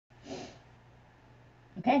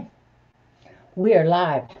Okay, we are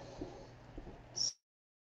live.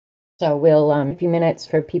 So we'll a few minutes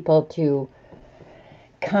for people to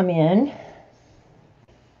come in.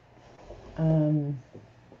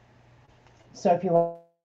 So if you're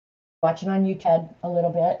watching on YouTube a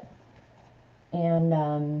little bit,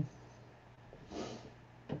 and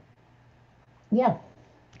yeah,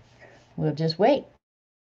 we'll just wait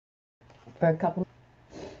for a couple.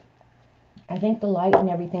 I think the light and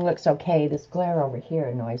everything looks okay. This glare over here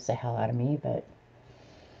annoys the hell out of me, but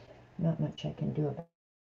not much I can do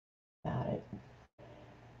about it.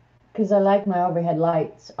 Because I like my overhead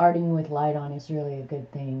lights. Arting with light on is really a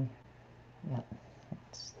good thing. Yep,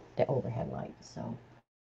 it's the overhead light. So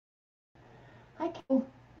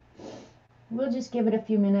we'll just give it a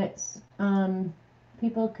few minutes.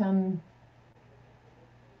 People come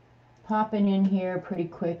popping in here pretty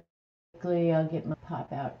quickly. I'll get my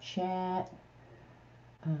pop out chat.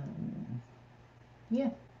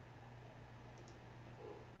 Yeah.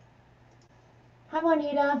 Hi,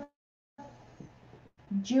 Juanita.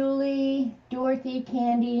 Julie, Dorothy,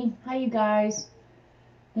 Candy. Hi, you guys.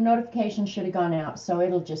 The notification should have gone out, so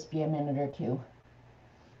it'll just be a minute or two.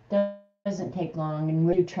 Doesn't take long, and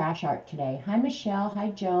we'll do trash art today. Hi, Michelle.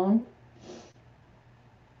 Hi, Joan.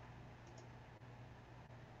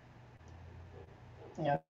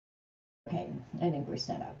 Okay, I think we're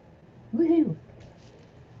set up. Woohoo!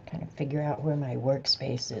 Kind of figure out where my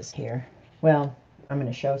workspace is here. Well, I'm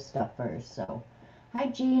going to show stuff first, so. Hi,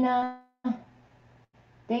 Gina.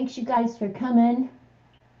 Thanks, you guys, for coming.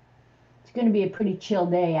 It's going to be a pretty chill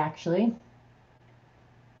day, actually.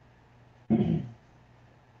 With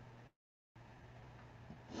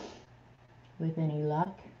any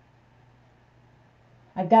luck.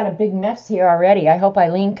 I've got a big mess here already. I hope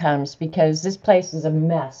Eileen comes because this place is a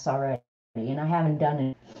mess already, and I haven't done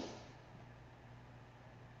it.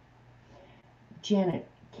 Janet,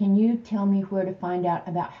 can you tell me where to find out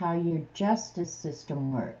about how your justice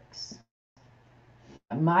system works?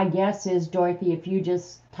 My guess is, Dorothy, if you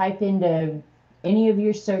just type into any of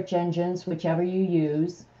your search engines, whichever you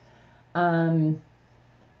use,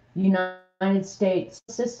 United States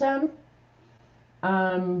system,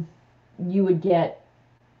 you would get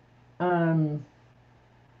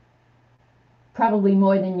probably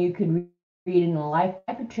more than you could read in a life.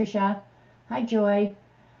 Hi, Patricia. Hi, Joy.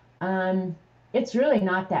 It's really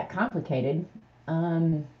not that complicated.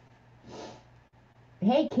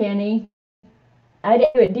 Hey, Kenny. I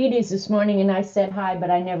did at Dee Dee's this morning and I said hi, but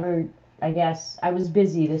I guess I was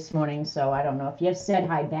busy this morning, so I don't know if you said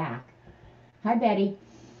hi back. Hi, Betty.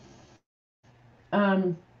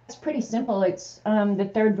 It's pretty simple. It's the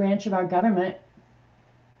third branch of our government.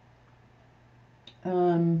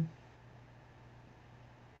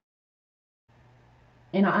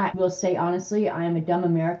 And I will say honestly, I am a dumb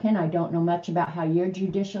American. I don't know much about how your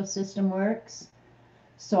judicial system works,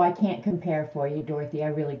 so I can't compare for you, Dorothy. I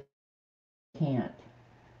really can't.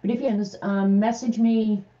 But if you can message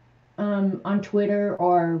me on Twitter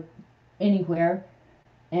or anywhere,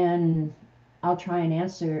 and I'll try and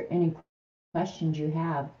answer any questions you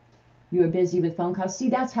have. You are busy with phone calls. See,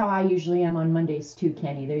 that's how I usually am on Mondays too,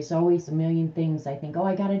 Kenny. There's always a million things I think, oh,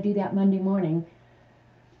 I got to do that Monday morning.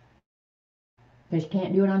 Because you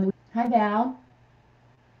can't do it on the weekend. Hi, Val.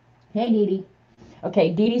 Hey, Dee Dee.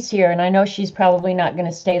 Okay, Dee Dee's here, and I know she's probably not going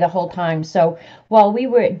to stay the whole time. So while we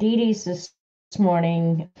were at Dee Dee's this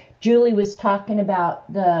morning, Julie was talking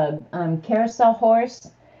about the carousel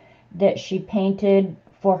horse that she painted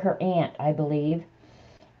for her aunt, I believe.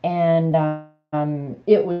 And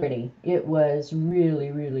it was pretty. It was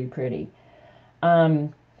really, really pretty.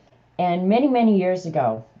 And many, many years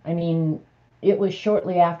ago, I mean, it was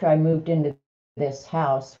shortly after I moved into this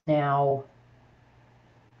house, now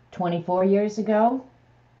 24 years ago.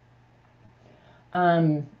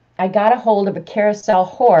 I got a hold of a carousel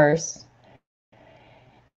horse.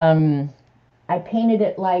 I painted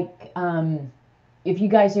it like, if you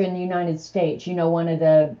guys are in the United States, you know, one of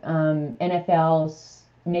the NFL's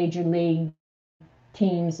major league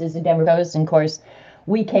teams is the Denver Broncos, and of course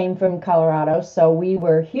we came from Colorado, so we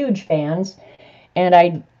were huge fans.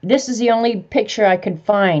 And this is the only picture I could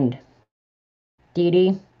find, Dee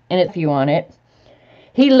Dee, and if you want it,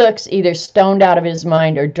 he looks either stoned out of his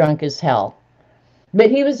mind or drunk as hell, but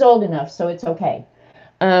he was old enough, so it's okay.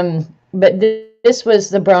 But this was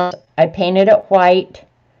the bronze. I painted it white,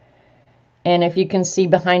 and if you can see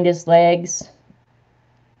behind his legs,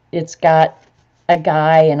 it's got a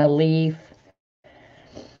guy and a leaf.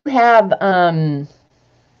 Have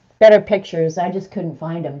better pictures. I just couldn't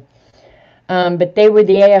find them. But they were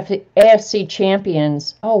the AFC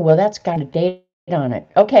champions. Oh, well, that's got a date on it.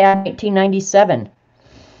 Okay, 1997.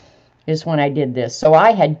 is when I did this. So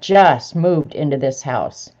I had just moved into this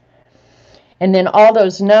house. And then all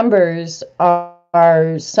those numbers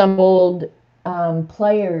are some old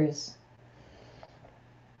players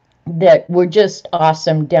that were just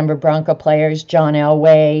awesome Denver Bronco players. John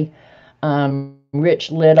Elway,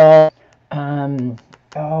 Rich Little,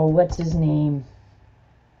 oh, what's his name?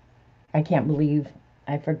 I can't believe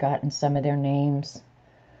I've forgotten some of their names.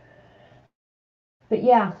 But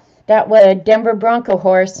yeah, that was a Denver Bronco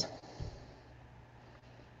horse.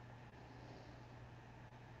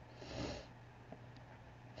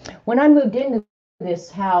 When I moved into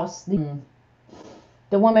this house, the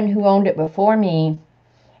woman who owned it before me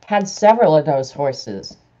had several of those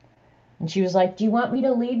horses. And she was like, "Do you want me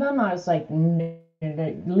to leave them?" I was like, "No,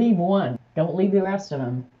 leave one. Don't leave the rest of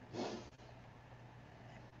them."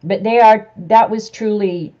 But that was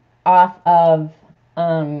truly off of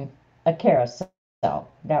a carousel.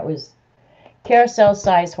 That was carousel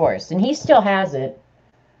size horse. And he still has it.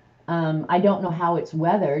 I don't know how it's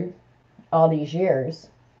weathered all these years.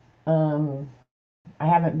 I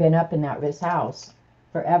haven't been up in this house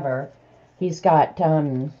forever. He's got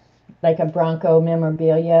like a Bronco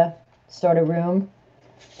memorabilia sort of room.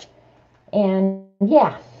 And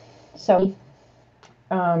yeah, so he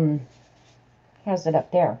has it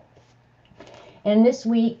up there. And this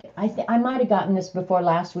week, I might have gotten this before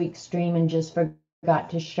last week's stream and just forgot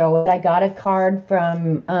to show it. I got a card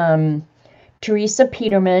from Teresa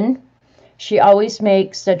Peterman. She always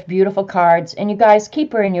makes such beautiful cards. And you guys,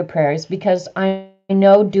 keep her in your prayers, because I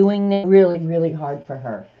know doing this is really, really hard for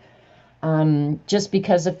her. Just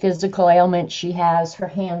because of physical ailments she has, her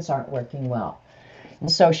hands aren't working well. And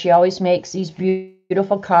so she always makes these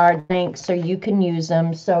beautiful card links so you can use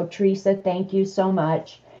them. So Teresa, thank you so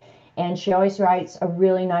much. And she always writes a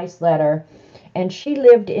really nice letter. And she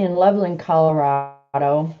lived in Loveland,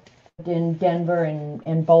 Colorado, in Denver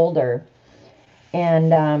and Boulder.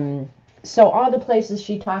 And so all the places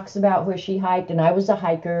she talks about where she hiked, and I was a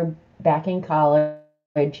hiker back in college,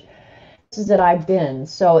 places that I've been.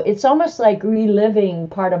 So it's almost like reliving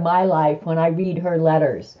part of my life when I read her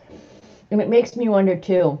letters. And it makes me wonder,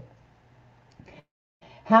 too,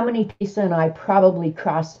 how many Teresa and I probably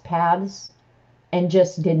crossed paths and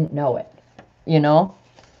just didn't know it, you know?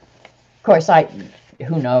 Of course,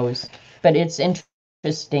 who knows? But it's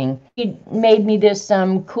interesting. He made me this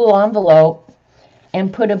cool envelope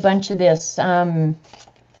and put a bunch of this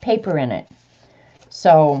paper in it.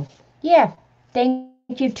 So, yeah, thank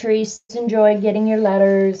you, Teresa. Enjoy getting your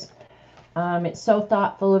letters. It's so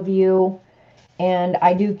thoughtful of you. And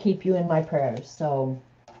I do keep you in my prayers. So,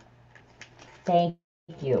 thank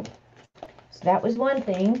you. So that was one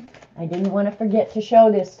thing I didn't want to forget to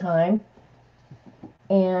show this time.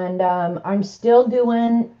 And I'm still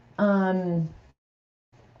doing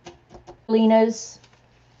Lena's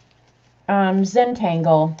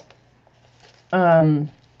Zentangle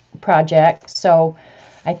project. So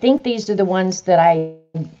I think these are the ones that I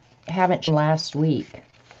haven't shown last week.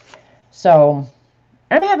 So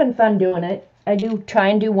I'm having fun doing it. I do try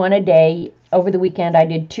and do one a day. Over the weekend I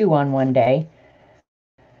did 2 on one day.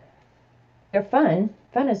 They're fun.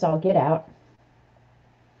 Fun as all get out.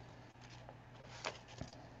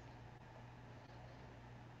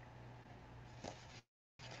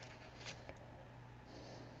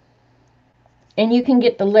 And you can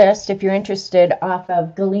get the list if you're interested off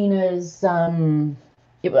of Galena's, I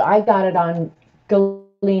got it on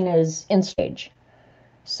Galena's Instagram.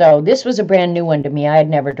 So this was a brand new one to me. I had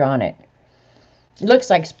never drawn it. It looks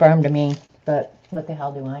like sperm to me, but what the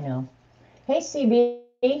hell do I know? Hey, CB,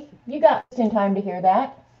 you got in time to hear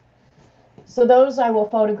that. So those I will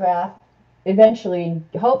photograph, eventually,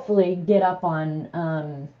 hopefully get up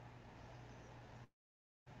on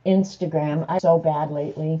Instagram. I'm so bad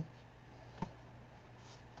lately.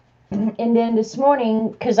 And then this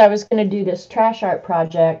morning, because I was going to do this trash art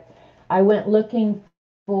project, I went looking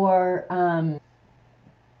for an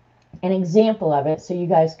example of it so you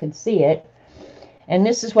guys could see it. And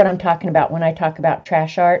this is what I'm talking about when I talk about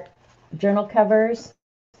trash art journal covers.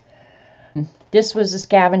 This was a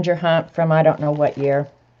scavenger hunt from I don't know what year.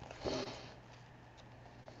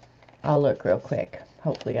 I'll look real quick.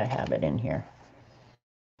 Hopefully I have it in here.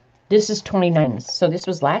 This is 29, so this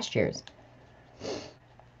was last year's.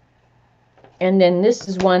 And then this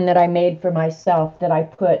is one that I made for myself that I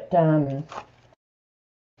put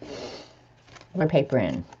my paper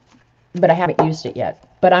in. But I haven't used it yet.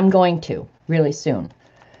 But I'm going to really soon.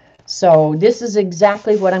 So this is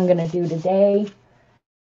exactly what I'm going to do today.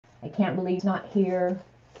 I can't believe he's not here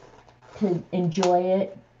to enjoy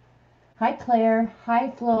it. Hi, Claire.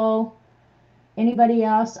 Hi, Flo. Anybody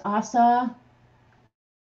else? Asa?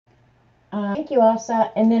 Thank you,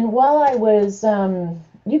 Asa. And then while I was,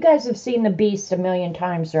 you guys have seen The Beast a million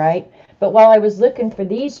times, right? But while I was looking for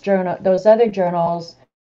those other journals,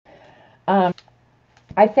 um,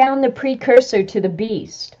 I found the precursor to The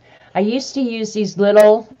Beast. I used to use these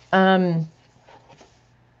little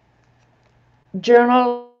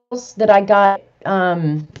journals that I got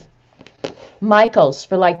Michael's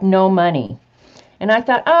for like no money. And I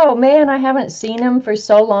thought, oh man, I haven't seen him for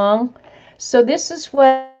so long. So this is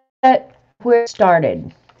where it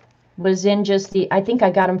started. Was in just I think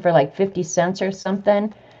I got them for like 50 cents or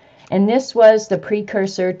something. And this was the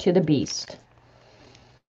precursor to The Beast.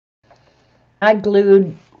 I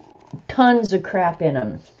glued tons of crap in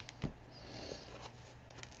them.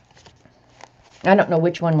 I don't know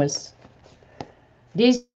which one was.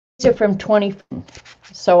 These are from 20.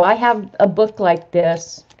 So I have a book like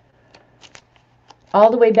this all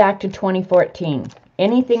the way back to 2014.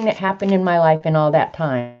 Anything that happened in my life in all that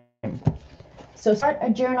time. So start a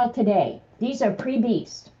journal today. These are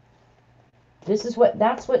pre-Beast.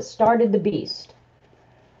 That's what started The Beast.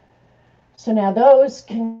 So now those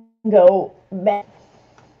can go back.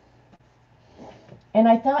 And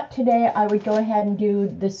I thought today I would go ahead and do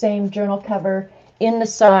the same journal cover in the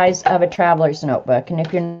size of a traveler's notebook. And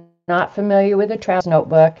if you're not familiar with a traveler's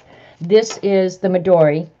notebook, this is the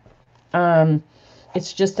Midori.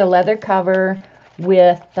 It's just a leather cover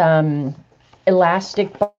with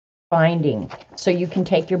elastic binding. So you can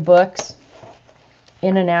take your books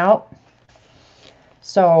in and out.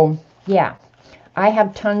 So, yeah. I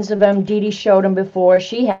have tons of them. Dee Dee showed them before.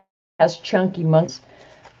 She has chunky monks.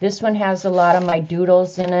 This one has a lot of my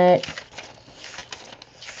doodles in it.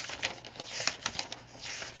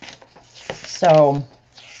 So,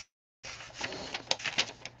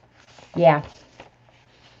 yeah.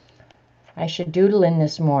 I should doodle in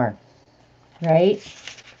this more, right?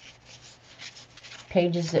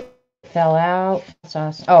 Pages that fell out. That's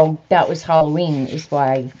awesome. Oh, that was Halloween is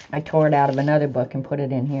why I tore it out of another book and put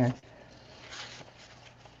it in here.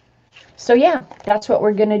 So, yeah, that's what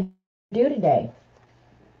we're going to do today.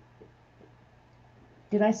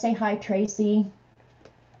 Did I say hi, Tracy?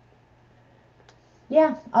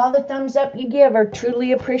 Yeah, all the thumbs up you give are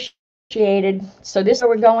truly appreciated. So this is where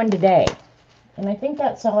we're going today. And I think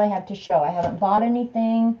that's all I have to show. I haven't bought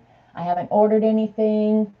anything. I haven't ordered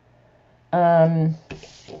anything. I'm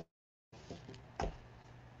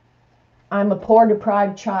a poor,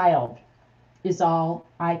 deprived child, is all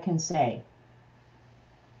I can say.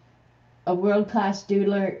 A world-class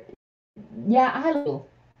doodler. Yeah,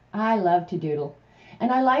 I love to doodle.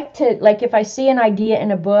 And I like to, like, if I see an idea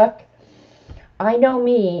in a book, I know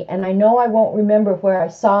me, and I know I won't remember where I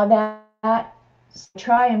saw that. So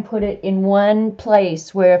try and put it in one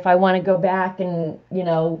place where if I want to go back and,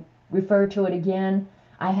 refer to it again,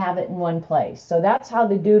 I have it in one place. So that's how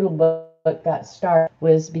the doodle book got started,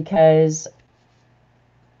 was because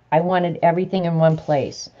I wanted everything in one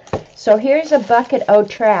place. So here's a bucket of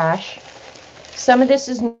trash. Some of this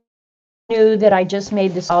is new that I just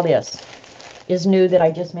made this. All this is new that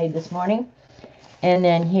I just made this morning. And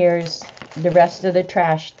then here's the rest of the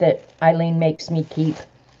trash that Eileen makes me keep.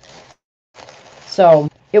 So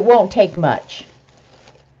it won't take much.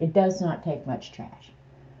 It does not take much trash.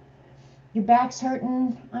 Your back's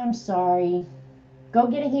hurting? I'm sorry. Go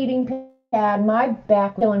get a heating pad. My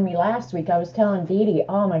back was killing me last week. I was telling Dee Dee,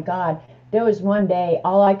 oh my God, there was one day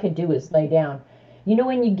all I could do was lay down. You know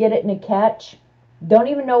when you get it in a catch, don't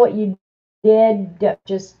even know what you did,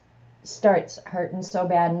 just starts hurting so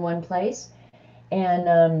bad in one place.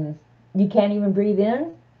 And you can't even breathe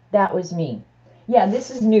in? That was me. Yeah,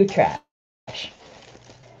 this is new trash.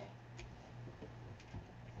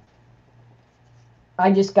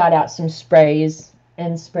 I just got out some sprays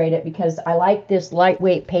and sprayed it because I like this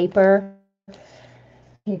lightweight paper.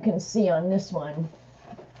 You can see on this one.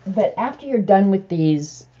 But after you're done with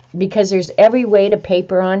these, because there's every weight of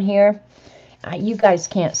paper on here, you guys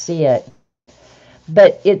can't see it.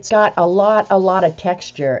 But it's got a lot of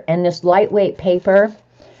texture. And this lightweight paper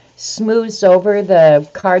smooths over the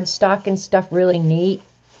cardstock and stuff really neat.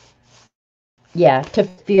 Yeah,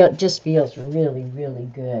 it just feels really, really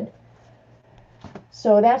good.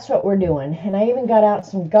 So that's what we're doing. And I even got out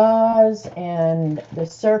some gauze and the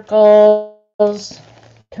circles,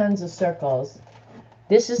 tons of circles.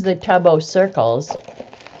 This is the Tubbo circles.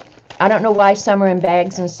 I don't know why some are in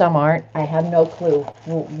bags and some aren't. I have no clue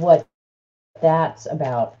what that's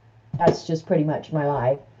about. That's just pretty much my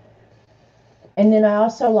life. And then I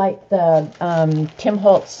also like the Tim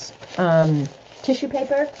Holtz tissue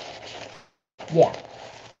paper. Yeah.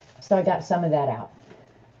 So I got some of that out.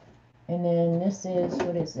 And then this is,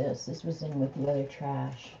 what is this? This was in with the other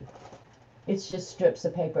trash. It's just strips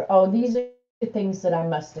of paper. Oh, these are things that I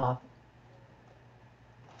must have.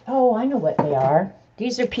 Oh, I know what they are.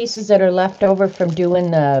 These are pieces that are left over from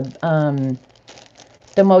doing the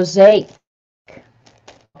mosaic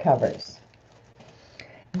covers.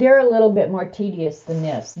 They're a little bit more tedious than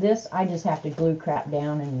this. This, I just have to glue crap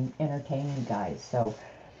down and entertain you guys. So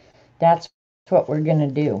that's what we're going to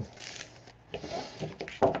do.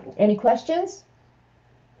 Any questions?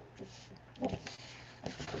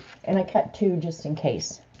 And I cut 2 just in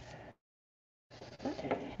case.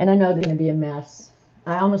 And I know they're going to be a mess.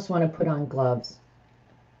 I almost want to put on gloves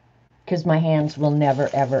because my hands will never,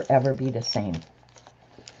 ever, ever be the same.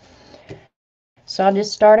 So I'll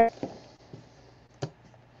just start it.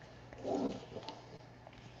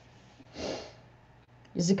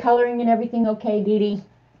 Is the coloring and everything okay, Dee Dee?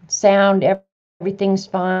 Sound, everything's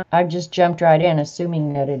fine. I've just jumped right in,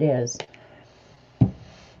 assuming that it is.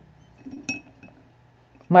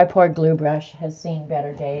 My poor glue brush has seen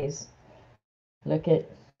better days. Look at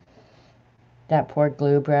that poor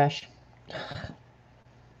glue brush.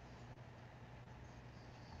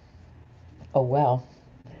 Oh well.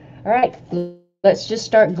 All right, let's just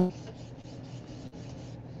start.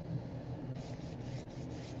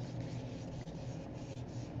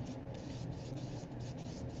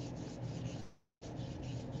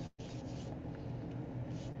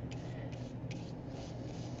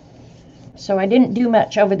 So I didn't do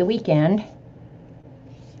much over the weekend.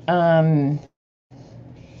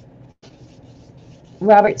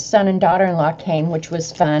 Robert's son and daughter-in-law came, which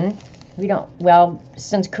was fun. Well,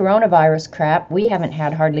 since coronavirus crap, we haven't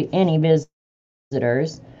had hardly any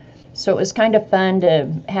visitors. So it was kind of fun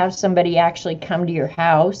to have somebody actually come to your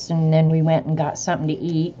house, and then we went and got something to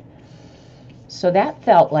eat. So that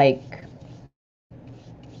felt like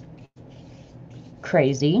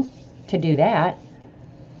crazy to do that.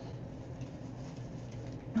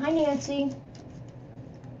 Hi, Nancy.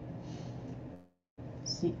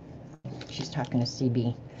 She's talking to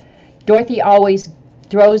CB. Dorothy always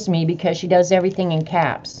throws me because she does everything in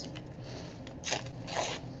caps.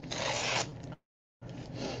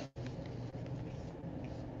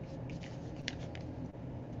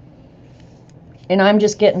 And I'm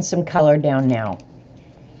just getting some color down now.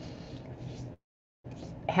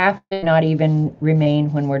 Half did not even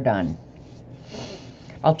remain when we're done.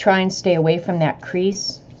 I'll try and stay away from that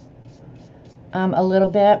crease a little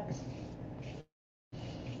bit.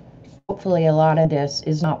 Hopefully a lot of this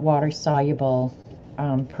is not water soluble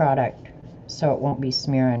product, so it won't be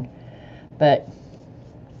smearing. But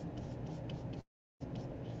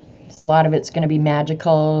a lot of it's going to be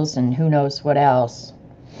magicals and who knows what else.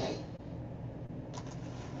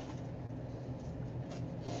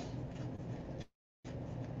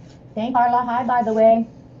 Thank Carla. Hi, by the way.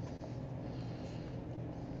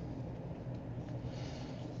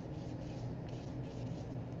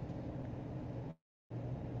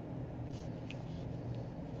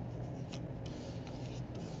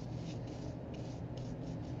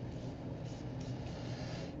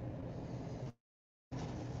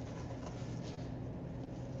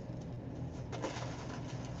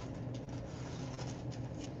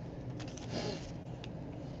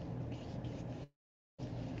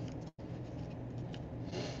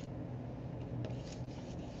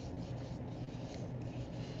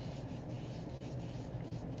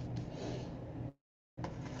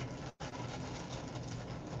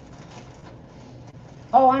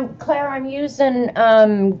 Oh, Claire, I'm using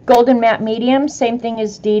Golden Matte Medium, same thing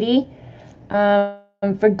as Dee Dee.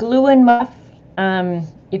 For glue and muff,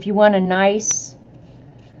 if you want a nice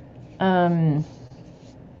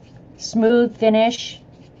smooth finish,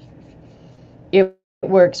 it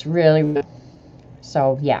works really well.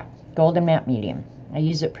 So yeah, Golden Matte Medium. I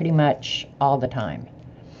use it pretty much all the time.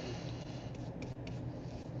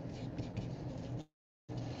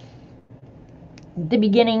 At the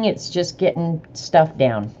beginning, it's just getting stuff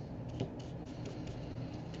down.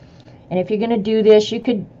 And if you're going to do this, you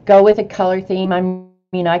could go with a color theme. I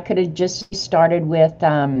mean, I could have just started with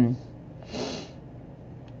a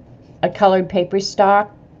colored paper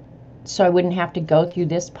stock, so I wouldn't have to go through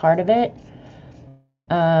this part of it.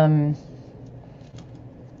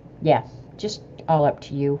 Yeah, just all up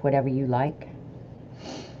to you, whatever you like.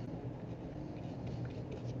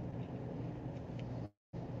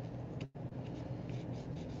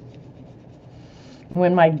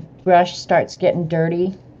 When my brush starts getting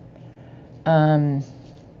dirty,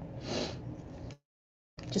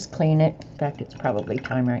 just clean it. In fact, it's probably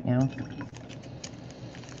time right now,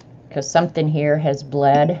 because something here has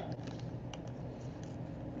bled.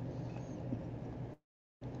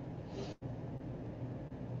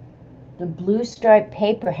 The blue striped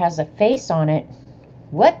paper has a face on it.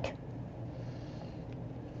 What?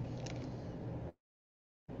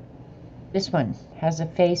 This one has a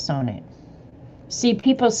face on it. See,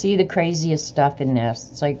 people see the craziest stuff in this.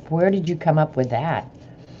 It's like, where did you come up with that?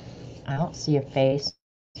 I don't see a face.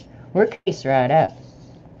 We're case right up.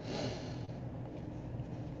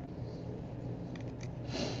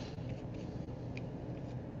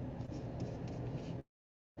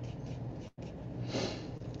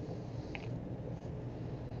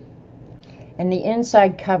 And the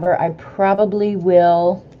inside cover, I probably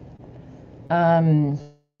will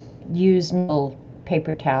use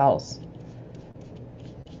paper towels.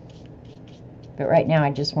 But right now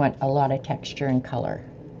I just want a lot of texture and color.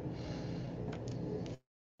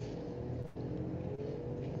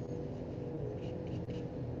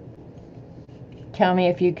 Tell me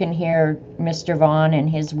if you can hear Mr. Vaughn and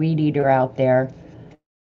his weed eater out there.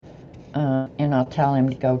 And I'll tell him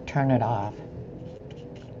to go turn it off.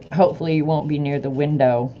 Hopefully you won't be near the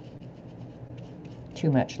window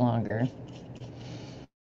too much longer.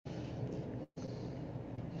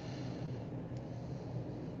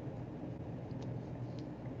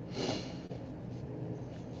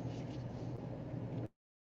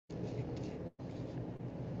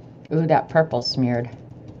 Ooh, that purple smeared.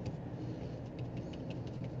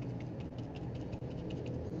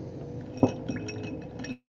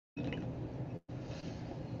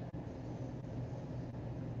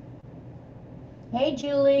 Hey,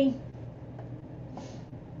 Julie.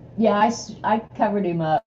 Yeah, I covered him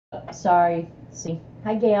up. Sorry. See.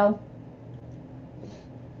 Hi, Gail.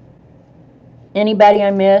 Anybody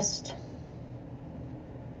I missed?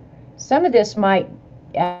 Some of this might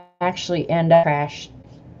actually end up crashed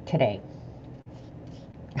today.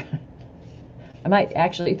 I might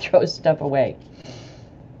actually throw stuff away.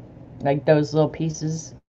 Like those little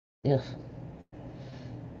pieces. Ugh.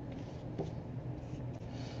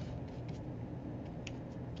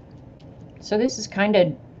 So this is kind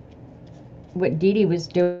of what Dee Dee was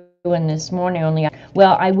doing this morning, only,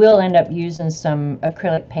 well, I will end up using some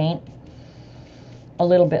acrylic paint a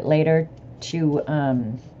little bit later to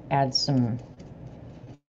add some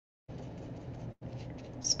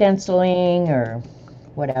stenciling or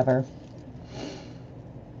whatever.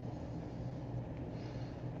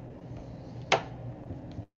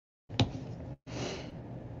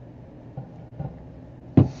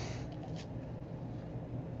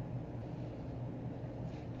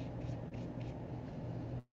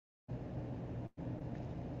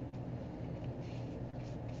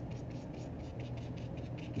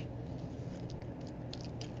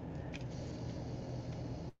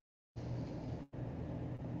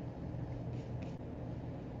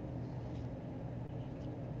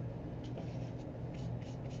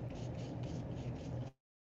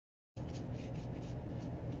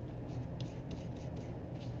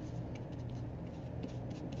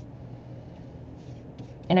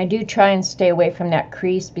 And I do try and stay away from that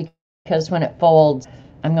crease because when it folds,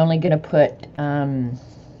 I'm only going to put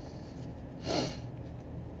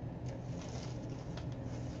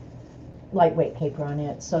lightweight paper on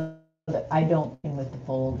it so that I don't with the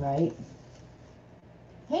fold, right?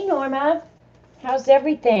 Hey, Norma. How's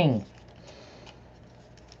everything?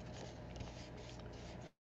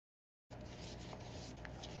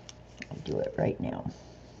 I'll do it right now.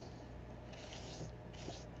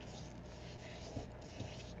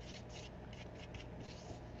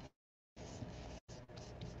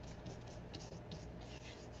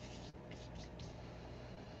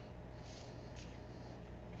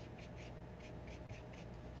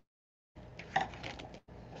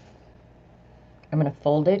 I'm going to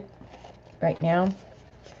fold it right now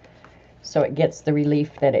so it gets the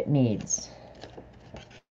relief that it needs.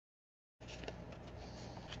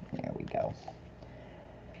 There we go.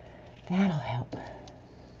 That'll help.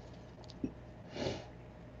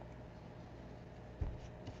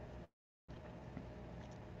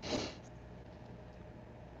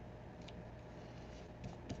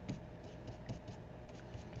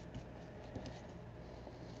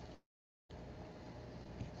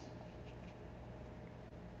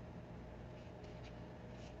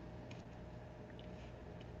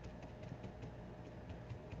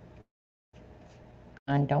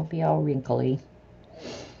 And don't be all wrinkly.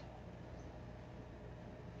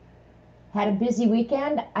 Had a busy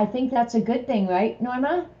weekend. I think that's a good thing, right,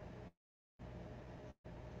 Norma?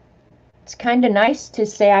 It's kind of nice to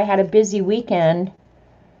say I had a busy weekend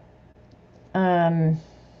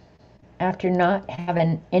after not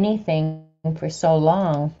having anything for so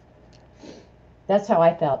long. That's how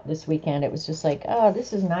I felt this weekend. It was just like, oh,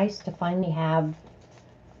 this is nice to finally have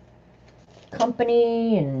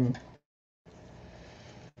company and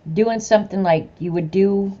doing something like you would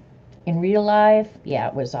do in real life. Yeah,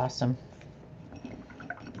 it was awesome.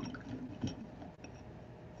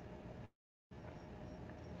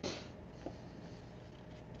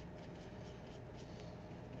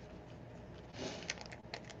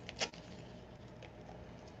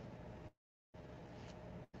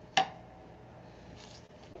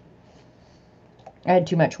 I had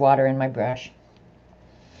too much water in my brush.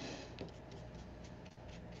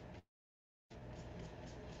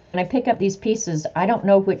 When I pick up these pieces, I don't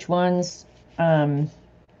know which ones have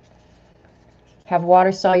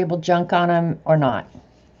water-soluble junk on them or not.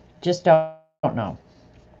 Just don't know.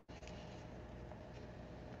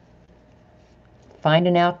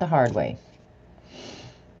 Finding out the hard way.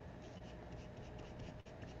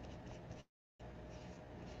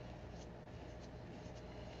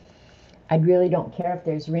 I really don't care if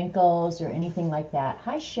there's wrinkles or anything like that.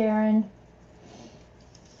 Hi, Sharon.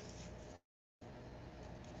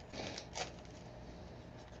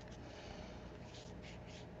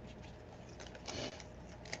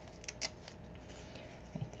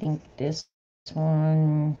 I think this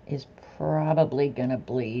one is probably gonna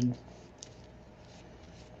bleed.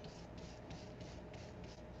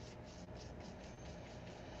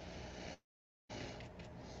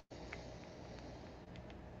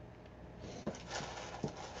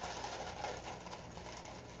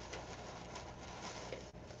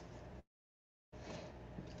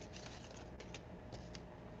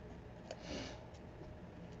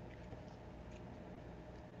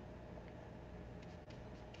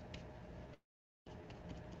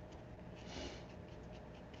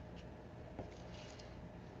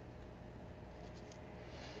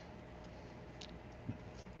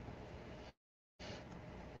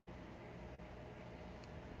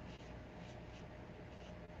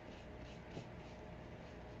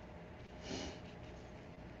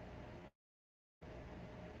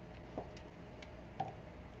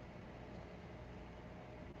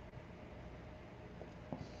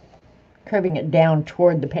 Curving it down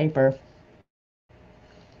toward the paper.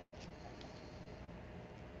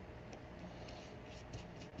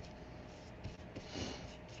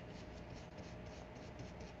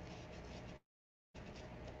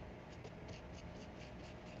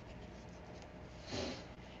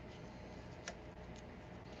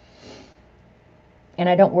 And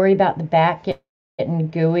I don't worry about the back getting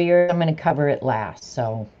gooey, I'm going to cover it last,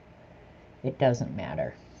 so it doesn't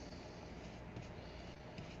matter.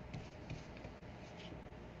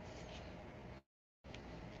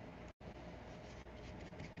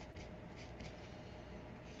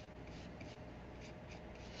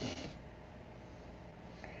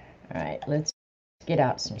 All right, let's get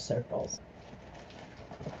out some circles.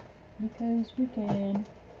 Because we can.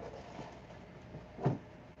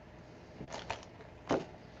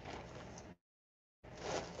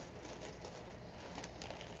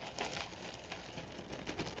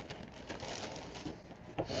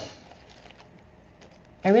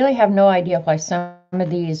 I really have no idea why some of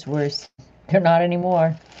these were, they're not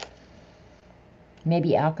anymore.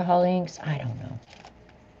 Maybe alcohol inks, I don't know.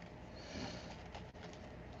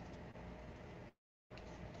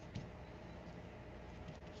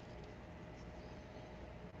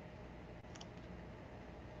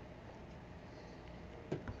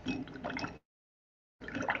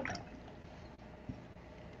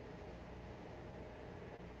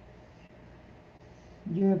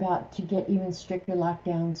 You're about to get even stricter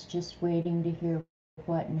lockdowns, just waiting to hear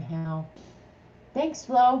what and how. Thanks,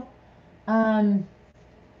 Flo.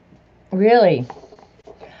 Really,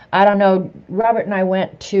 I don't know. Robert and I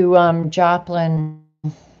went to Joplin,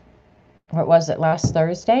 what was it, last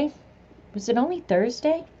Thursday? Was it only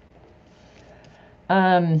Thursday?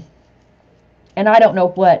 And I don't know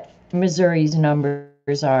what Missouri's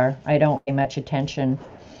numbers are. I don't pay much attention.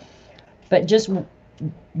 But just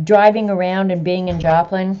driving around and being in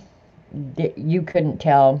Joplin, you couldn't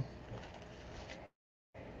tell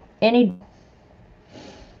any.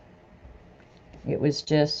 It was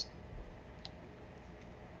just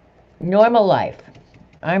normal life.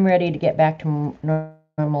 I'm ready to get back to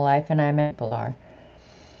normal life, and I'm at people are.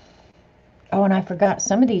 Oh, and I forgot,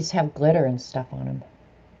 some of these have glitter and stuff on them.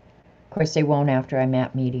 Of course, they won't after I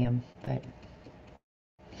matte medium, but.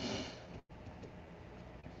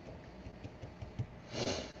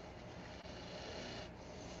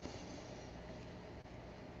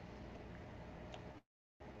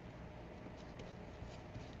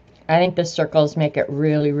 I think the circles make it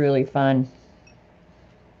really, really fun.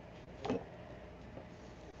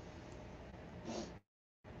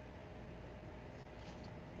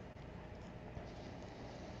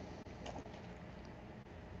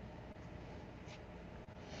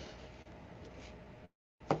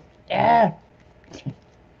 Yeah.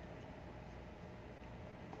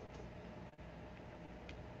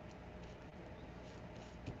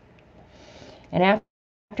 And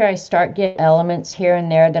after I start getting elements here and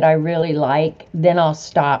there that I really like, then I'll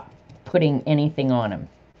stop putting anything on them.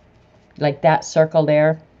 Like that circle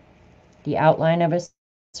there, the outline of a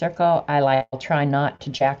circle, I'll try not to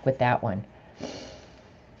jack with that one.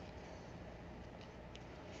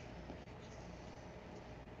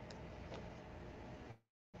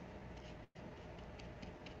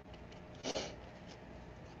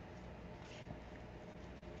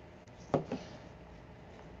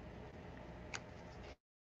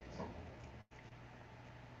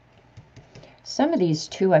 Some of these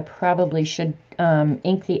too, I probably should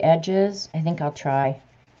ink the edges. I think I'll try.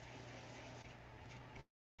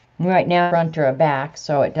 Right now, front or a back,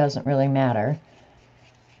 so it doesn't really matter.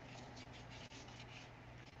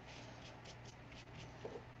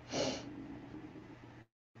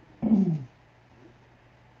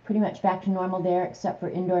 Pretty much back to normal there, except for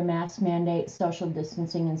indoor mask mandates, social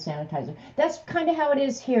distancing, and sanitizer. That's kind of how it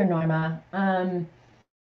is here, Norma.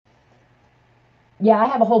 Yeah, I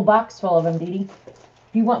have a whole box full of them, Dee Dee.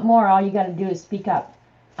 If you want more, all you got to do is speak up.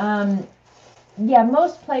 Yeah,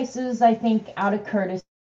 most places, I think, out of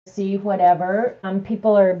courtesy, whatever,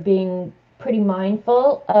 people are being pretty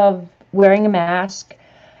mindful of wearing a mask.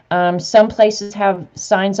 Some places have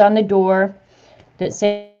signs on the door that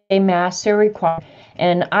say masks are required,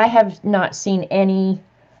 and I have not seen any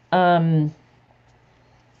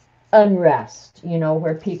unrest,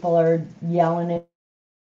 where people are yelling at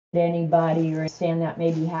anybody, or understand that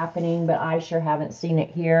may be happening, but I sure haven't seen it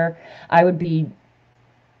here. I would be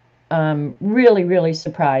really, really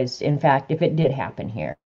surprised, in fact, if it did happen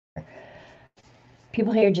here.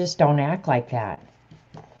 People here just don't act like that.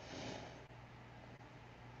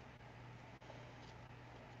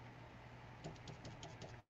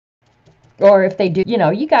 Or if they do,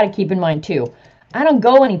 you got to keep in mind too, I don't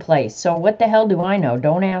go anyplace, so what the hell do I know?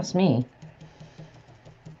 Don't ask me.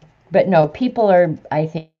 But no, people are, I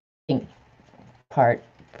think,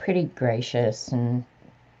 pretty gracious, and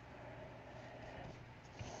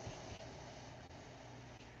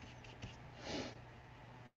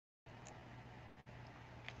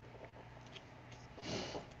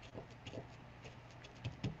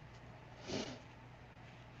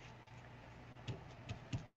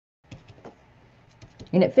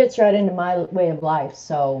it fits right into my way of life,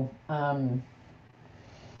 so I'm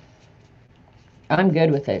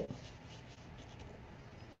good with it.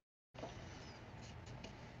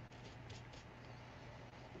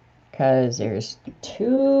 Because there's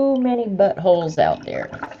too many buttholes out there.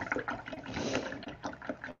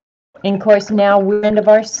 And of course, now we're end of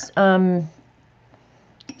our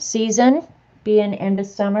season, being end of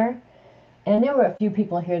summer. And there were a few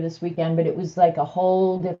people here this weekend, but it was like a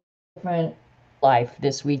whole different life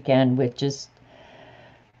this weekend with just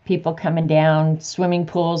people coming down. Swimming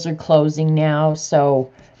pools are closing now,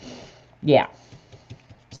 so yeah.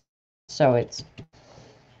 So it's...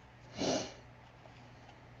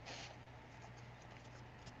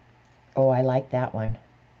 Oh, I like that one.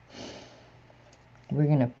 We're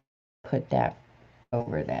going to put that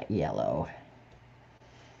over that yellow.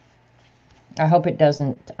 I hope it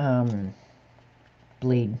doesn't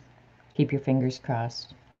bleed. Keep your fingers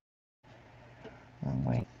crossed. Wrong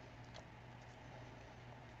way.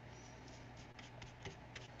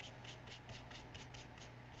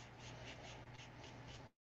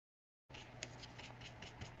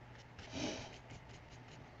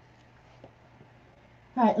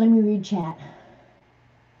 All right, let me read chat.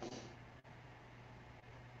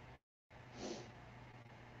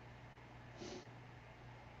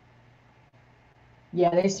 Yeah,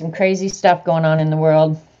 there's some crazy stuff going on in the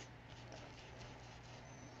world.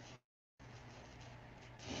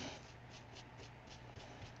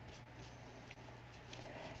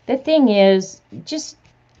 The thing is, just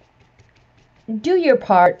do your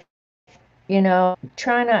part,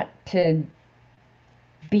 try not to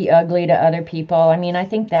be ugly to other people. I mean, I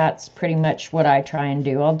think that's pretty much what I try and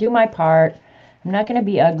do. I'll do my part. I'm not going to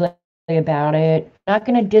be ugly about it. I'm not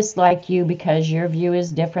going to dislike you because your view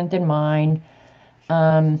is different than mine.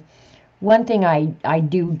 One thing I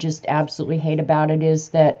do just absolutely hate about it is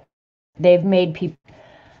that they've made people...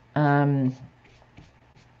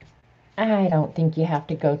 I don't think you have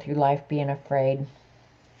to go through life being afraid.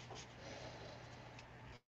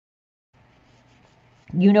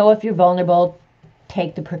 If you're vulnerable,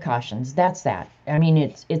 take the precautions. That's that. I mean,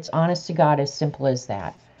 it's honest to God, as simple as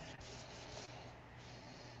that.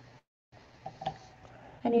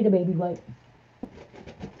 I need a baby wipe.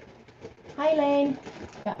 Hi, Lane.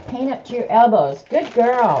 Got paint up to your elbows. Good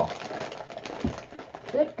girl.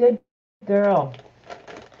 Good girl.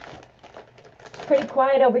 It's pretty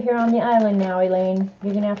quiet over here on the island now, Elaine.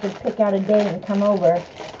 You're going to have to pick out a day and come over.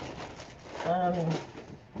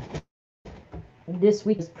 This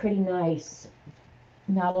week is pretty nice.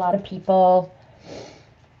 Not a lot of people.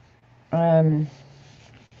 Trying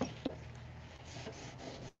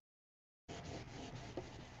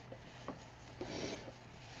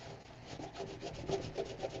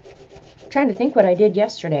to think what I did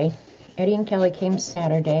yesterday. Eddie and Kelly came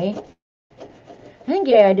Saturday. I think,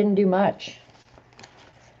 yeah, I didn't do much.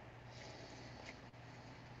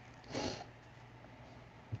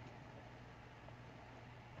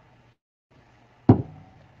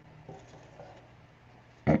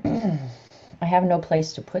 have no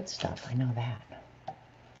place to put stuff. I know that.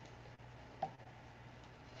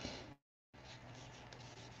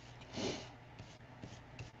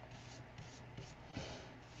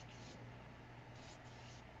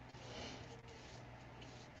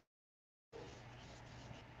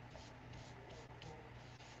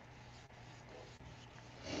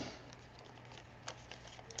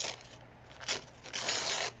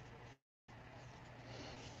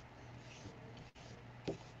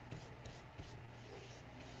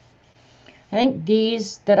 I think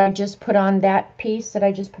these that I just put on, that piece that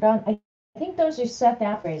I just put on, I think those are Seth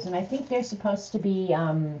Apple's, and I think they're supposed to be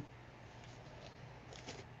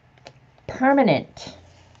permanent,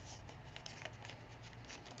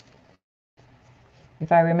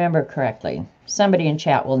 if I remember correctly. Somebody in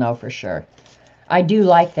chat will know for sure. I do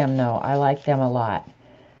like them, though. I like them a lot.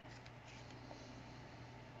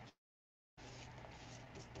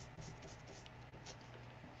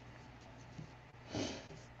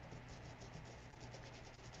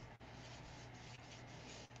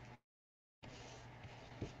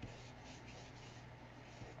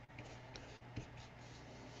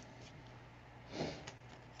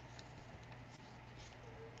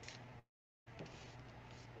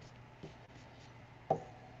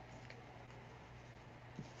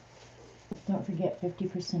 Don't forget,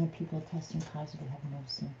 50% of people testing positive have no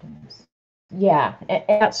symptoms. Yeah,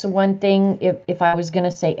 that's the one thing, if I was going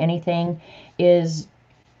to say anything, is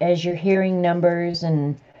as you're hearing numbers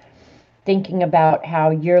and thinking about how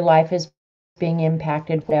your life is being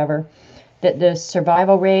impacted, whatever, that the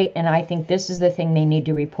survival rate, and I think this is the thing they need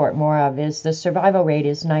to report more of, is the survival rate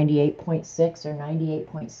is 98.6 or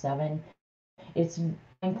 98.7. It's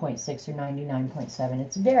 9.6 or 99.7.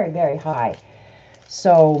 It's very, very high.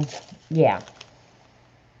 So, yeah,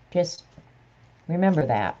 just remember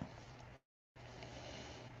that.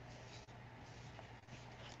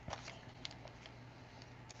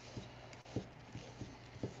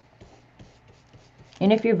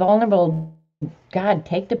 And if you're vulnerable, God,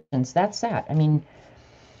 take the chance. That's that. I mean,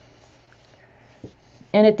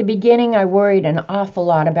 and at the beginning, I worried an awful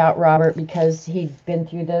lot about Robert because he'd been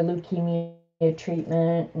through the leukemia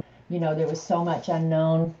treatment. You know, there was so much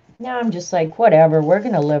unknown. Now I'm just like, whatever, we're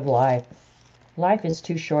going to live life. Life is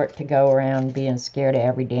too short to go around being scared of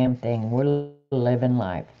every damn thing. We're living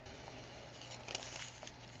life.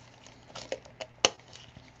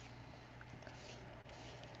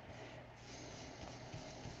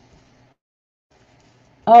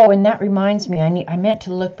 Oh, and that reminds me, I meant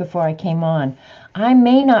to look before I came on. I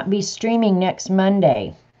may not be streaming next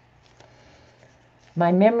Monday.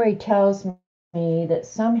 My memory tells me that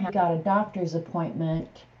somehow I got a doctor's appointment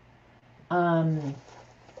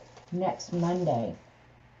next Monday.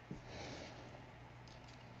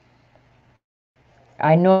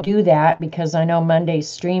 I know I do that because I know Monday's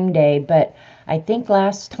stream day, but I think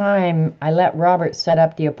last time I let Robert set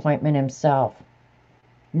up the appointment himself.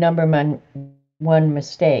 Number one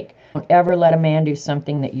mistake. Don't ever let a man do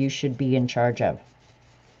something that you should be in charge of.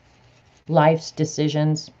 Life's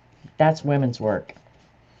decisions, that's women's work.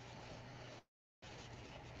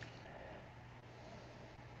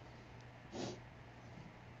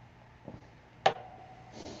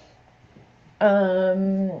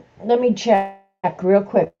 Let me check real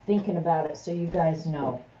quick, thinking about it so you guys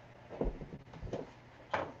know.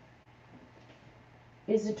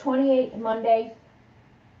 Is the 28th Monday?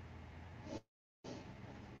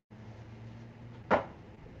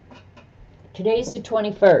 Today's the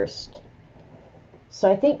 21st. So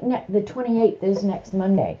I think the 28th is next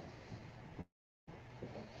Monday.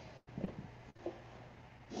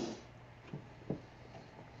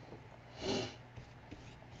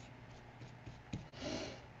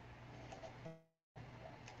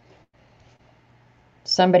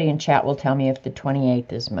 Somebody in chat will tell me if the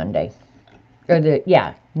 28th is Monday. Or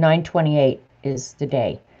 9/28 is the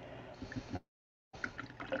day.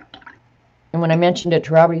 And when I mentioned it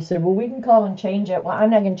to Robert, he said, well, we can call and change it. Well, I'm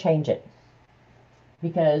not going to change it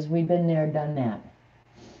because we've been there, done that.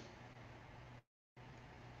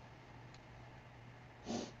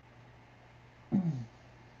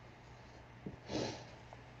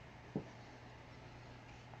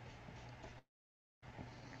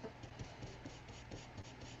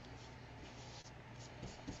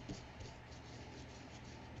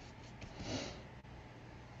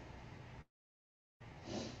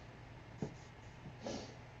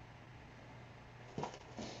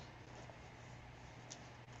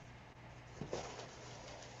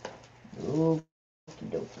 Okie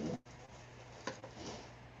dokie.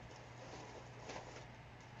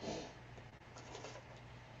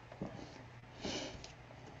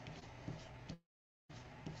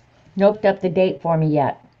 Noped up the date for me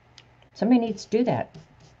yet. Somebody needs to do that.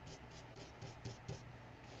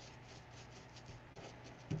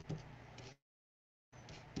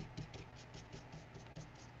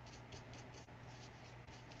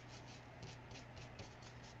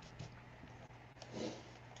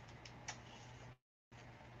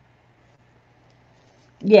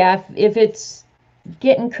 Yeah, if it's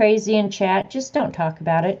getting crazy in chat, just don't talk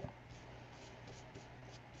about it.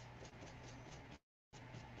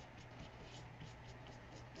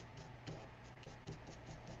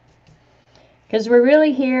 Because we're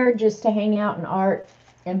really here just to hang out and art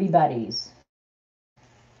and be buddies.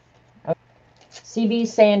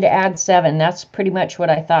 CB's saying to add 7. That's pretty much what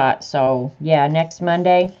I thought. So, yeah, next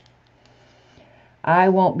Monday, I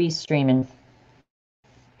won't be streaming.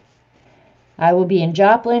 I will be in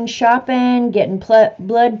Joplin shopping, getting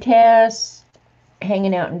blood tests,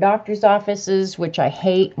 hanging out in doctor's offices, which I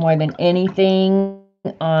hate more than anything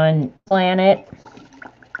on planet.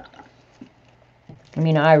 I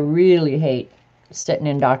mean, I really hate sitting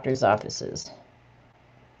in doctor's offices.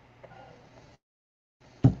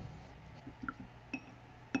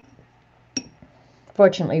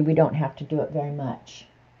 Fortunately, we don't have to do it very much.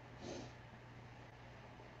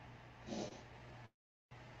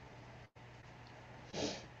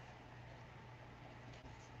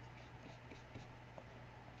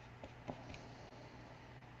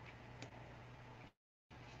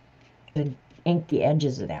 To ink the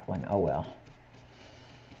edges of that one. Oh well.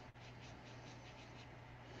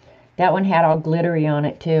 That one had all glittery on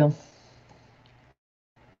it too.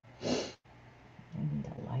 I need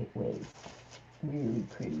a lightweight, really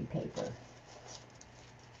pretty paper.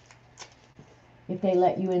 If they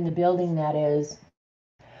let you in the building, that is.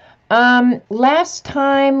 Last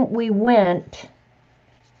time we went,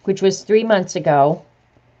 which was 3 months ago,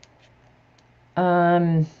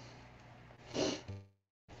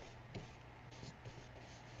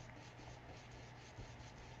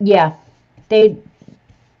 yeah, they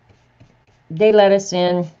let us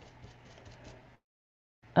in.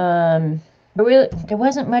 But really, there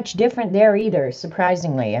wasn't much different there either,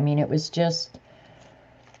 surprisingly. I mean, it was just...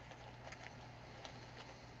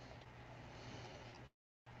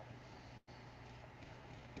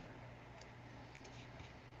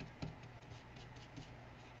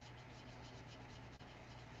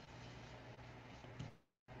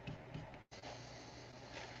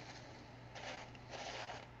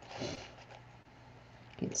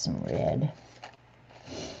 Get some red.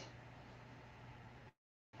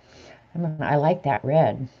 I like that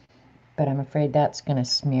red, but I'm afraid that's going to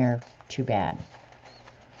smear too bad.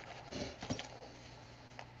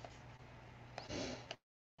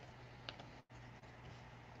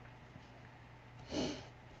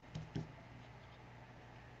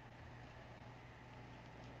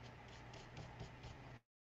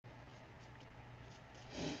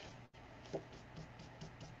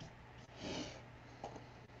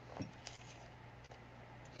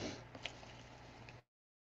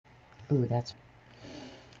 Ooh, that's...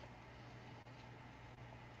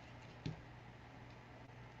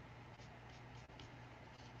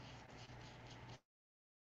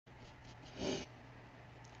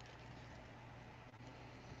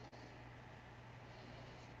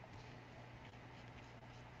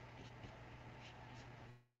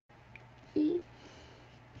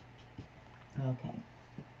 Okay.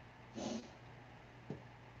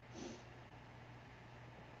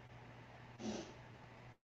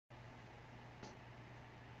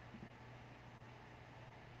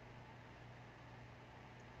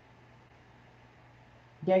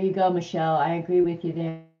 There you go, Michelle. I agree with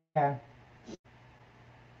you there.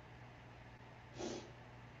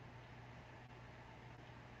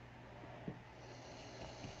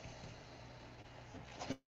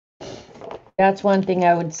 That's one thing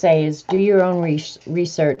I would say is do your own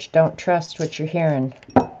research. Don't trust what you're hearing.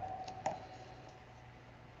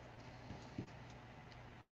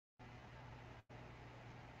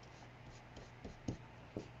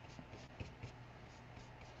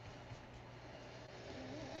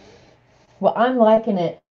 Well, I'm liking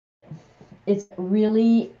it. It's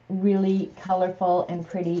really, really colorful and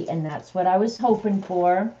pretty, and that's what I was hoping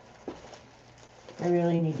for. I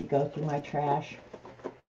really need to go through my trash.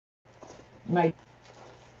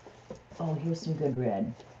 Oh, here's some good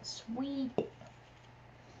red. Sweet.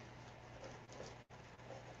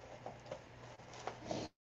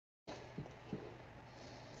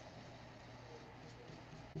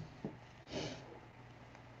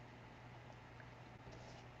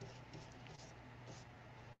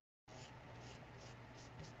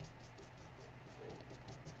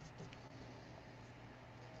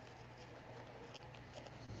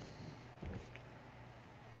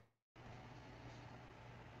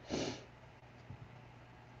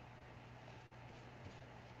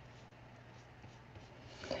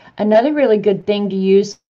 Another really good thing to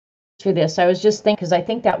use for this, I was just thinking, because I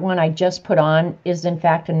think that one I just put on is in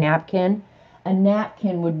fact a napkin. A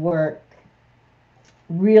napkin would work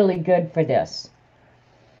really good for this.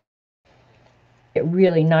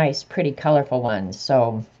 Really nice, pretty colorful ones.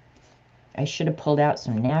 So I should have pulled out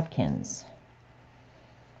some napkins.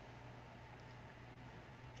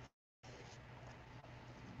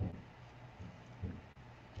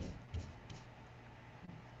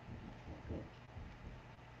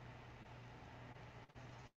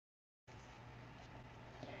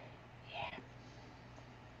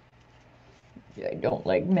 I don't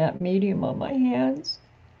like matte medium on my hands.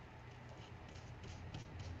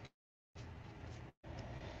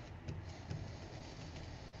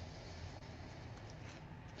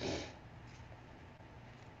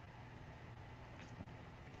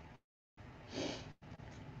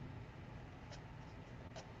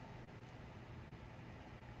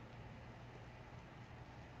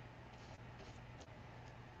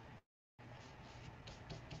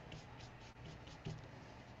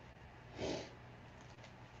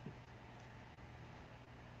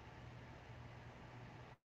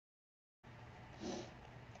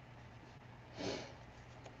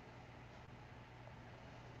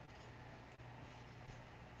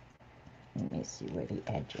 Let me see where the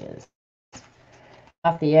edge is.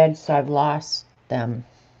 Off the edge, so I've lost them.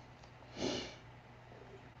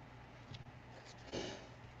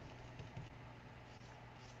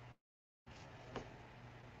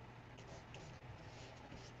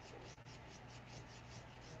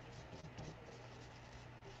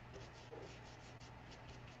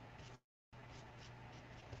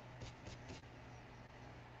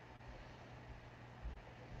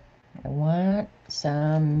 I want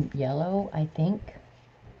some yellow, I think.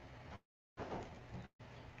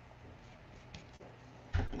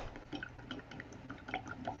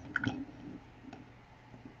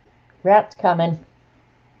 Rat's coming.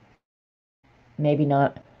 Maybe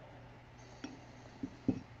not.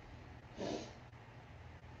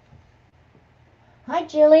 Hi,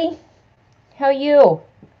 Jilly. How are you?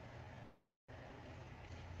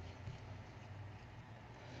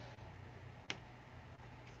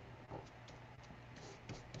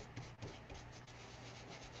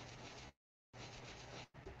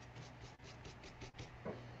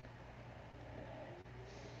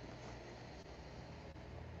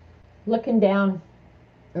 Looking down,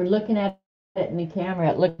 or looking at it in the camera,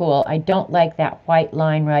 it looked cool. I don't like that white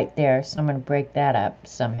line right there, so I'm going to break that up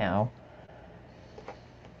somehow.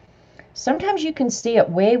 Sometimes you can see it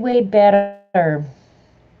way, way better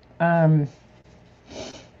in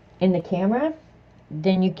the camera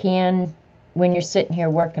than you can when you're sitting here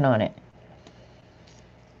working on it.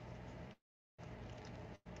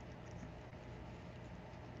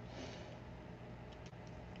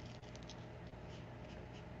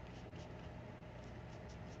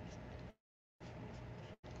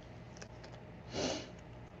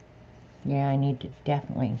 Yeah, I need to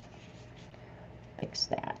definitely fix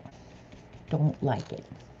that. Don't like it.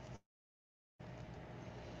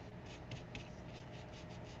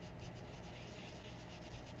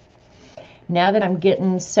 Now that I'm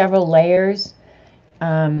getting several layers,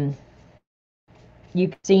 you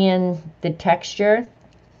can see in the texture,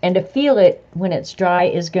 and to feel it when it's dry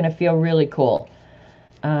is going to feel really cool.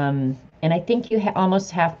 And I think you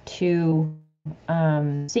almost have to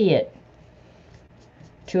see it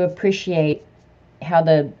to appreciate how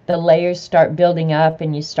the layers start building up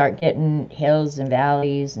and you start getting hills and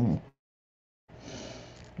valleys and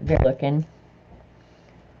good looking.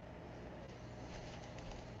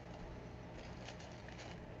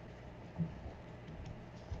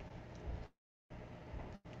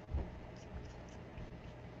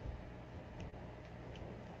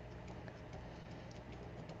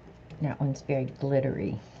 That one's very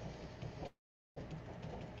glittery.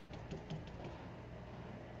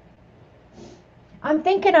 I'm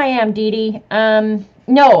thinking I am, Dee Dee.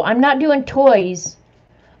 No, I'm not doing toys.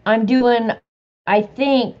 I'm doing, I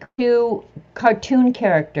think, 2 cartoon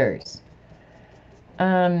characters.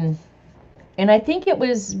 And I think it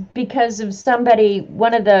was because of somebody,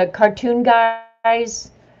 one of the cartoon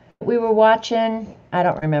guys we were watching. I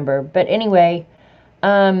don't remember. But anyway,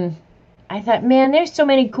 I thought, man, there's so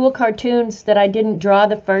many cool cartoons that I didn't draw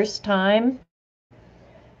the first time.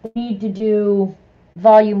 I need to do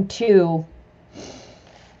volume 2,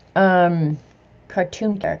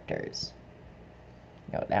 cartoon characters.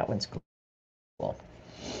 No, that one's cool.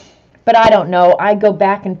 But I don't know. I go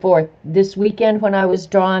back and forth. This weekend when I was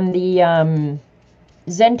drawing the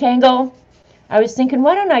Zentangle, I was thinking,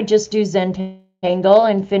 why don't I just do Zentangle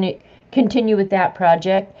and continue with that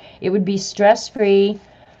project? It would be stress-free.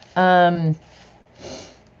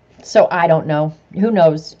 So I don't know. Who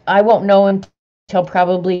knows? I won't know until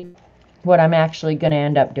probably what I'm actually going to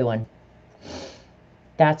end up doing.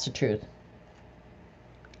 That's the truth.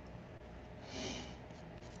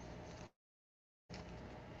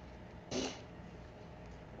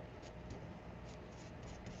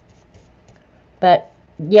 But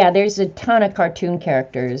yeah, there's a ton of cartoon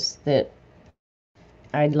characters that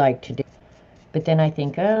I'd like to do. But then I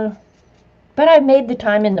think, oh, but I've made the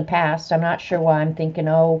time in the past. I'm not sure why I'm thinking,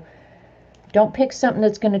 oh, don't pick something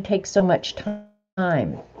that's going to take so much time.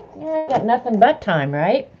 Yeah, I got nothing but time,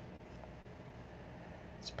 right?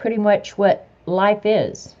 It's pretty much what life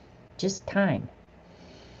is, just time.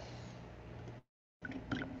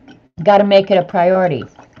 Got to make it a priority.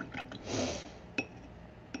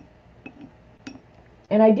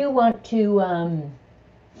 And I do want to,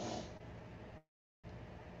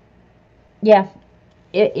 yeah,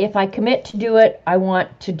 if I commit to do it, I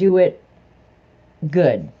want to do it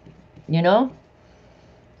good, you know?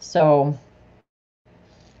 So,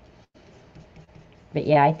 but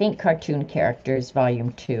yeah, I think cartoon characters,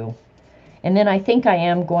 volume 2. And then I think I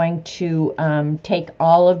am going to take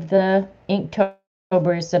all of the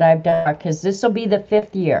Inktober's that I've done, because this will be the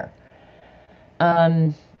 5th year.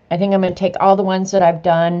 I think I'm going to take all the ones that I've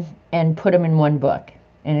done and put them in one book.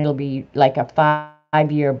 And it'll be like a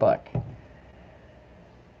 5-year book.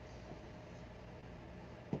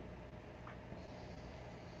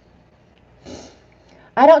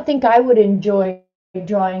 I don't think I would enjoy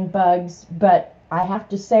drawing bugs, but I have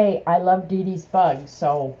to say I love Dee Dee's bugs,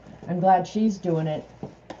 so I'm glad she's doing it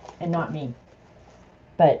and not me.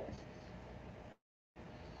 But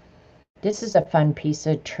this is a fun piece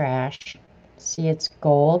of trash. See, it's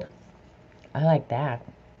gold. I like that.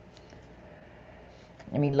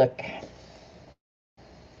 Let me look.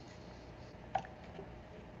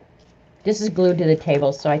 This is glued to the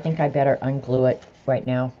table, so I think I better unglue it right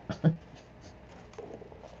now.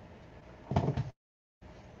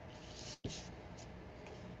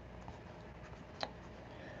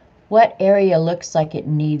 What area looks like it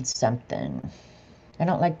needs something? I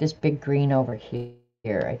don't like this big green over here.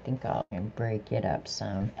 I think I'll break it up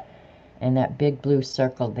some. And that big blue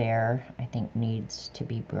circle there, I think needs to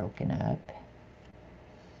be broken up.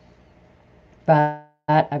 But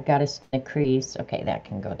I've got a crease. Okay, that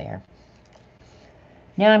can go there.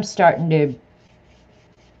 Now I'm starting to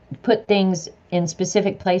put things in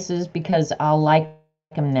specific places because I'll like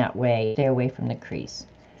them that way. Stay away from the crease.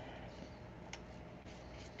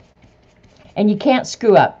 And you can't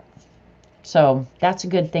screw up. So that's a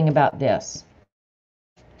good thing about this.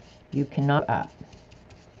 You cannot up.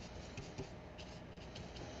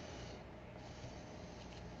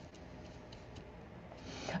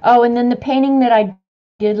 Oh, and then the painting that I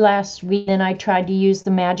did last week, and I tried to use the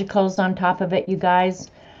magicals on top of it, you guys.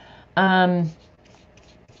 After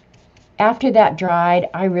that dried,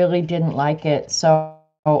 I really didn't like it, so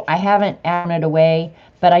I haven't thrown it away,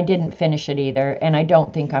 but I didn't finish it either, and I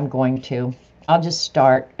don't think I'm going to. I'll just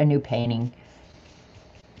start a new painting.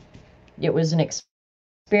 It was an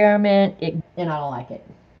experiment, and I don't like it.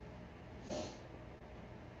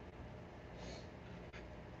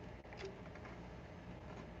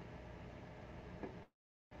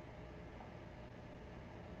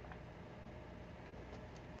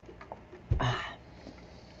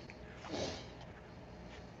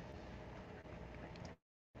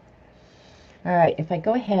 All right, if I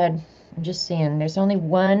go ahead, I'm just seeing there's only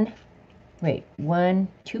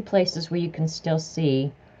two places where you can still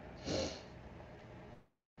see.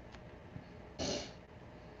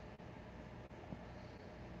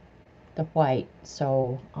 The white,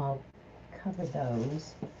 so I'll cover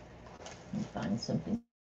those and find something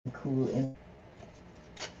cool in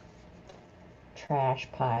the trash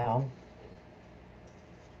pile.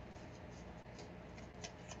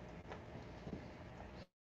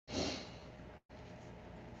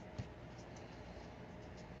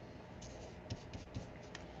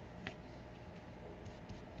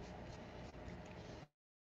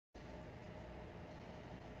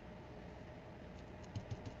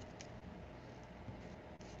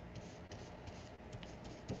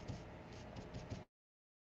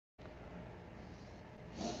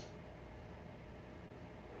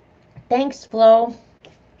 Thanks, Flo.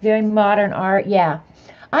 Very modern art. Yeah,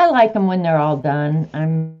 I like them when they're all done.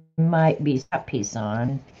 I might be that piece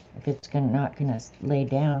on if it's not gonna lay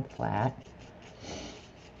down flat.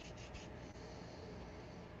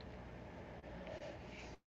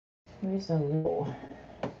 Where's the little?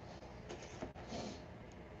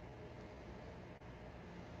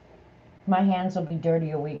 My hands will be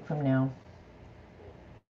dirty a week from now.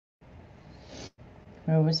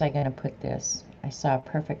 Where was I gonna put this? I saw a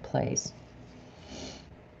perfect place.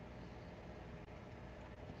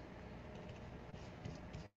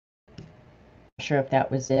 sure if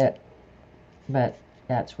that was it, but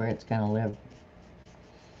that's where it's going to live.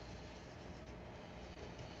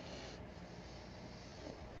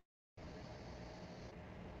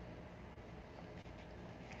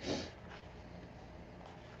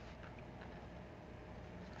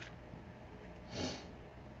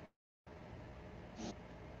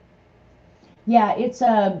 Yeah, it's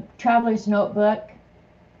a traveler's notebook.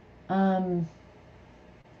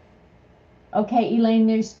 Okay, Elaine,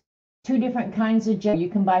 there's two different kinds of gesso. You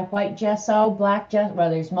can buy white gesso, black gesso. Well,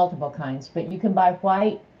 there's multiple kinds, but you can buy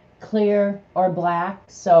white, clear, or black.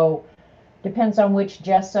 So depends on which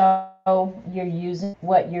gesso you're using,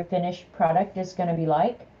 what your finished product is going to be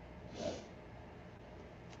like.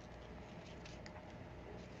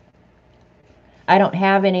 I don't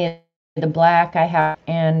have any of the black. I have,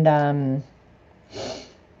 and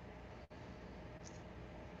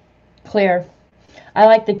clear. I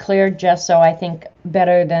like the clear gesso, I think,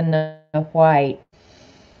 better than the white.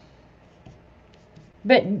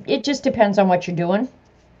 But it just depends on what you're doing,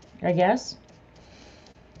 I guess.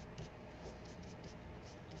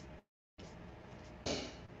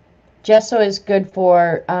 Gesso is good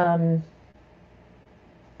for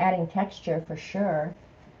adding texture for sure.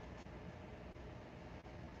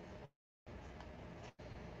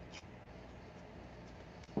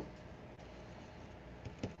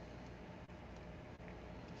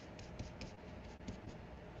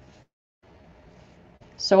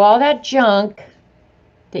 So all that junk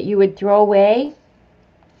that you would throw away,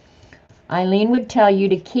 Eileen would tell you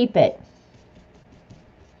to keep it.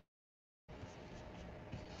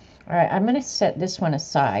 All right, I'm going to set this one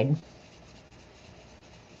aside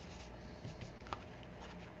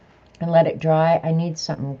and let it dry. I need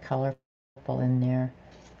something colorful in there.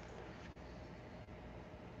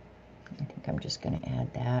 I think I'm just going to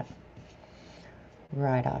add that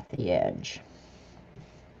right off the edge.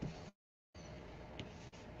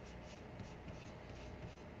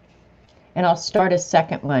 And I'll start a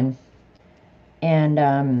second one. And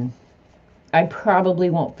I probably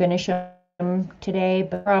won't finish them today,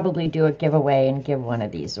 but probably do a giveaway and give one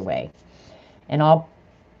of these away. And I'll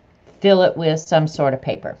fill it with some sort of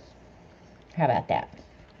paper. How about that?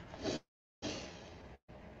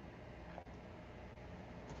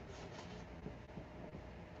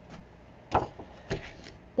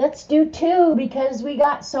 Let's do two because we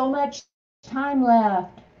got so much time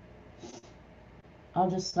left. I'll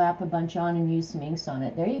just slap a bunch on and use some inks on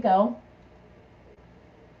it. There you go.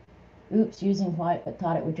 Oops, using white, but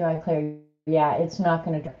thought it would dry clear. Yeah, it's not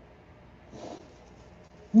going to dry.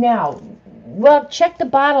 Now, well, check the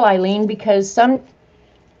bottle, Eileen, because some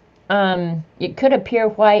it could appear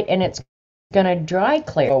white and it's going to dry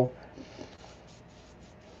clear. So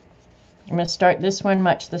I'm going to start this one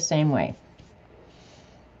much the same way.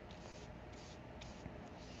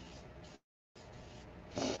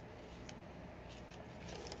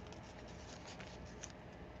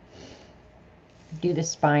 Do the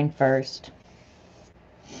spine first.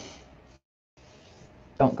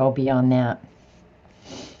 Don't go beyond that.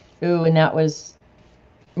 Ooh, and that was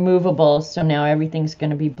movable, so now everything's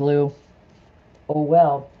going to be blue. Oh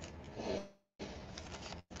well.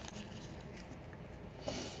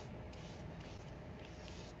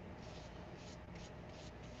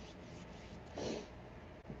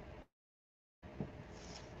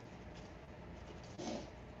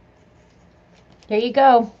 There you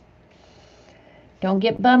go. Don't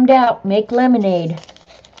get bummed out. Make lemonade.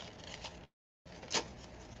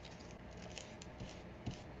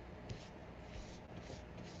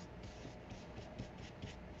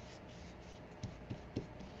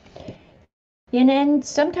 And then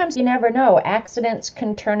sometimes you never know. Accidents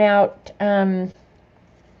can turn out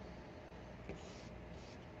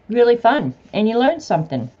really fun, and you learn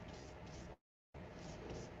something.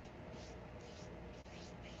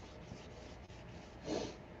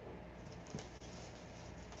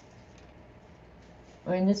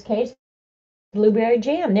 Or in this case, blueberry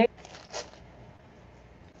jam. There.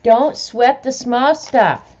 Don't sweat the small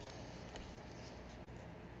stuff.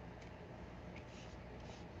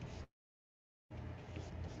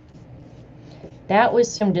 That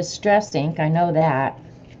was some Distress ink, I know that.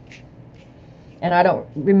 And I don't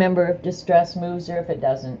remember if Distress moves or if it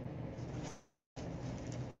doesn't.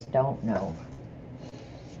 Don't know.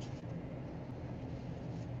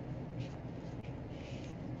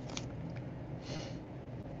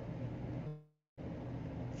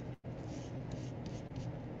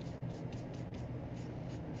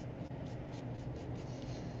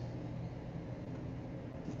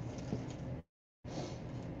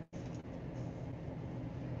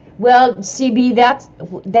 Well, CB,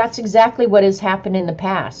 that's exactly what has happened in the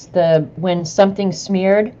past. When something's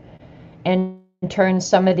smeared and turn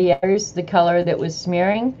some of the others, the color that was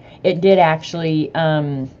smearing, it did actually,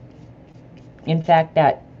 in fact,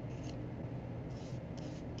 that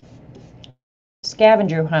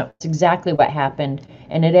scavenger hunt was exactly what happened,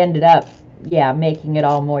 and it ended up, yeah, making it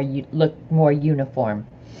all more look more uniform.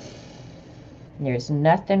 There's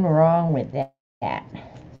nothing wrong with that.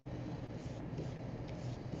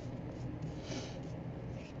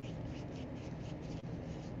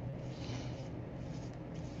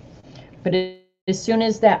 But as soon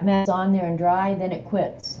as that mat's on there and dry, then it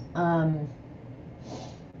quits. Don't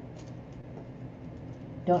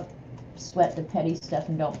sweat the petty stuff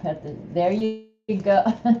and don't pet the... There you go.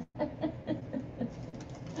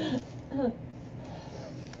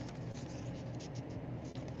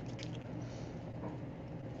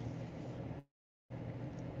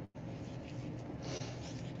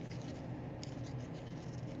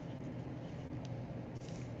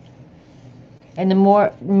 And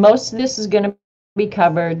most of this is going to be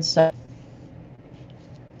covered, so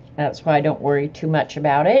that's why I don't worry too much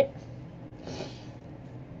about it.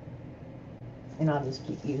 And I'll just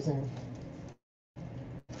keep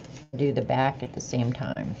do the back at the same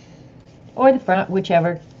time. Or the front,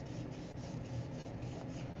 whichever.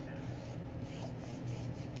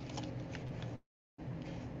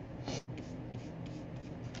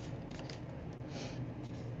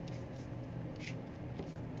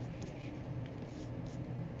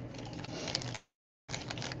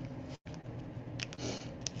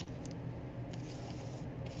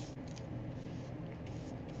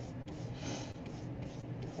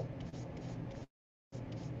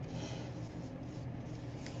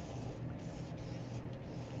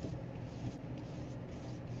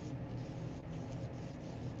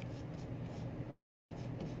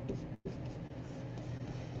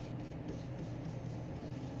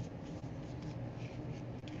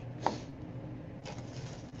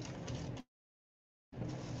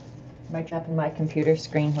 Am I dropping my computer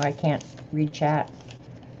screen where I can't read chat?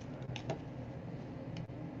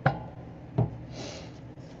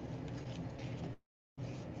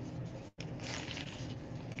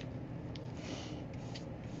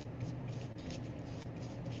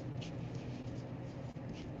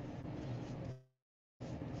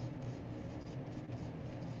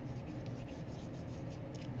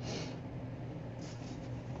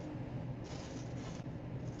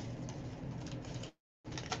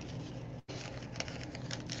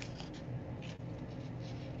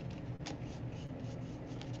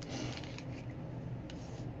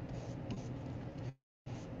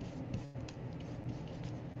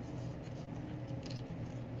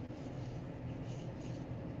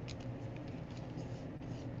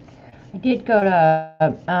 I did go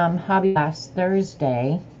to Hobby last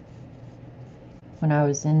Thursday when I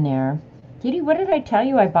was in there. Kitty, what did I tell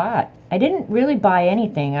you I bought? I didn't really buy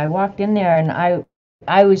anything. I walked in there and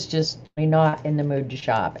I was just not in the mood to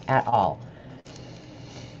shop at all.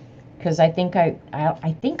 Because I think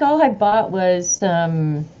all I bought was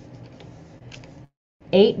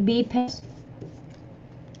 8B pens.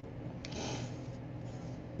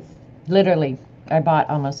 Literally, I bought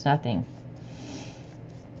almost nothing.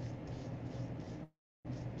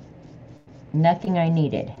 Nothing I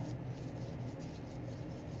needed.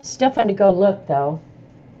 Still fun to go look though.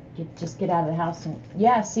 Just get out of the house and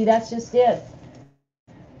yeah, see, that's just it.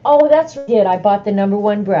 Oh, that's what I did. I bought the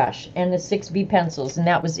 #1 brush and the 6B pencils, and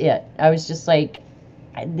that was it. I was just like,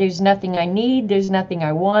 there's nothing I need, there's nothing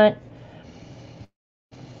I want.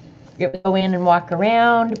 It would go in and walk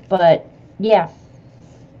around, but yeah.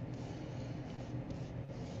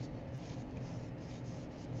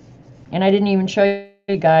 And I didn't even show you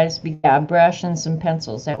guys, yeah, a brush and some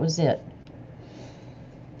pencils, that was it.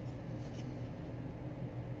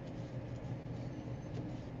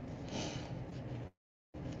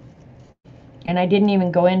 And I didn't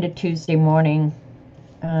even go into Tuesday morning.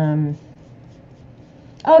 Oh,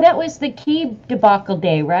 that was the key debacle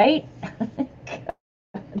day, right?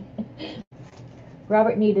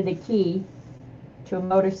 Robert needed a key to a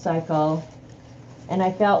motorcycle. And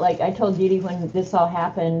I felt like, I told Dee Dee when this all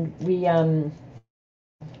happened, we, the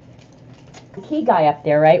key guy up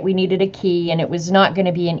there, right? We needed a key, and it was not going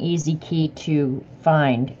to be an easy key to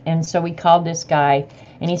find. And so we called this guy,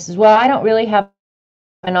 and he says, well, I don't really have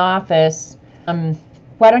an office.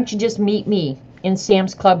 Why don't you just meet me in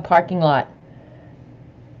Sam's Club parking lot?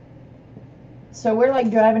 So we're like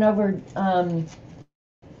driving over,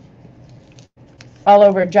 all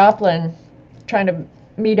over Joplin, trying to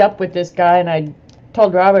meet up with this guy, and I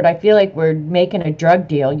told Robert, I feel like we're making a drug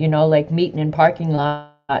deal, you know, like meeting in parking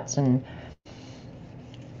lots, and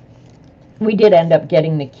we did end up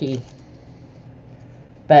getting the key.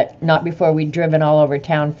 but not before we'd driven all over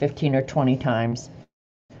town 15 or 20 times.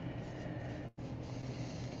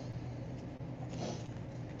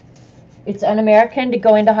 It's un-American to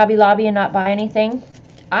go into Hobby Lobby and not buy anything.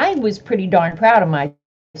 I was pretty darn proud of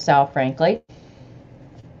myself, frankly.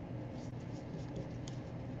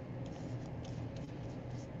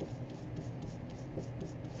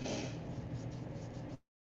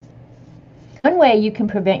 One way you can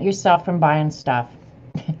prevent yourself from buying stuff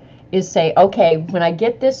is say, okay, when I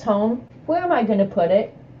get this home, where am I going to put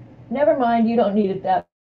it? Never mind, you don't need it that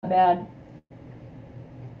bad.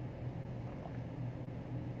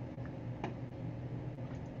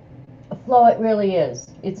 Flo, it really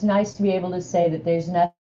is. It's nice to be able to say that there's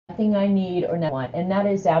nothing I need or not want, and that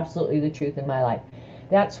is absolutely the truth in my life.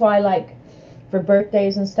 That's why, like, for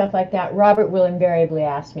birthdays and stuff like that, Robert will invariably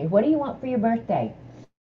ask me, what do you want for your birthday?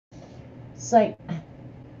 It's like,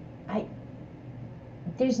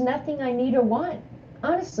 there's nothing I need or want,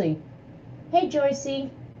 honestly. Hey,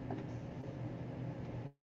 Joycey.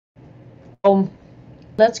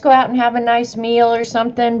 Let's go out and have a nice meal or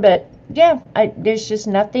something, but yeah, there's just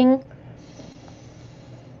nothing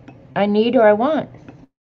I need or I want.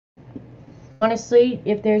 Honestly,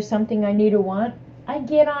 if there's something I need or want, I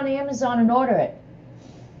get on Amazon and order it.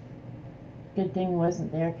 Good thing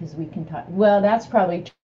wasn't there because we can talk. Well, that's probably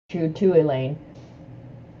true too, Elaine.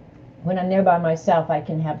 When I'm there by myself, I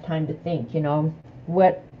can have time to think, you know.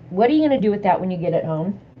 What are you going to do with that when you get it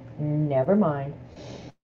home? Never mind.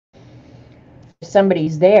 If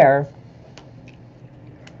somebody's there,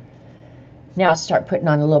 now I'll start putting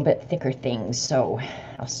on a little bit thicker things, so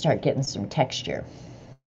I'll start getting some texture.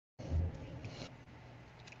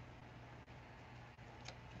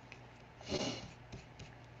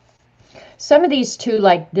 Some of these too,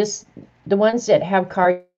 like this, the ones that have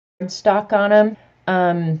cardstock on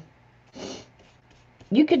them,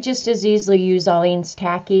 you could just as easily use Eileen's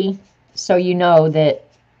tacky, so you know that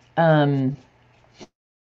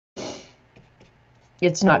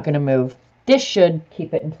it's not going to move. This should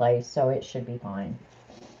keep it in place, so it should be fine.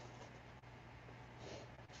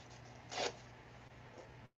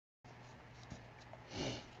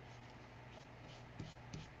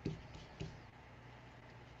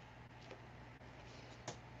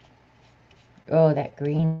 Oh, that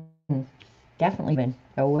green definitely been.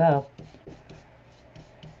 Oh well.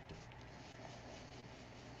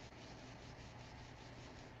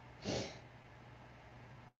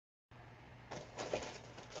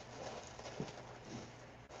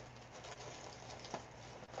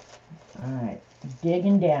 All right,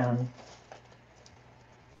 digging down.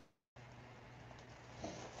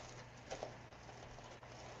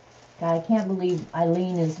 God, I can't believe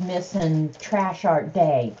Eileen is missing Trash Art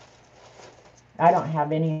Day. I don't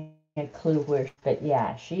have any clue where, but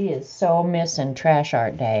yeah, she is so missing Trash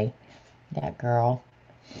Art Day. That girl.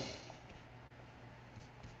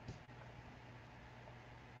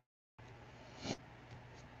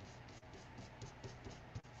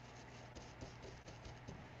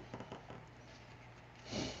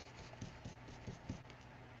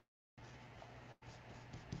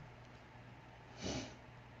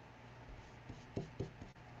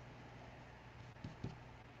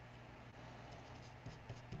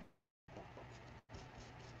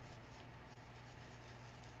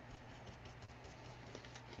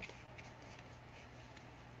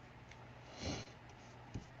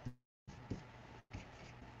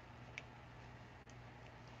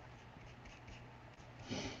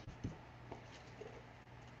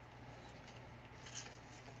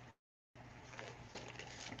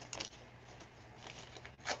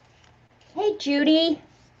 Hey, Judy.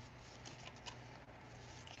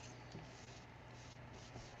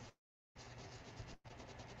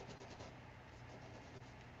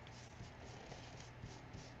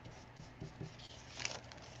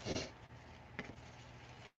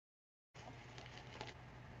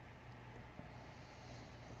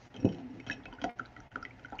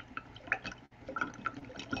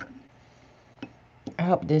 I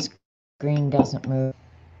hope this green doesn't move.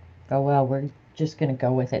 Oh well, we're just going to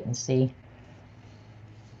go with it and see.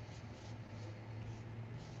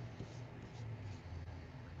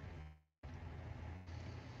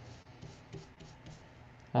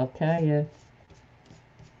 I'll tell you.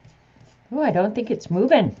 Oh, I don't think it's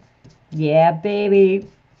moving. Yeah, baby.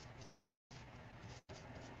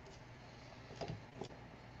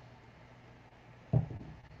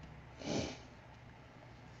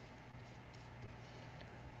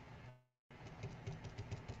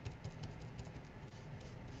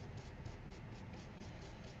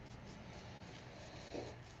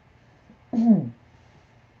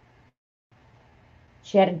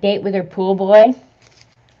 She had a date with her pool boy.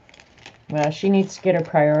 Well, she needs to get her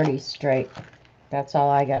priorities straight. That's all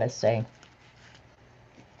I gotta say.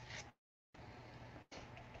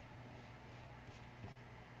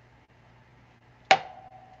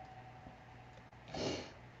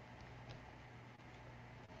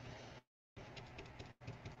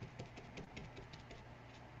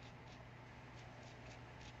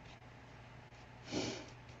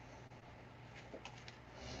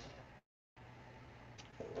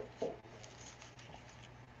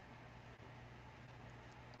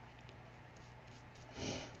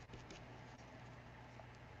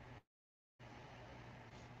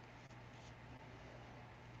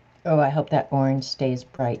 Oh, I hope that orange stays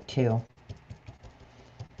bright too.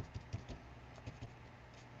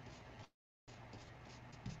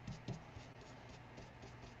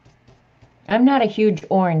 I'm not a huge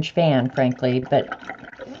orange fan, frankly, but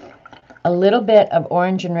a little bit of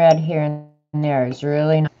orange and red here and there is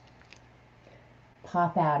really nice.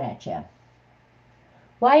 Pop out at you.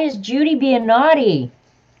 Why is Judy being naughty?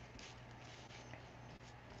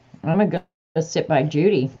 I'm gonna go sit by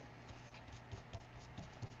Judy.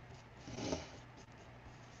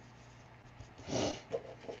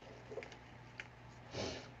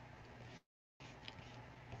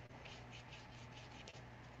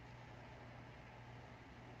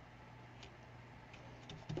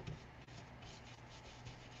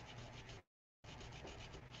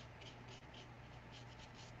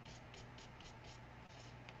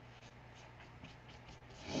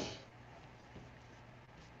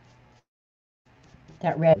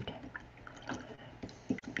 That red.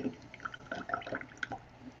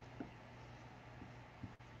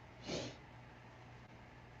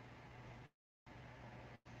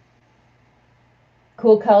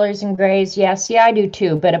 Cool colors and grays. Yeah, see, I do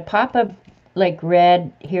too. But a pop of like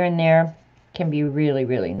red here and there can be really,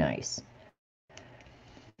 really nice.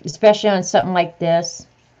 Especially on something like this.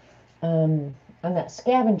 On that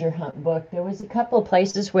scavenger hunt book, there was a couple of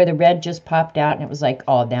places where the red just popped out and it was like,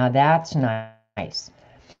 oh, now that's nice.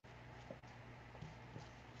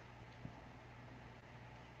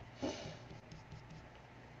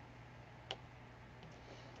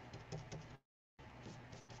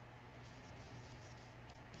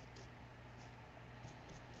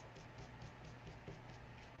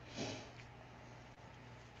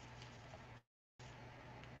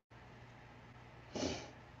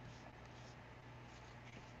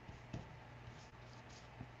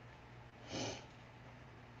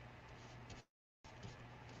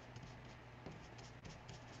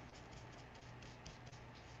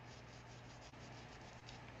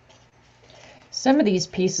 Some of these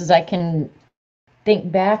pieces I can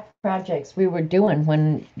think back projects we were doing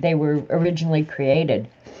when they were originally created.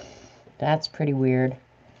 That's pretty weird.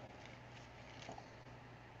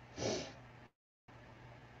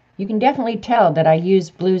 You can definitely tell that I use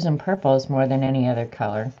blues and purples more than any other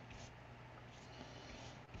color.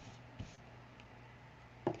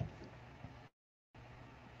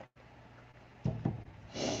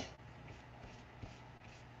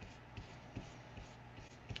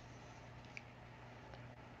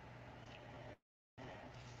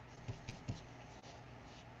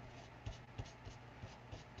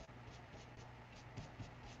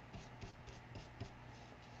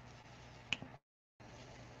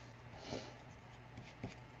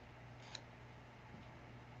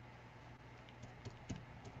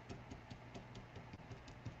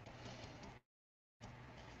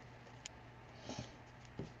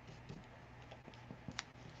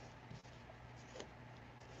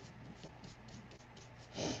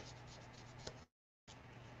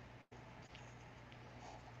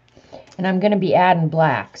 And I'm going to be adding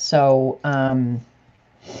black, so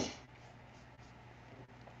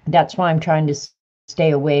that's why I'm trying to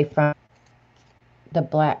stay away from the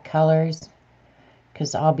black colors,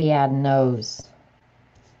 because I'll be adding those,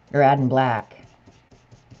 or adding black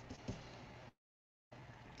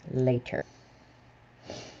later.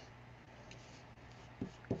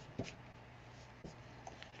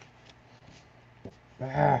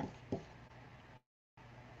 Arrgh.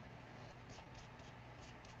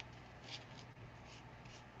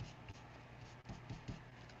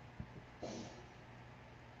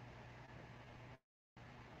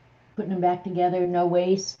 Putting them back together, no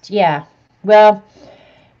waste. Yeah, well,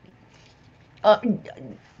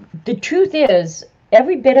 the truth is,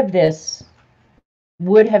 every bit of this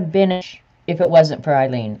would have been if it wasn't for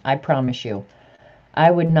Eileen. I promise you. I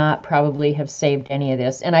would not probably have saved any of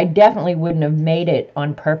this, and I definitely wouldn't have made it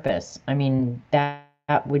on purpose. I mean, that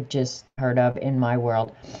would just heard of in my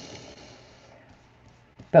world.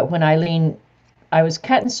 But when Eileen, I was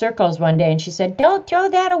cutting circles one day, and she said, "Don't throw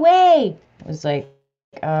that away." I was like,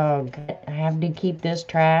 oh, God, I have to keep this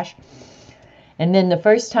trash. And then the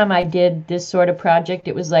first time I did this sort of project,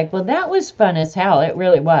 it was like, well, that was fun as hell. It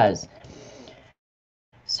really was.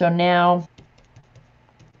 So now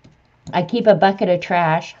I keep a bucket of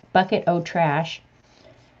trash,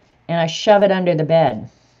 and I shove it under the bed,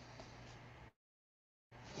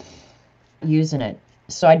 using it.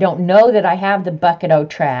 So I don't know that I have the bucket of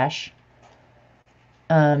trash.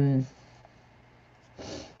 Until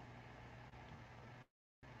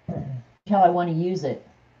I want to use it.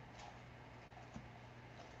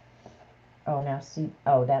 Oh, now see,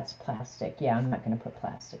 oh, that's plastic. Yeah, I'm not going to put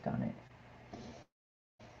plastic on it.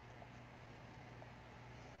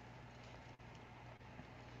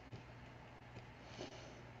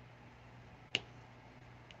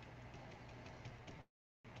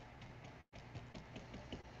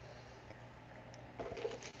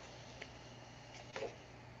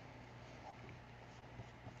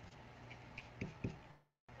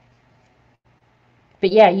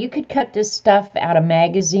 But yeah, you could cut this stuff out of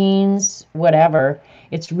magazines, whatever.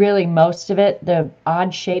 It's really most of it. The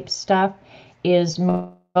odd shaped stuff is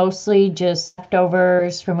mostly just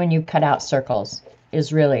leftovers from when you cut out circles,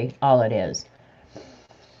 is really all it is.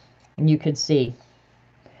 And you could see.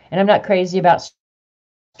 And I'm not crazy about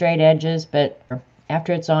straight edges, but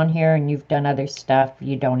after it's on here and you've done other stuff,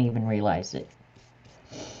 you don't even realize it.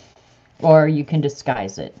 Or you can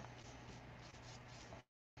disguise it.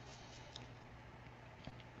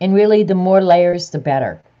 And really, the more layers, the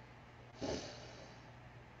better.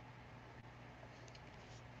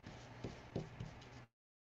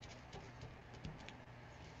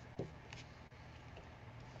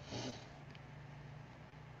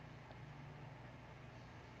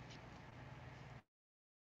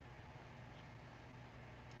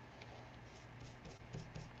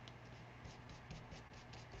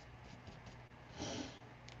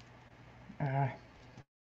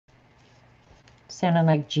 Sounding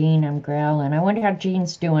like Jean, I'm growling. I wonder how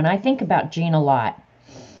Jean's doing. I think about Jean a lot.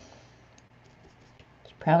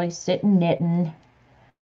 She's probably sitting knitting.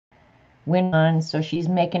 Wind on, so she's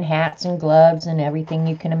making hats and gloves and everything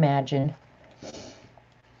you can imagine.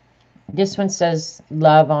 This one says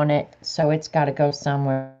love on it, so it's got to go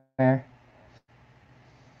somewhere.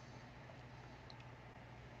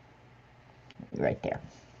 Right there.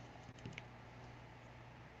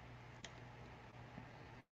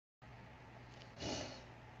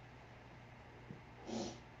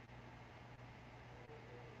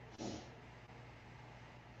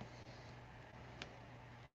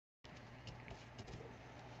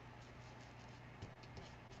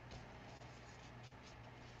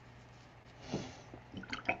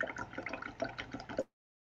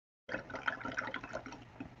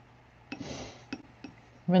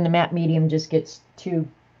 When the matte medium just gets too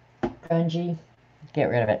grungy, get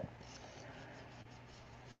rid of it.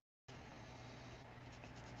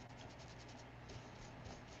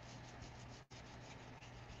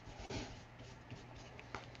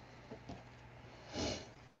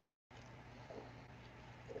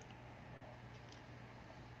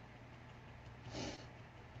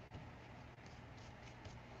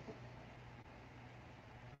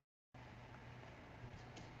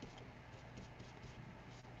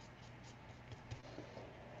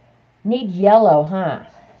 Need yellow, huh?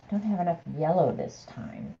 Don't have enough yellow this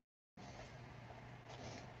time.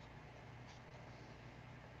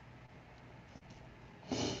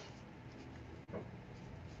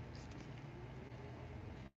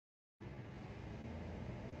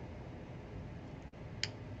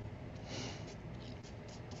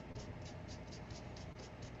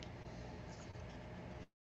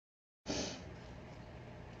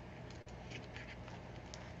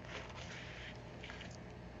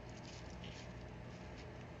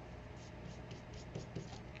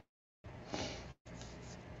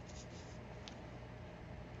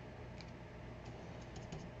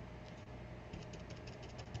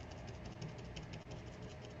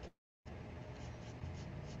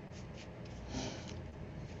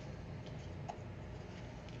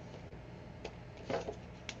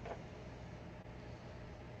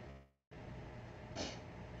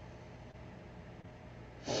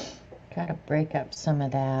 Got to break up some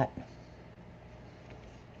of that.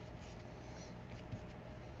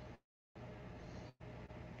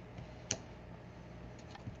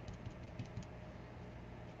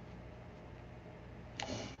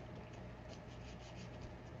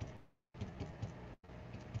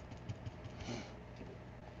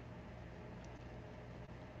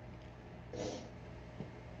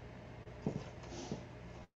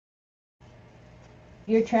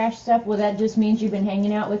 Your trash stuff, well, that just means you've been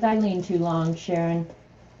hanging out with Eileen too long, Sharon.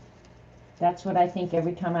 That's what I think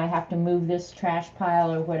every time I have to move this trash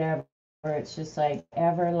pile or whatever. It's just like,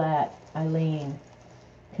 ever let Eileen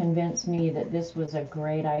convince me that this was a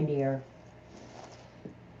great idea.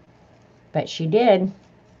 But she did.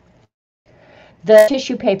 The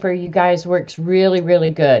tissue paper, you guys, works really,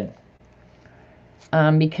 really good.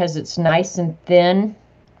 Because it's nice and thin.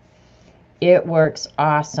 It works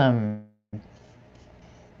awesome.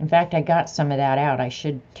 In fact, I got some of that out. I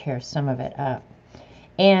should tear some of it up.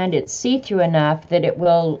 And it's see-through enough that it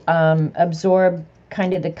will absorb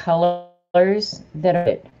kind of the colors that are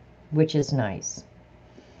it, which is nice.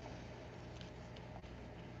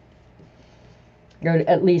 Or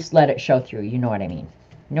at least let it show through. You know what I mean?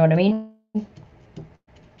 You know what I mean?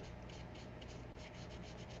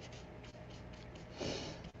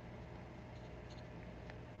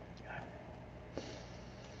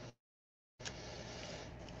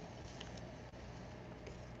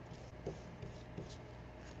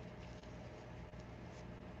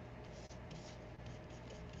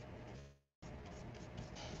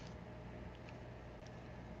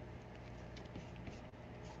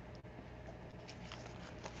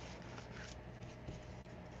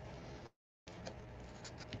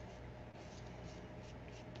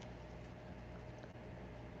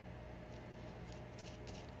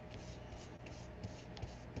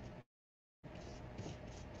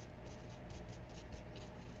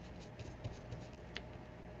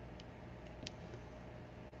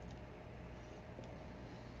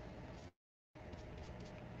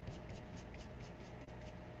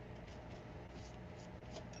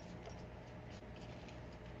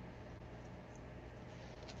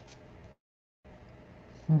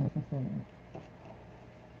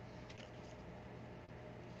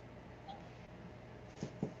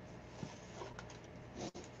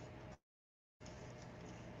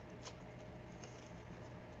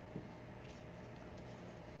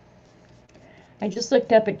 I just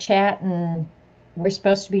looked up a chat and we're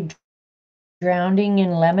supposed to be drowning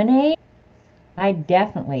in lemonade. I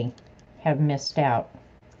definitely have missed out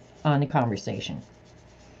on the conversation.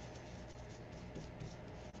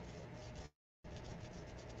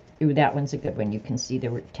 Ooh, that one's a good one. You can see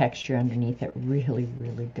the texture underneath it really,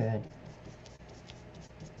 really good.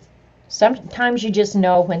 Sometimes you just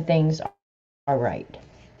know when things are right.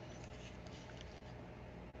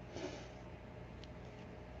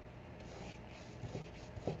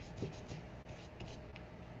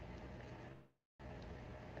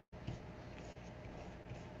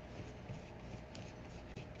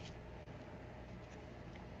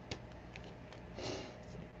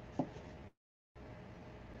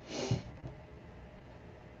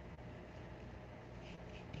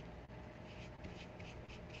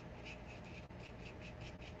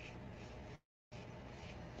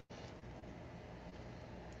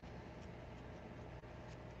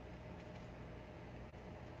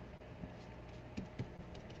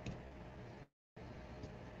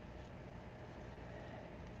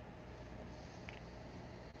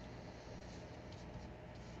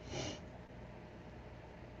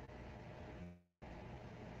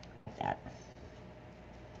 That.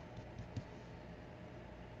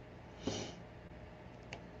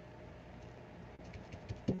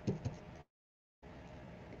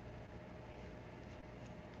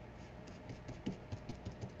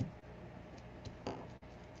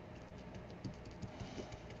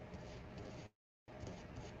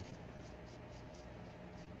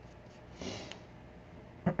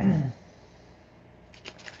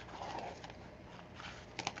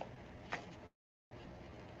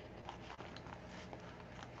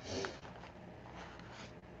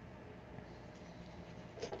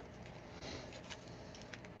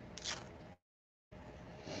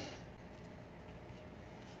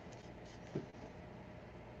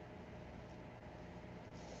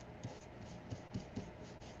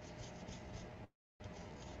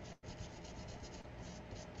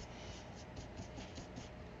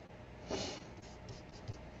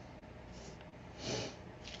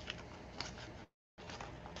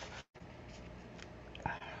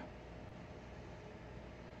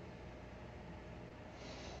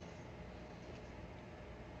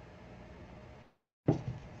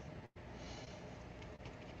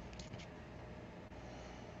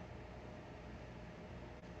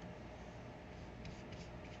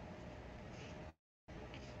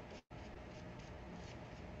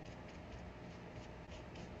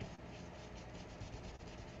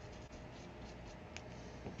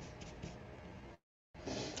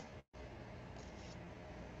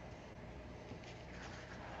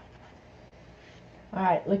 All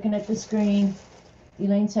right, looking at the screen.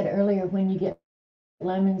 Elaine said earlier, when you get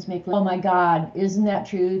lemons, make. Oh my God, isn't that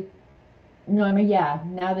true? No, I mean, yeah.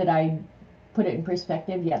 Now that I put it in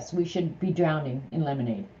perspective, yes, we should be drowning in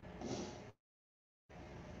lemonade.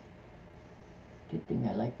 Good thing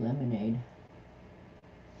I like lemonade.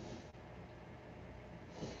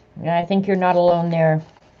 Yeah, I think you're not alone there,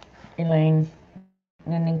 Elaine.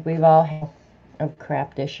 I think we've all had of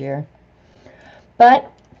crap this year.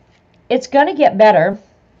 But it's going to get better.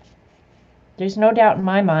 There's no doubt in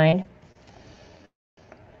my mind.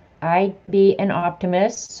 I'd be an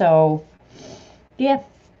optimist, so yeah,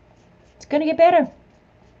 it's going to get better.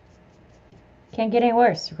 Can't get any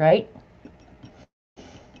worse, right?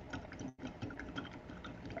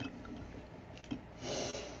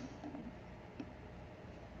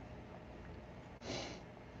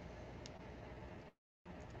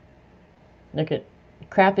 Look at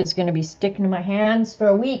crap is going to be sticking to my hands for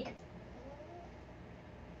a week.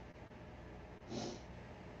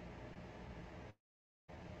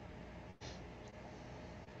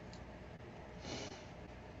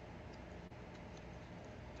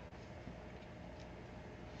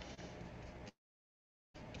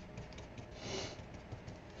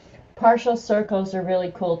 Partial circles are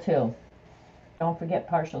really cool too. Don't forget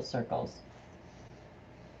partial circles.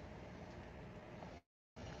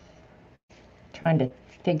 Trying to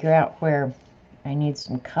figure out where I need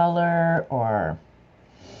some color or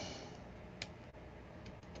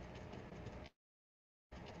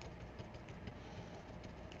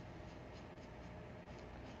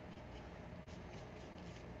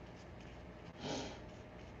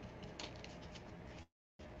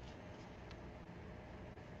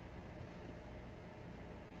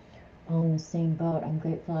all in the same boat. I'm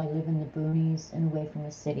grateful I live in the boonies and away from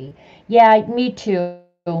the city. Yeah, me too,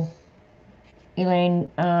 Elaine.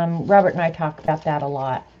 Robert and I talk about that a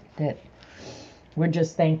lot, that we're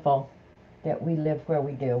just thankful that we live where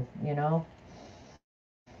we do, you know?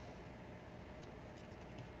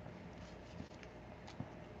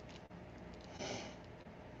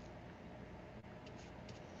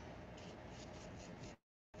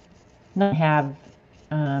 Not have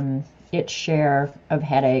its share of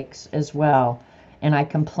headaches as well, and I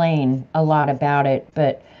complain a lot about it,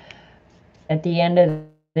 but at the end of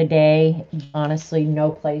the day, honestly,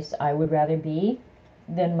 no place I would rather be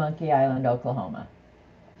than Monkey Island, Oklahoma.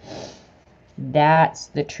 That's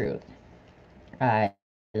the truth. I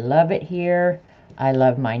love it here. I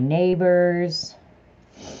love my neighbors.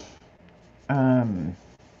 Well,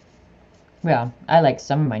 I like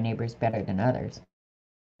some of my neighbors better than others.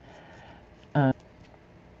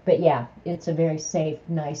 But yeah, it's a very safe,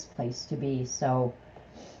 nice place to be. So,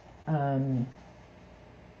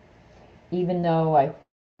 even though I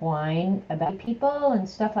whine about people and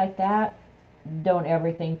stuff like that, don't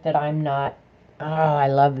ever think that I'm not. Oh, I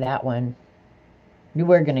love that one.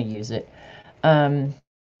 We're going to use it.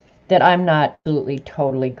 That I'm not absolutely,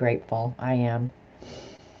 totally grateful. I am.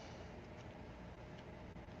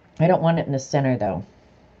 I don't want it in the center, though.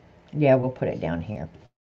 Yeah, we'll put it down here.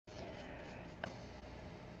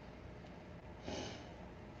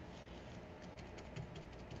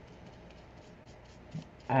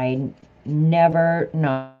 I never,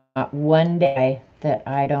 not one day, that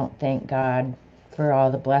I don't thank God for all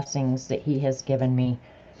the blessings that He has given me,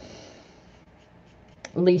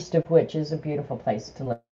 least of which is a beautiful place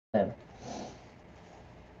to live.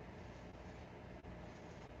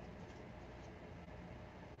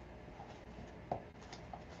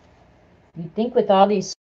 You'd think with all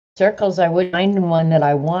these circles I would find one that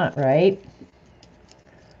I want, right?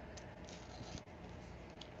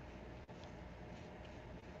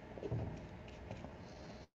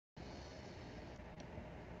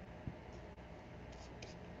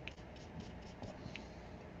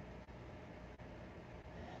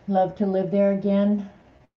 Love to live there again.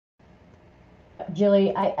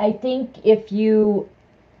 Jilly, I think if you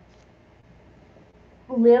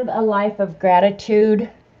live a life of gratitude,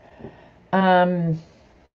 it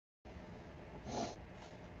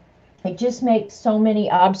just makes so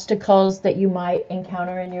many obstacles that you might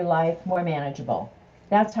encounter in your life more manageable.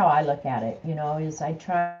 That's how I look at it, is I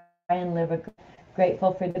try and live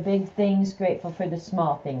grateful for the big things, grateful for the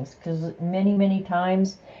small things, because many, many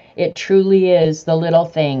times it truly is the little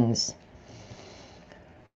things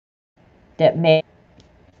that make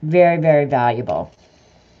very, very valuable.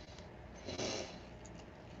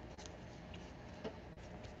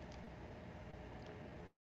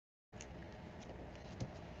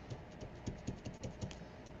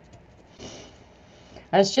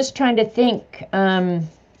 I was just trying to think,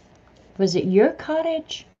 was it your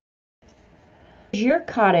cottage? Your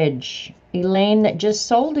cottage, Elaine, that just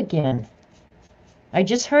sold again. I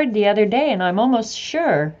just heard the other day, and I'm almost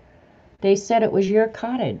sure they said it was your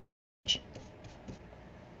cottage.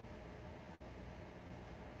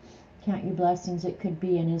 Count your blessings. It could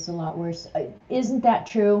be and is a lot worse. Isn't that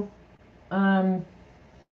true?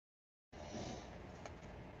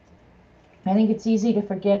 I think it's easy to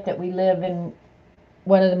forget that we live in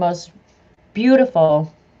one of the most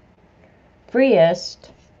beautiful,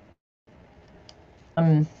 freest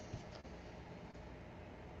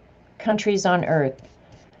countries on earth.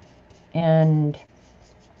 And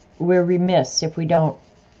we're remiss if we don't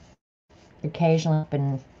occasionally up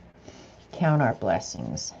and count our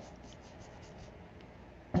blessings.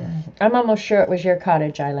 I'm almost sure it was your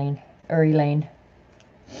cottage, Eileen, or Elaine.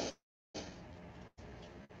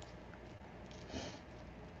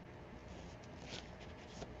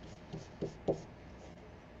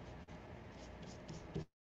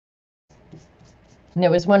 And there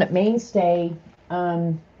was one at Mainstay.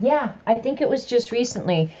 Yeah, I think it was just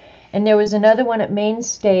recently. And there was another one at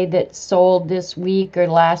Mainstay that sold this week or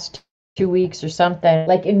last 2 weeks or something.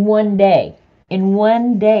 Like in one day. In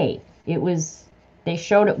one day. It was, they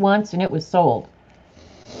showed it once and it was sold.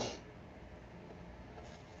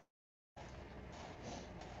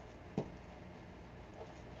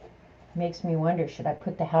 Makes me wonder, should I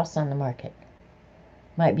put the house on the market?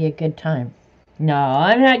 Might be a good time. No,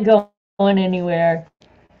 I'm not going anywhere.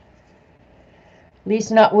 At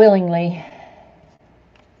least not willingly.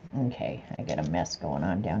 Okay, I got a mess going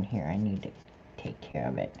on down here. I need to take care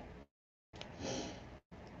of it.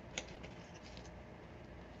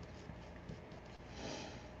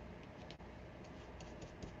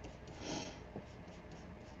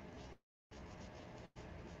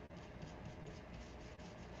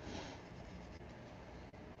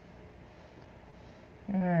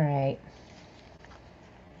 All right.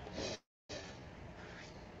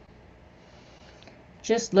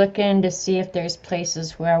 Just looking to see if there's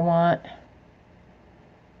places where I want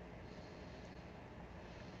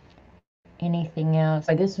anything else.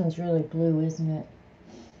 Oh, this one's really blue, isn't it?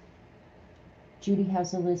 Judy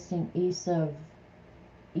has a listing east of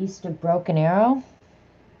Broken Arrow.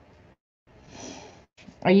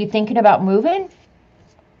 Are you thinking about moving?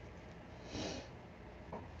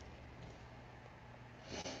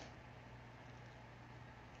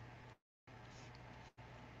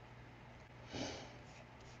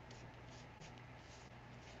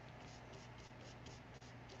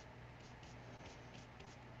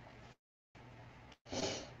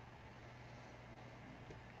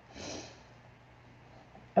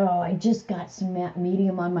 Oh, I just got some matte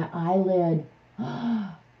medium on my eyelid.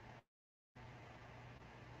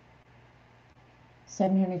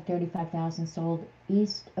 735,000 sold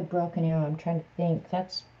east of Broken Arrow. I'm trying to think.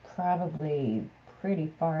 That's probably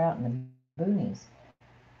pretty far out in the boonies.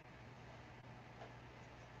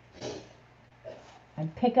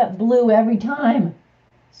 I'd pick up blue every time.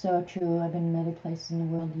 So true. I've been in other places in the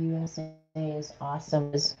world. USA is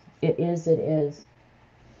awesome. It is. It is.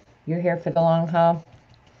 You're here for the long haul.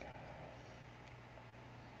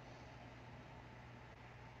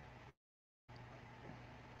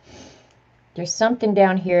 There's something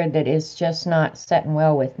down here that is just not setting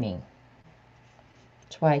well with me.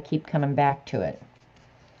 That's why I keep coming back to it.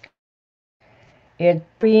 It's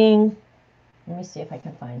freeing. Let me see if I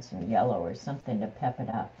can find some yellow or something to pep it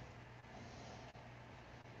up.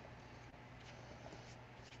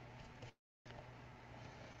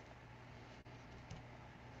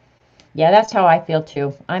 Yeah, that's how I feel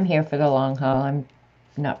too. I'm here for the long haul. I'm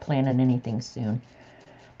not planning anything soon.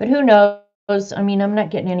 But who knows? I mean, I'm not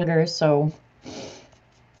getting any younger, so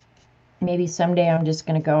maybe someday I'm just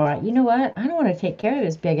going to go, you know what? I don't want to take care of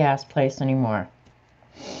this big ass place anymore.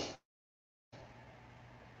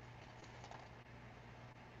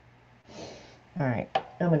 All right,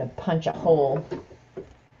 I'm going to punch a hole.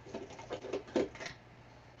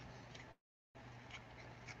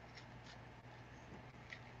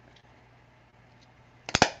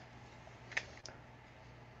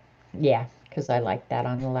 Yeah, because I like that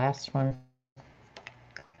on the last one.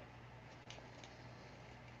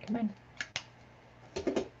 Come on.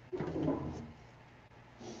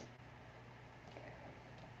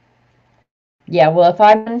 Yeah, well, if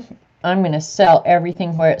I'm going to sell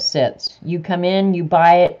everything where it sits. You come in, you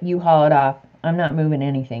buy it, you haul it off. I'm not moving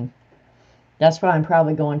anything. That's why I'm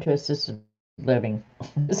probably going to assisted living.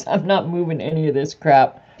 I'm not moving any of this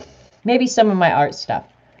crap. Maybe some of my art stuff.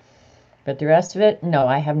 But the rest of it, no,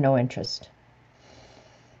 I have no interest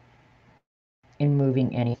in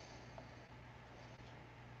moving any.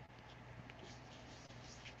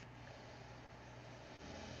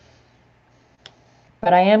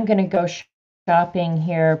 But I am going to go shopping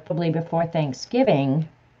here probably before Thanksgiving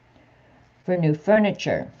for new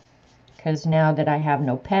furniture. Because now that I have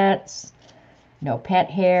no pets, no pet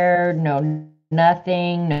hair, no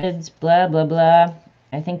nothing, no kids, blah, blah, blah,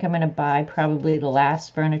 I think I'm going to buy probably the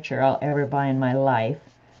last furniture I'll ever buy in my life.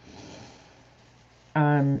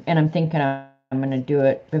 And I'm thinking I'm going to do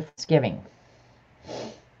it before Thanksgiving.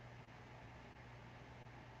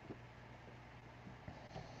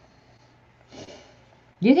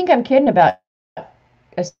 Do you think I'm kidding about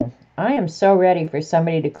this? I am so ready for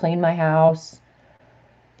somebody to clean my house,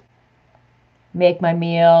 make my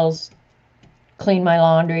meals, clean my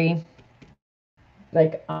laundry.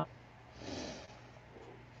 Like,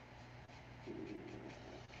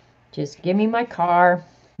 just give me my car,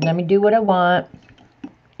 let me do what I want,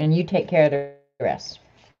 and you take care of the rest.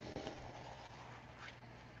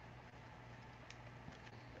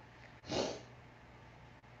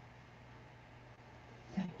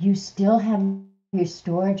 You still have your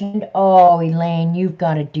storage? And oh, Elaine, you've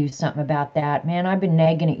got to do something about that. Man, I've been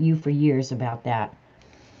nagging at you for years about that.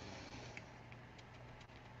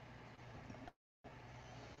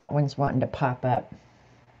 One's wanting to pop up.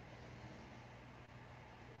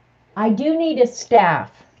 I do need a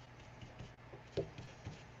staff.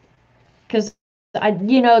 Because, I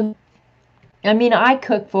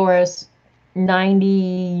cook for us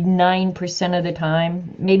 99% of the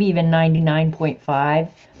time, maybe even 99.5.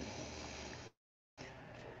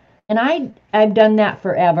 And I've done that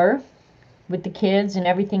forever with the kids and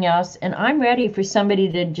everything else. And I'm ready for somebody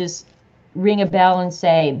to just ring a bell and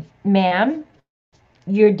say, ma'am,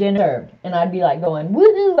 your dinner served. And I'd be like going,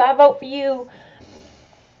 woohoo, I vote for you.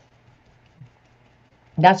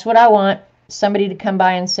 That's what I want. Somebody to come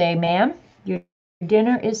by and say, ma'am, your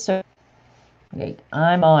dinner is served. Okay,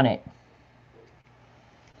 I'm on it.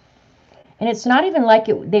 And it's not even like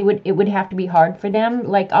it would have to be hard for them.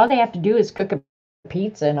 Like, all they have to do is cook a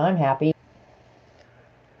pizza and I'm happy.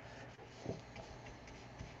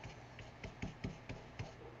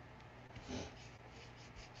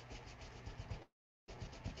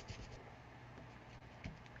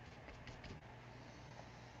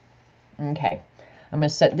 Okay, I'm going to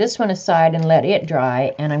set this one aside and let it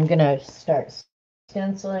dry, and I'm going to start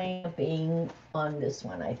stenciling being on this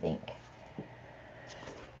one, I think.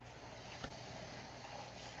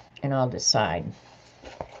 And I'll decide.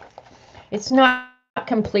 It's not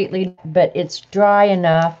completely, but it's dry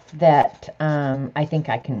enough that I think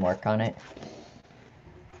I can work on it.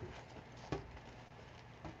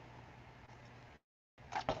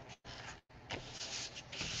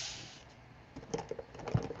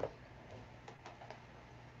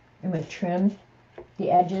 I'm going to trim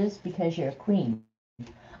the edges because you're a queen.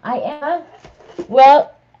 I am.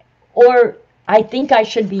 Well, or I think I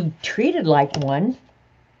should be treated like one,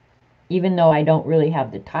 even though I don't really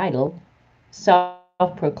have the title.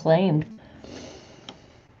 Self-proclaimed.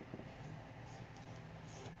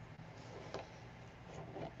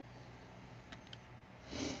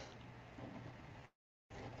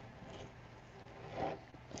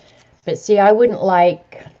 But see, I wouldn't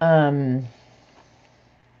like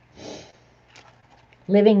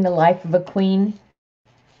living the life of a queen,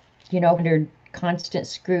 under constant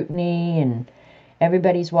scrutiny and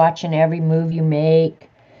everybody's watching every move you make.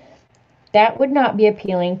 That would not be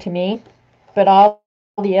appealing to me. But all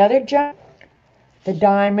the other junk, the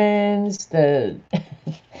diamonds, the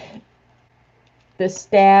the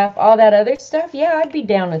staff, all that other stuff, yeah, I'd be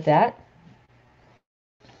down with that.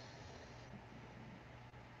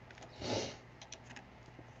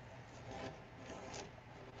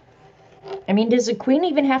 I mean, does a queen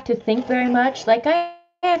even have to think very much? Like, I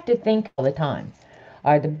have to think all the time.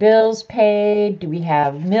 Are the bills paid? Do we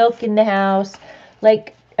have milk in the house?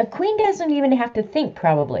 Like, a queen doesn't even have to think,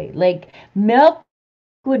 probably. Like, milk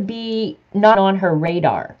would be not on her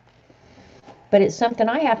radar. But it's something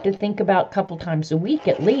I have to think about a couple times a week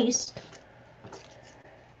at least.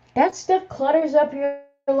 That stuff clutters up your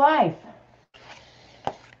life.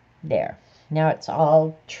 There. Now it's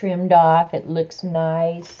all trimmed off. It looks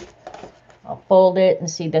nice. I'll fold it and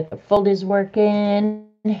see that the fold is working.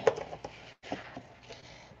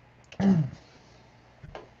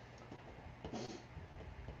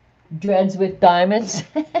 Dreads with diamonds.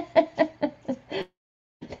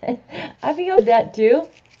 I feel that too.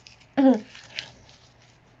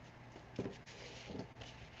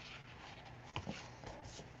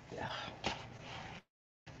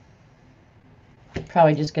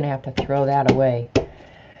 Probably just going to have to throw that away.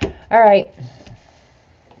 All right.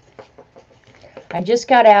 I just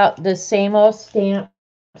got out the same old stamps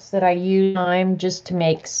that I use just to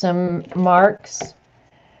make some marks.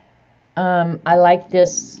 I like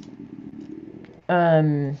this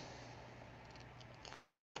what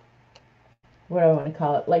do I want to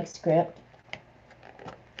call it? Like script.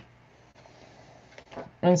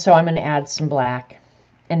 And so I'm going to add some black.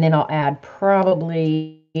 And then I'll add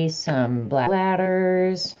probably some black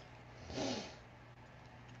letters.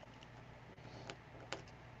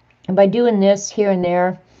 And by doing this here and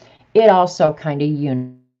there, it also kind of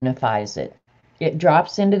unifies it. It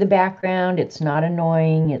drops into the background. It's not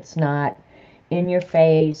annoying. It's not in your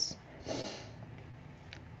face.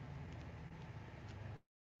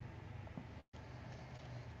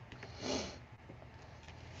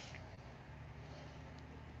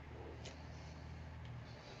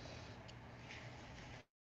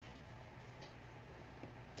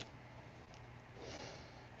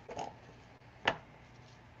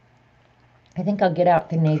 I think I'll get out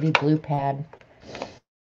the navy blue pad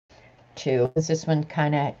too, because this one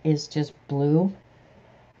kind of is just blue.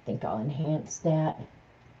 I think I'll enhance that.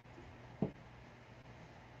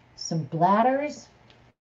 Some bladders,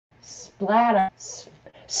 splatters,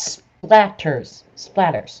 black splatters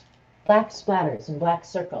and black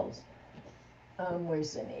circles.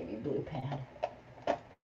 Where's the navy blue pad?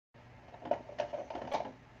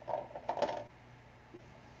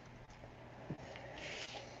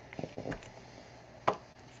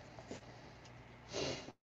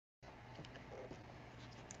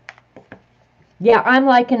 Yeah, I'm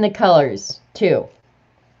liking the colors too.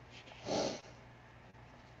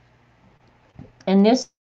 And this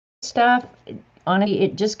stuff, honestly,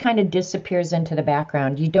 it just kind of disappears into the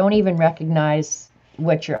background. You don't even recognize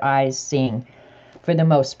what your eye's seeing for the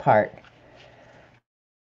most part.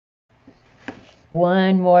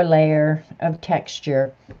 One more layer of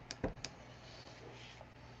texture.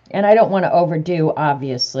 And I don't want to overdo,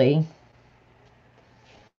 obviously.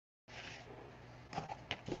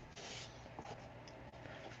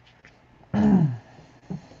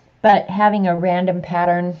 But having a random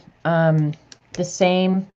pattern the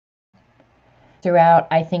same throughout,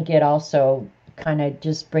 I think it also kind of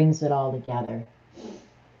just brings it all together.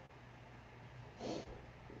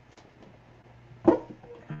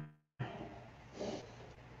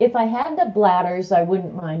 If I had the bladders, I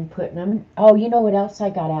wouldn't mind putting them. Oh, you know what else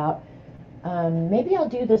I got out? Maybe I'll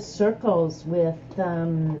do the circles with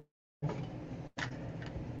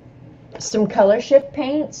some color shift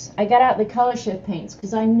paints. I got out the color shift paints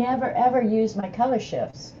because I never ever use my color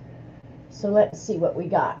shifts. So let's see what we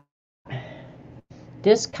got.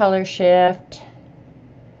 This color shift,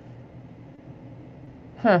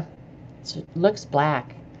 it looks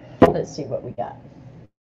black. Let's see what we got.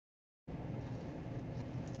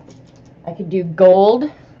 I could do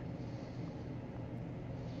gold,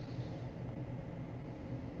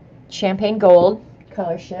 champagne gold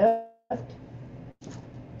color shift.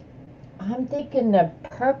 I'm thinking the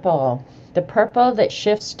purple that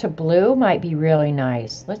shifts to blue might be really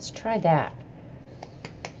nice. Let's try that.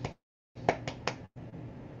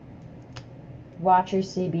 Watcher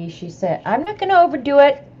CB, she said, I'm not going to overdo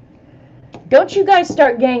it. Don't you guys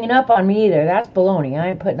start ganging up on me either. That's baloney. I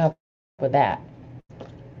ain't putting up with that.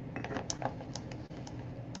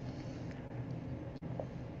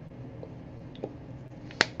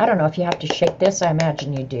 I don't know if you have to shake this. I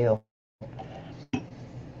imagine you do.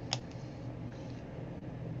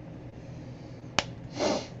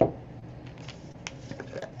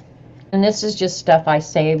 And this is just stuff I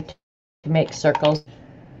saved to make circles.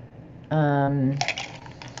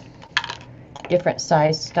 Different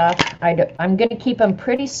size stuff. I'm going to keep them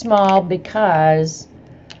pretty small because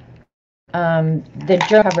the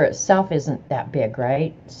journal cover itself isn't that big,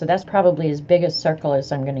 right? So that's probably as big a circle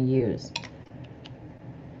as I'm going to use.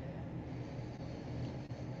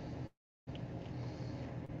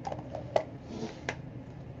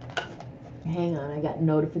 Hang on, I got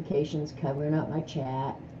notifications covering up my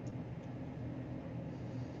chat.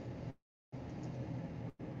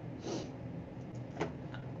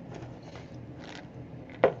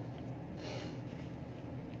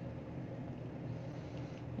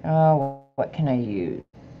 Oh, what can I use?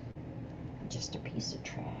 Just a piece of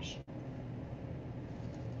trash.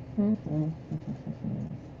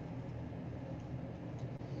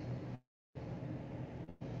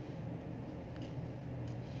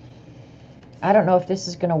 I don't know if this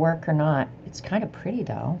is going to work or not. It's kind of pretty,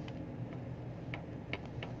 though.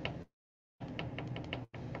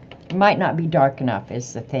 It might not be dark enough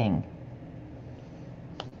is the thing.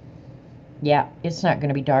 Yeah, it's not going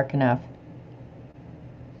to be dark enough.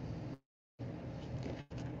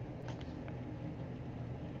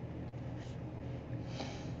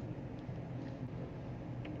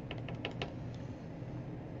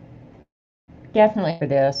 Definitely for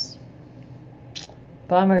this.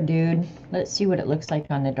 Bummer, dude. Let's see what it looks like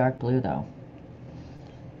on the dark blue, though.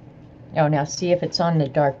 Oh, now see if it's on the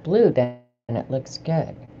dark blue, then it looks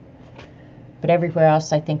good. But everywhere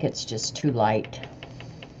else, I think it's just too light.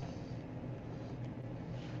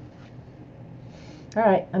 All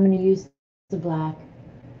right, I'm going to use the black.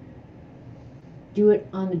 Do it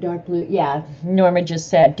on the dark blue. Yeah, Norma just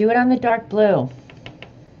said, do it on the dark blue.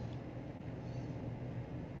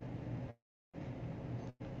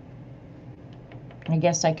 I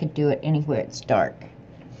guess I could do it anywhere it's dark.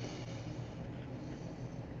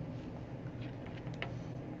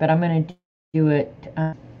 But I'm going to do it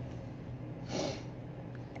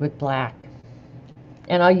with black.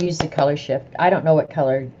 And I'll use the color shift. I don't know what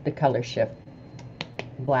color the color shift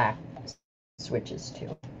black switches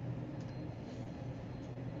to.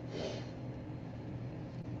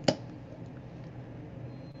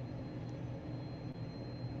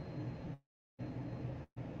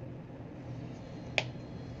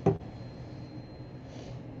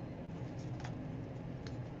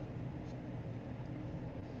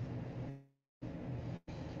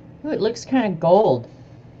 Ooh, it looks kind of gold.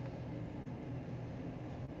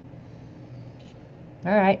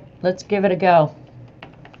 All right, let's give it a go.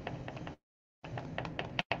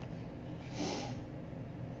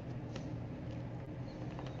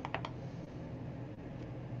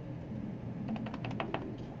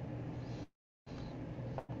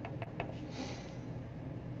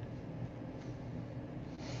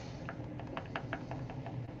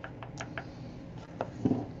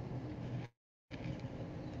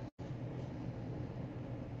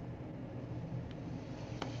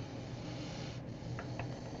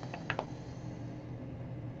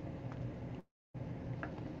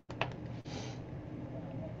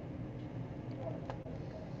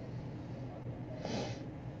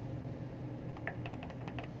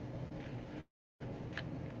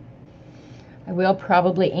 I will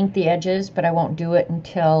probably ink the edges, but I won't do it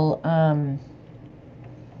until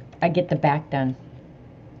I get the back done.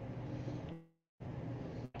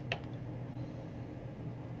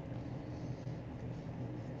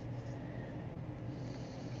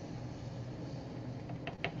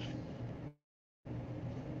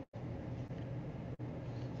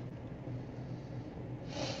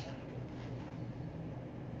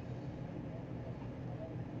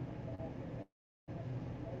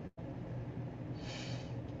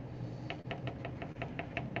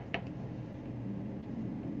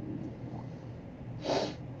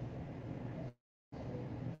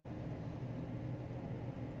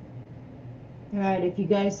 All right, if you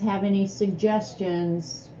guys have any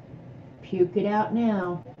suggestions, puke it out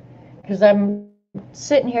now. Because I'm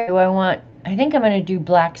sitting here, I think I'm going to do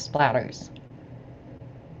black splatters.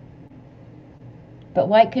 But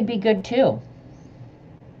white could be good too.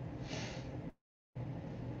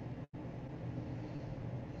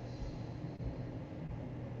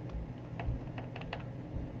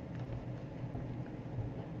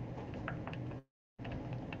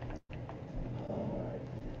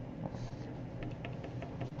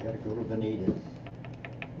 Gotta go to Vanita,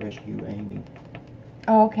 rescue Amy.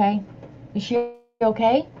 Oh, okay. Is she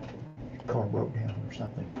okay? Car broke down or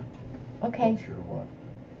something. Okay. Not sure what.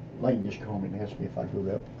 Lane just called me and asked me if I'd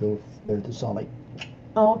go there to Sonic.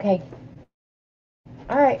 Oh, okay.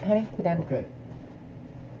 All right, honey. Then. Okay.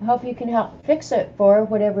 I hope you can help fix it for her,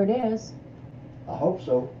 whatever it is. I hope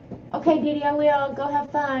so. Okay, Dee Dee, I will. Go have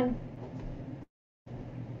fun.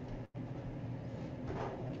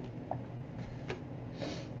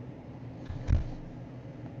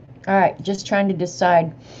 All right, just trying to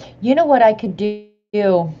decide. You know what I could do?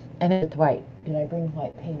 And it's white. Did I bring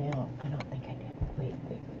white paint out? I don't think I did. Wait.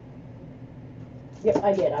 Yep,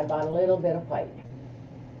 I did. I bought a little bit of white.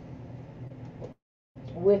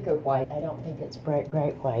 Wicker white. I don't think it's bright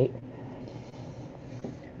white.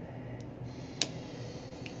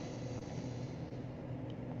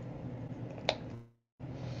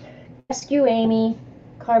 Rescue Amy.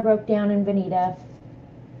 Car broke down in Vanita.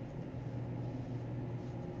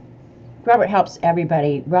 Robert helps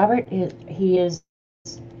everybody. Robert is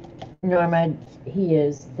Norma, he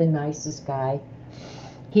is the nicest guy.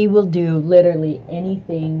 He will do literally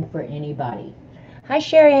anything for anybody. Hi,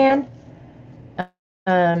 Sherry Ann.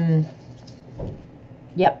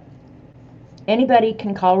 Yep. Anybody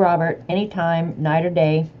can call Robert anytime, night or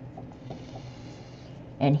day,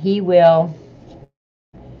 and he will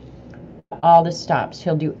all the stops.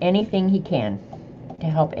 He'll do anything he can to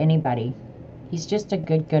help anybody. He's just a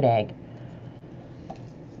good egg.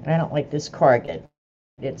 I don't like this corrugate.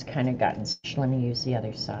 It's kind of gotten, let me use the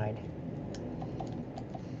other side.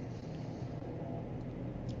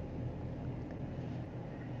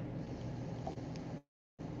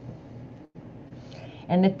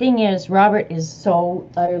 And the thing is, Robert is so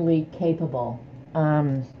utterly capable.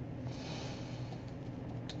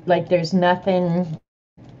 Like there's nothing,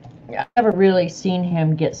 I've never really seen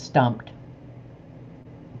him get stumped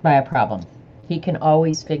by a problem. He can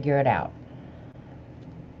always figure it out.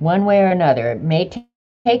 One way or another. It may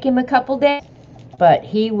take him a couple days, but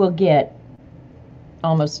he will get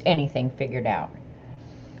almost anything figured out.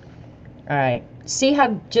 All right. See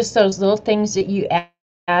how just those little things that you add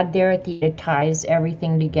there at the, it ties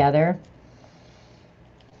everything together.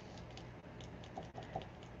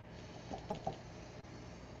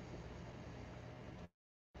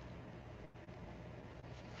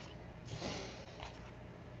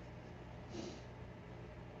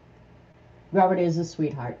 Robert is a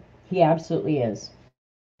sweetheart. He absolutely is.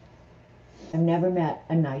 I've never met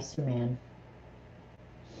a nicer man.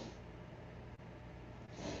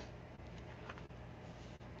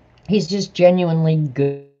 He's just genuinely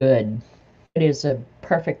good. It is a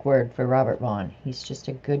perfect word for Robert Vaughn. He's just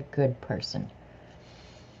a good person.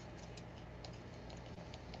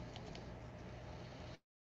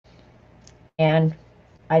 And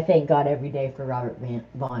I thank God every day for Robert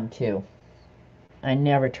Vaughn, too. I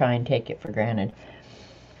never try and take it for granted.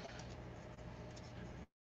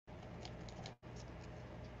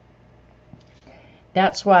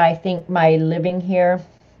 That's why I think my living here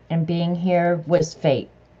and being here was fate.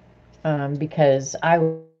 Because I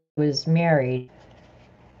was married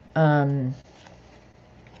when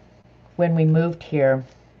we moved here,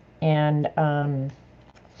 and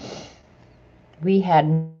we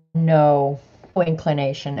had no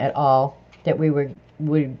inclination at all that we were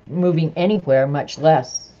moving anywhere, much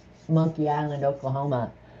less Monkey Island,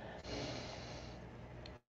 Oklahoma.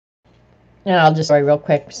 And I'll just say real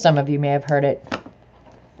quick, some of you may have heard it,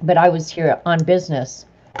 but I was here on business,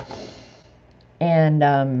 and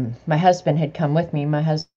my husband had come with me. My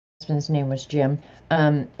husband's name was Jim,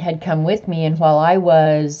 had come with me, and while I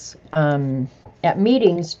was at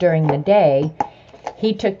meetings during the day,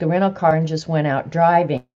 he took the rental car and just went out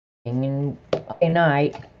driving. And at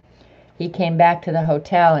night, he came back to the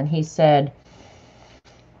hotel and he said,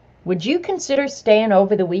 "Would you consider staying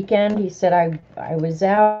over the weekend?" He said, I was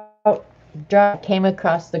out, came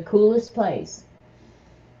across the coolest place.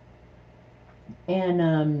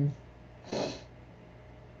 And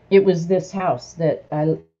it was this house that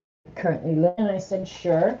I currently live in. And I said,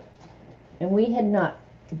 sure. And we had not,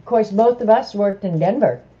 of course, both of us worked in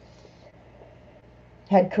Denver,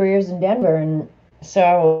 had careers in Denver. And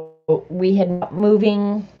so we had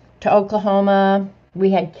moving to Oklahoma.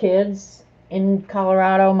 We had kids in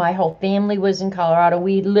Colorado. My whole family was in Colorado.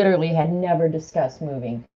 We literally had never discussed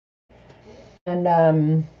moving.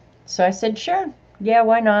 And so I said, sure, yeah,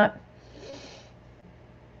 why not?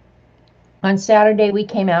 On Saturday, we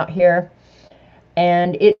came out here,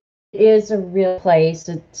 and it is a real place.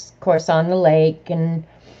 It's, of course, on the lake, and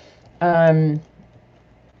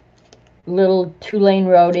little 2-lane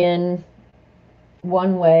road in,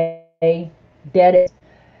 one way, dead end.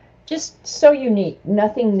 Just so unique.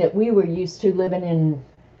 Nothing that we were used to living in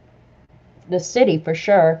the city, for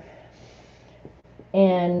sure.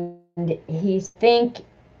 And he think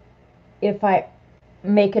if I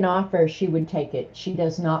make an offer, she would take it. She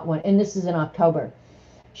does not want, and this is in October,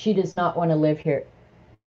 she does not want to live here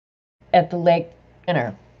at the lake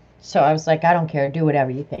dinner. So I was like, I don't care, do whatever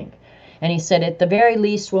you think. And he said, at the very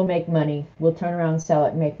least, we'll make money. We'll turn around and sell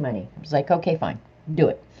it and make money. I was like, okay, fine, do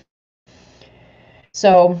it.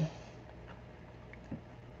 So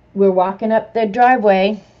we're walking up the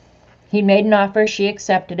driveway. He made an offer, she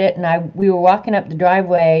accepted it, and we were walking up the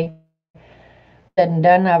driveway. Said and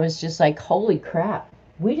done, I was just like, holy crap,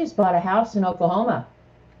 we just bought a house in Oklahoma.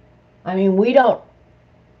 I mean, we don't,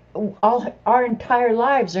 all our entire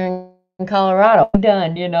lives are in Colorado.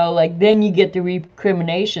 Done, you know, like then you get the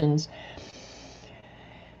recriminations.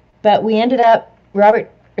 But we ended up,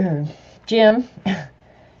 Jim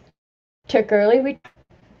took early retirement,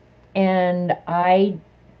 and I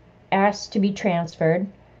asked to be transferred,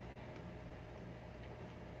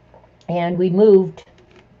 and we moved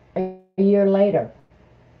a year later.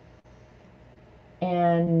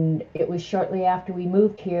 And it was shortly after we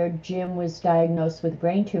moved here, Jim was diagnosed with a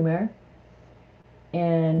brain tumor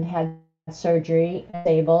and had surgery,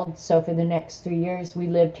 disabled. So for the next 3 years we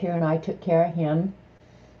lived here, and I took care of him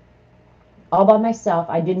all by myself.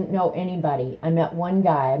 I didn't know anybody. I met one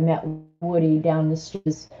guy. I met Woody down the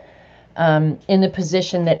street, in the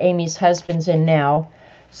position that Amy's husband's in now.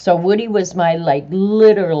 So Woody was my, like,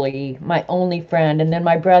 literally my only friend. And then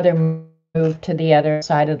my brother moved to the other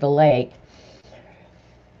side of the lake.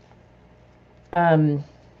 3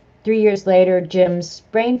 years later, Jim's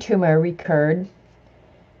brain tumor recurred,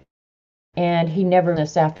 and he never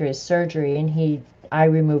missed after his surgery, and I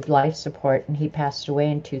removed life support, and he passed away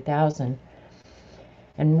in 2000.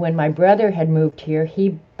 And when my brother had moved here,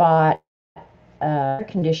 he bought a air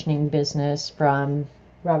conditioning business from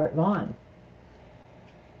Robert Vaughn.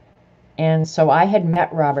 And so I had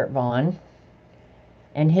met Robert Vaughn,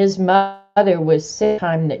 and his mother was sick at the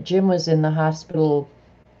time that Jim was in the hospital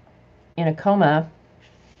in a coma,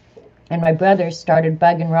 and my brother started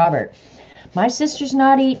bugging Robert. my sister's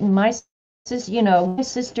not eating. My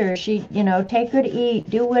sister, she, take her to eat,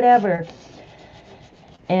 do whatever.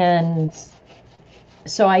 And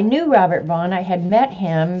so I knew Robert Vaughn. I had met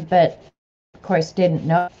him, but of course didn't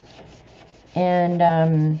know.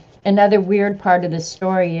 And another weird part of the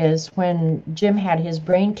story is when Jim had his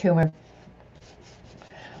brain tumor,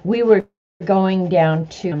 we were going down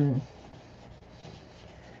to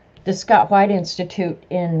the Scott White Institute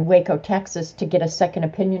in Waco, Texas, to get a second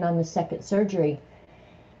opinion on the second surgery.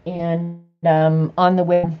 And on the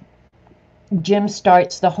way, Jim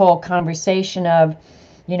starts the whole conversation of,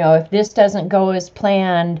 if this doesn't go as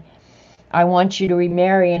planned, I want you to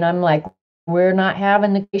remarry. And I'm like, we're not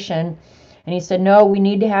having the conversation. And he said, no, we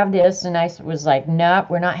need to have this. And I was like, nope,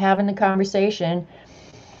 we're not having the conversation.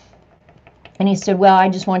 And he said, well, I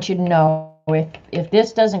just want you to know, if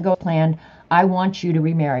this doesn't go planned, I want you to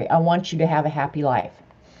remarry. I want you to have a happy life.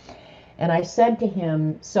 And I said to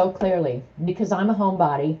him so clearly, because I'm a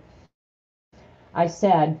homebody, I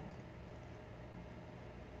said,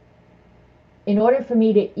 in order for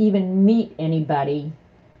me to even meet anybody,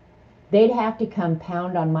 they'd have to come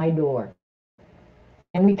pound on my door.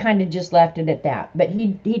 And we kind of just left it at that. But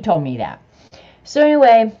he told me that. So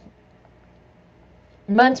anyway,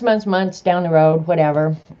 months down the road,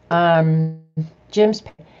 whatever, Jim's,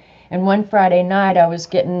 and one Friday night I was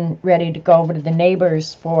getting ready to go over to the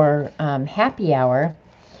neighbors for happy hour,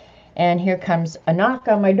 and here comes a knock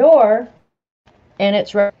on my door, and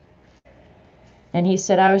it's right. And he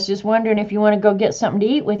said, I was just wondering if you want to go get something to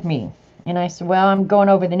eat with me. And I said, well, I'm going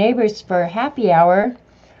over the neighbors for happy hour.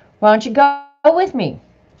 Why don't you go with me?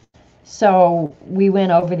 So we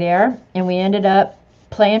went over there, and we ended up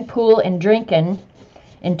playing pool and drinking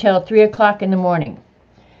until 3 o'clock in the morning.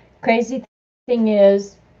 Crazy thing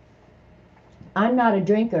is, I'm not a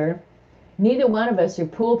drinker. Neither one of us are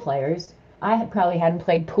pool players. I probably hadn't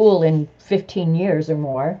played pool in 15 years or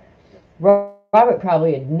more. Robert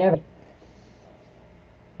probably had never.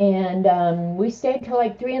 And we stayed till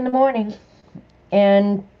like 3 in the morning.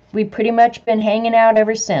 And we pretty much been hanging out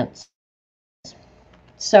ever since.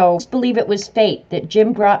 So I just believe it was fate that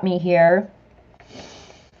Jim brought me here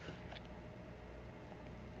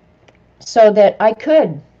so that I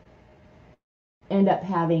could end up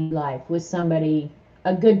having life with somebody,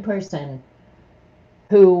 a good person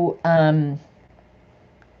who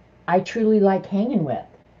I truly like hanging with.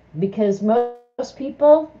 Because most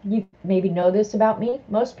people, you maybe know this about me,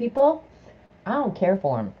 most people, I don't care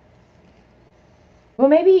for them. Well,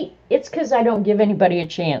 maybe it's because I don't give anybody a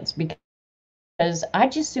chance, because I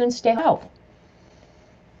just soon stay out.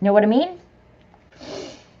 Know what I mean?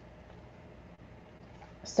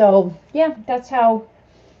 So, yeah, that's how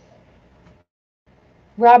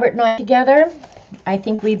Robert and I together. I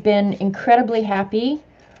think we've been incredibly happy.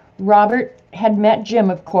 Robert had met Jim,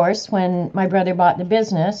 of course, when my brother bought the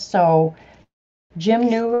business, so Jim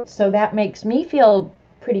knew, so that makes me feel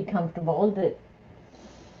pretty comfortable that,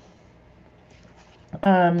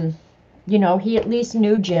 he at least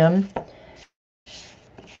knew Jim,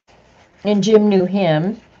 and Jim knew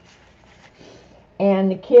him.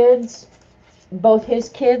 And the kids, both his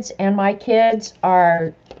kids and my kids,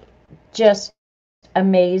 are just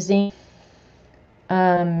amazing.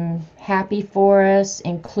 Happy for us,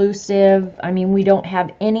 inclusive. I mean, we don't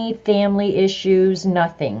have any family issues,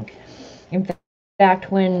 nothing. In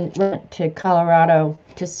fact, when we went to Colorado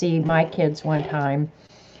to see my kids one time,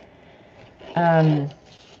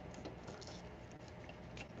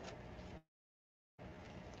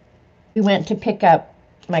 we went to pick up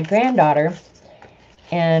my granddaughter,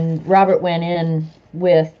 and Robert went in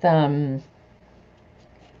with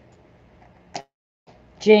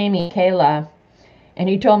Jamie, Kayla, and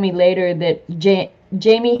he told me later that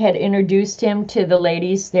Jamie had introduced him to the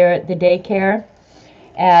ladies there at the daycare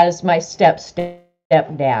as my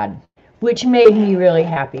stepdad, which made me really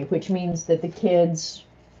happy, which means that the kids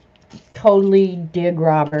totally dig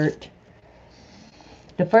Robert.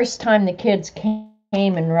 The first time the kids came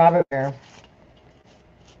and Robert,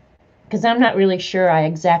 because I'm not really sure I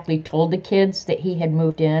exactly told the kids that he had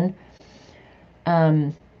moved in.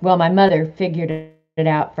 Well, my mother figured it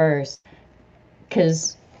out first,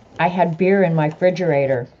 because I had beer in my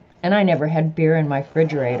refrigerator, and I never had beer in my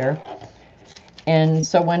refrigerator. And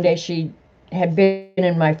so one day she had been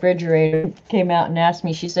in my refrigerator, came out and asked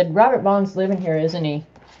me, she said, Robert Vaughn's living here, isn't he?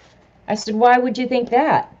 I said, why would you think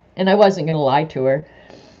that? And I wasn't going to lie to her.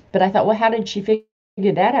 But I thought, well, how did she figure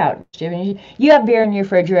that out? You have beer in your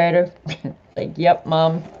refrigerator? Like, yep,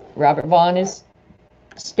 Mom, Robert Vaughn is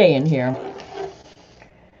staying here.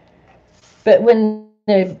 But when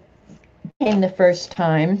the came the first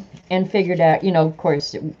time and figured out, you know, of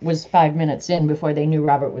course, it was 5 minutes in before they knew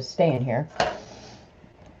Robert was staying here.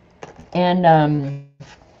 And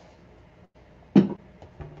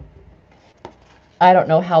I don't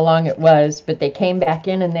know how long it was, but they came back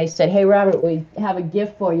in and they said, "Hey, Robert, we have a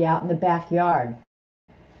gift for you out in the backyard."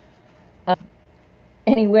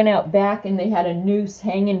 And he went out back and they had a noose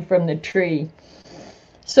hanging from the tree.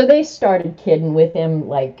 So they started kidding with him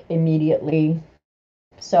like immediately.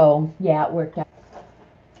 So yeah, it worked out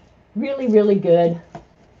really, really good.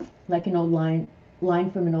 Like an old line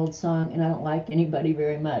from an old song, and I don't like anybody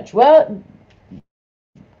very much. Well,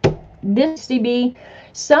 this CB,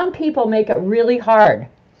 some people make it really hard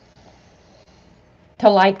to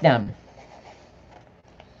like them.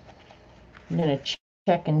 I'm gonna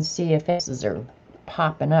check and see if faces are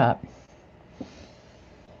popping up.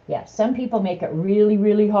 Yeah, some people make it really,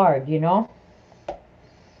 really hard, you know.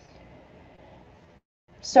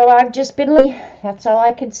 So I've just been, that's all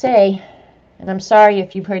I could say. And I'm sorry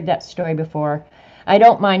if you've heard that story before. I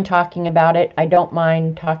don't mind talking about it. I don't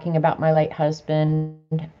mind talking about my late husband.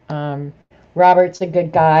 Robert's a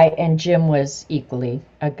good guy, and Jim was equally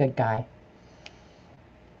a good guy.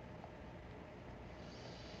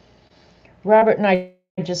 Robert and I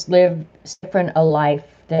just lived different a life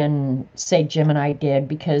than, say, Jim and I did,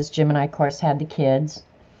 because Jim and I, of course, had the kids.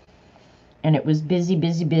 And it was busy,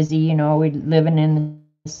 busy, busy. You know, we're living in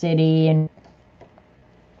the city and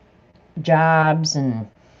jobs, and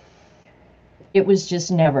it was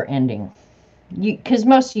just never ending. Because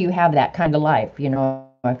most of you have that kind of life, you know,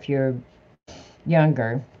 if you're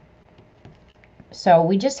younger. So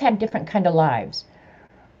we just had different kind of lives.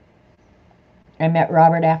 I met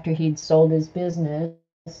Robert after he'd sold his business.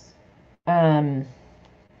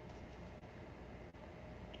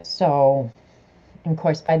 So, of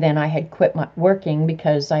course, by then I had quit my working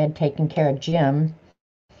because I had taken care of Jim.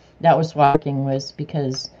 That was why working was,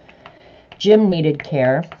 because Jim needed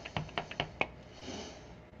care.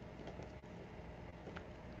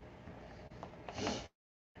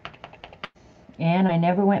 And I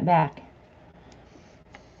never went back.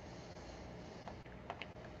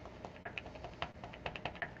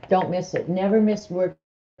 Don't miss it. Never miss work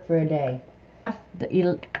for a day.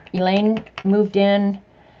 Elaine moved in,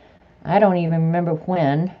 I don't even remember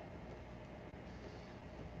when,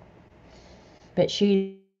 but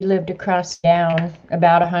she lived across down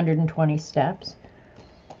about 120 steps.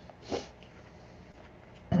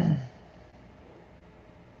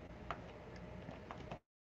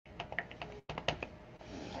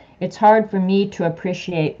 It's hard for me to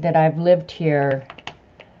appreciate that I've lived here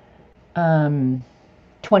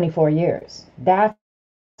 24 years. That's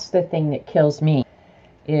the thing that kills me,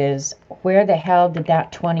 is where the hell did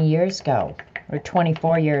that 20 years go? Or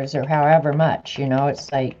 24 years, or however much, you know?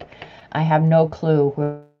 It's like, I have no clue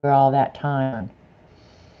where all that time.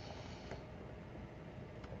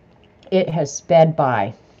 It has sped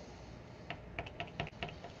by.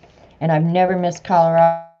 And I've never missed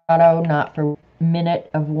Colorado, not for a minute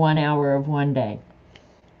of 1 hour of one day,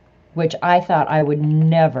 which I thought I would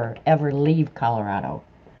never, ever leave Colorado.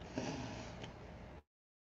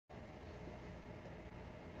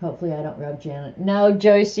 Hopefully I don't rub Janet. No,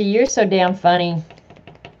 Joycey, you're so damn funny.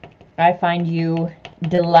 I find you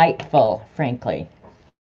delightful, frankly.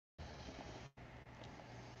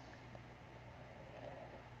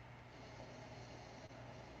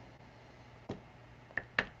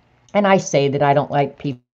 And I say that I don't like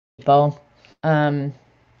people. I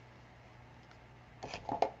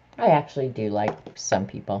actually do like some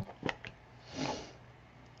people.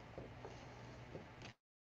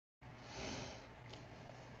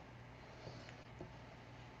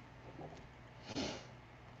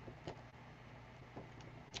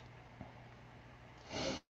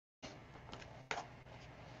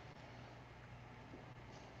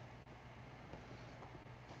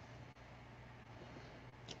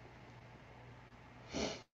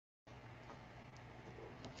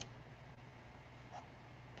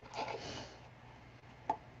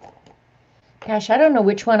 Gosh, I don't know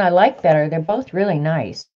which one I like better. They're both really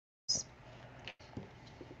nice.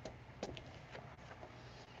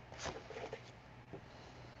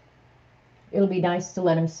 It'll be nice to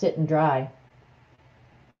let them sit and dry.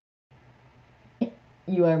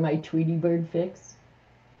 You are my Tweety Bird fix.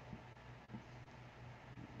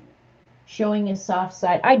 Showing a soft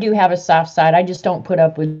side. I do have a soft side. I just don't put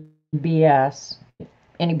up with BS.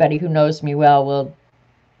 Anybody who knows me well will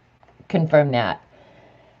confirm that.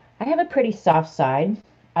 I have a pretty soft side.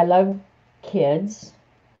 I love kids.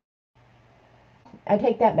 I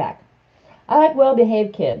take that back. I like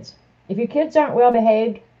well-behaved kids. If your kids aren't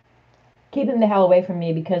well-behaved, keep them the hell away from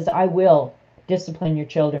me, because I will discipline your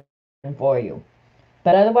children. for you.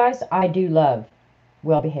 But otherwise, I do love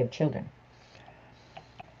well-behaved children.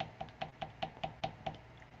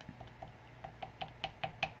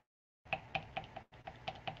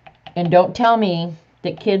 And don't tell me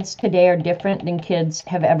that kids today are different than kids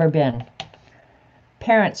have ever been.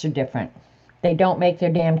 Parents are different. They don't make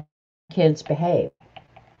their damn kids behave.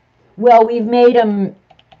 Well, we've made them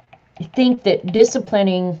think that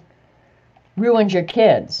disciplining ruins your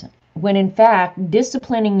kids, when in fact,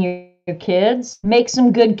 disciplining your kids makes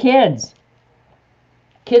them good kids.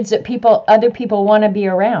 Kids that other people want to be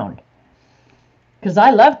around. Because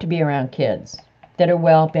I love to be around kids that are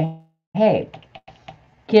well behaved.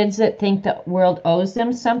 Kids that think the world owes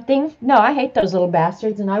them something. No, I hate those little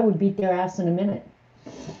bastards, and I would beat their ass in a minute.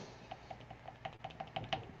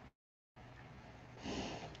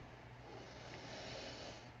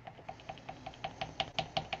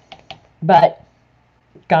 But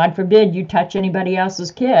God forbid you touch anybody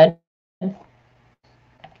else's kid.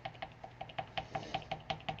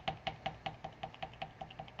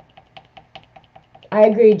 I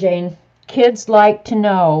agree, Jane. Kids like to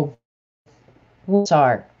know what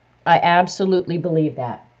are. I absolutely believe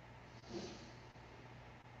that.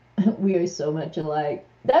 We are so much alike.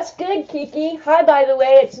 That's good, Kiki. Hi, by the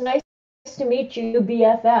way. It's nice to meet you,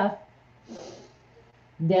 BFF.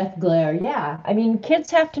 Death glare. Yeah. I mean,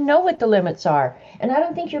 kids have to know what the limits are. And I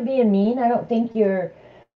don't think you're being mean. I don't think you're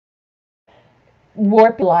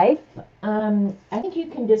warping life. I think you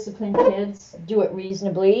can discipline kids, do it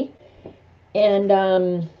reasonably,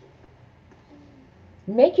 and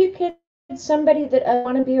make your kids somebody that I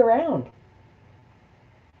want to be around.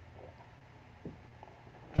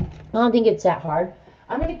 I don't think it's that hard.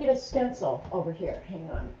 I'm going to get a stencil over here. Hang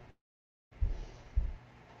on.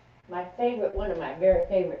 One of my very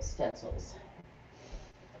favorite stencils.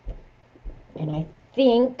 And I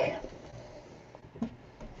think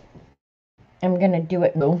I'm going to do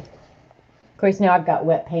it. Of course, now I've got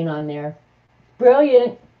wet paint on there.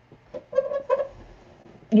 Brilliant.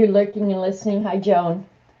 You're lurking and listening. Hi, Joan.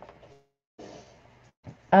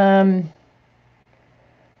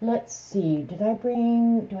 Let's see. Do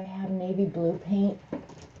I have navy blue paint?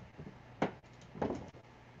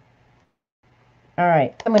 All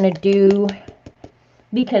right. I'm going to do,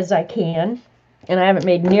 because I can, and I haven't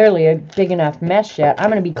made nearly a big enough mess yet, I'm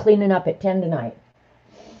going to be cleaning up at 10 tonight.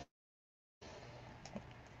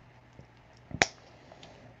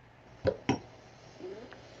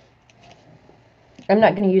 I'm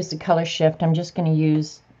not going to use the color shift. I'm just going to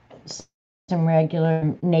use some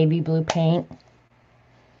regular navy blue paint.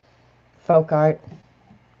 Folk art.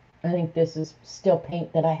 I think this is still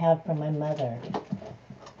paint that I have from my mother.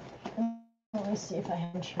 Let me see if I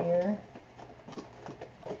have it here.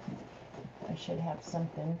 I should have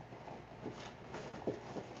something.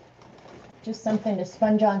 Just something to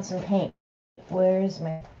sponge on some paint. Where's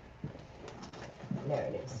my... There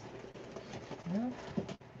it is. No,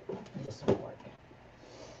 this will work.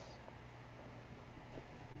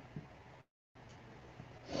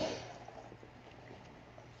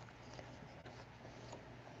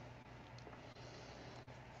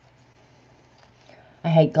 I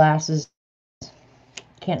hate glasses.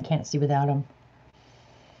 Can't see without them.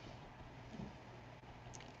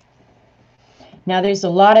 Now there's a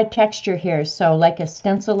lot of texture here, so like a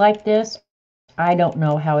stencil like this, I don't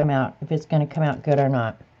know how if it's going to come out good or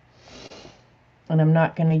not. And I'm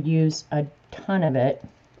not going to use a ton of it,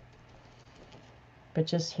 but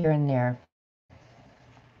just here and there.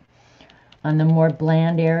 On the more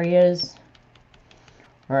bland areas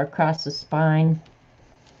or across the spine.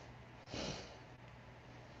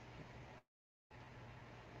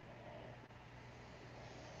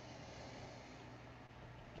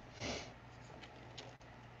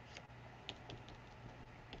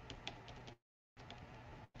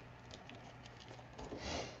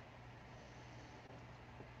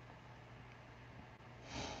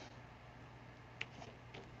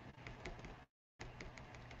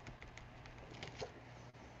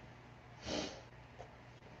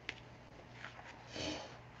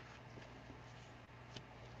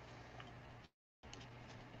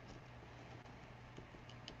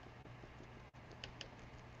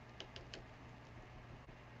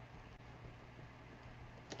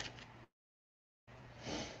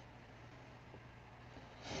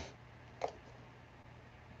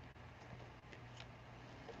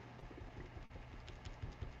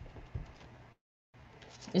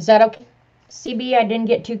 Is that okay? CB, I didn't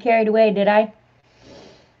get too carried away, did I?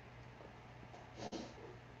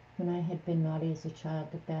 When I had been naughty as a child,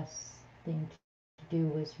 the best thing to do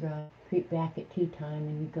was creep back at tea time,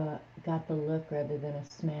 and you got the look rather than a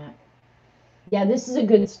smack. Yeah, this is a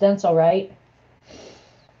good stencil, right?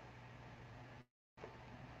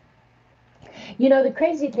 You know, the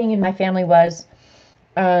crazy thing in my family was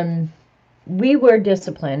we were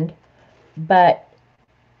disciplined, but,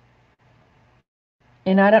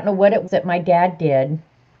 and I don't know what it was that my dad did,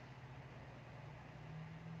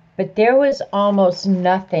 but there was almost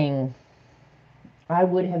nothing I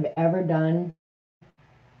would have ever done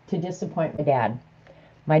to disappoint my dad.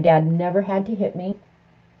 My dad never had to hit me,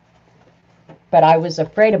 but I was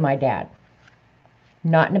afraid of my dad.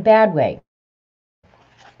 Not in a bad way.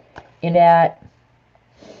 In that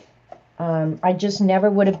I just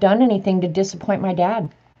never would have done anything to disappoint my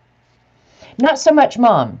dad. Not so much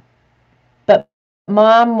mom, but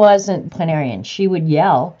mom wasn't disciplinarian. She would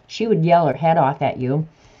yell. She would yell her head off at you.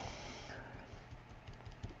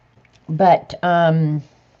 But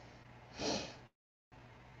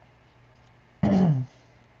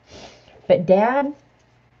but dad,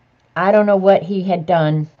 I don't know what he had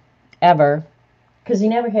done ever, because he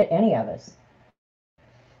never hit any of us.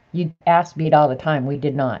 You ass beat all the time. We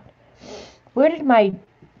did not. Where did my...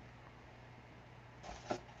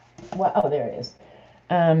 Well, oh, there it is.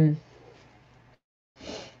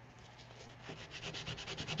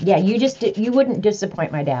 Yeah, you wouldn't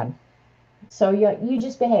disappoint my dad. So you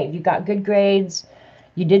just behaved. You got good grades.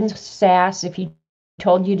 You didn't sass. If he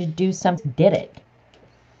told you to do something, did it.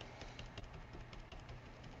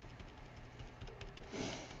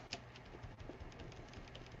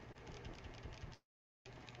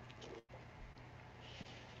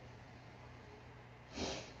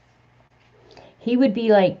 He would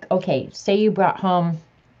be like, okay, say you brought home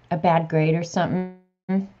a bad grade or something.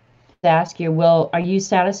 Ask you, well, are you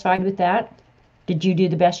satisfied with that? Did you do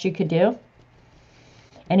the best you could do?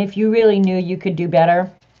 And if you really knew you could do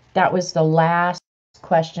better, that was the last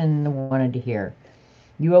question I wanted to hear.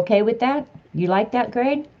 You okay with that? You like that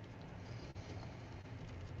grade?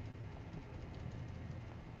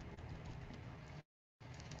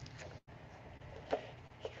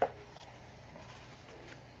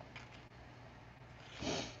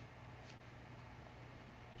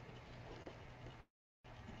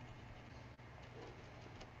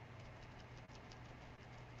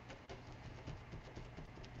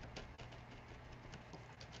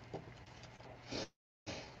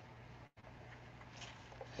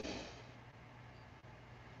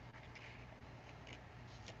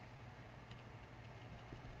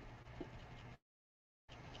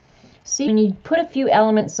 See, when you put a few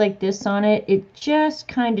elements like this on it, it just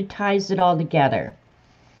kind of ties it all together.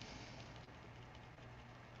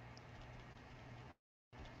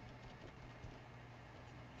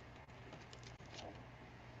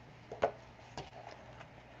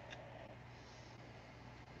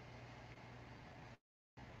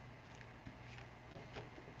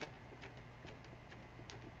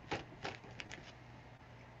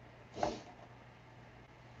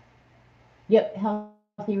 Yep,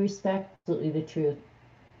 healthy respect, absolutely the truth.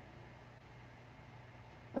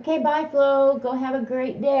 Okay, bye, Flo. Go have a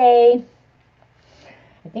great day.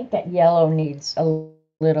 I think that yellow needs a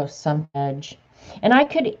little some edge. And I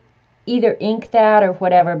could either ink that or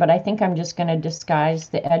whatever, but I think I'm just going to disguise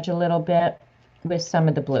the edge a little bit with some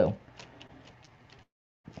of the blue.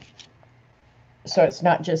 So it's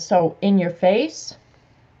not just so in your face.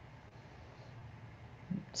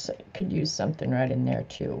 So I could use something right in there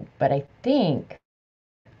too. But I think,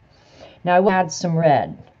 now I will add some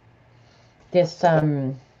red. This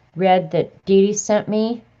red that Dee Dee sent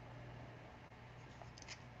me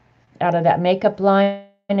out of that makeup line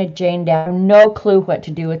of Jane Down. No clue what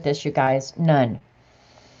to do with this, you guys. None.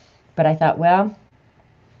 But I thought, well,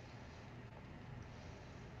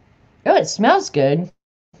 oh, it smells good.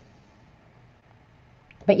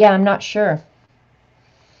 But yeah, I'm not sure.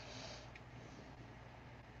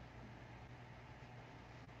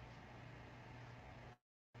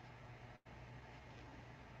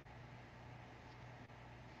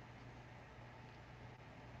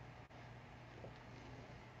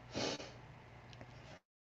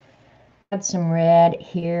 Add some red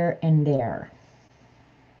here and there.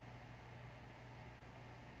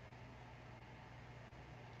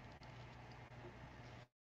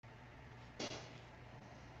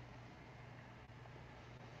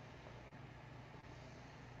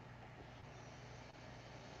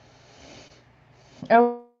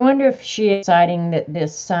 I wonder if she's deciding that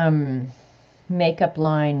this makeup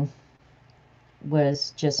line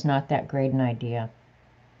was just not that great an idea.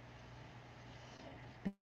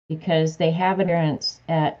 Because they have an appearance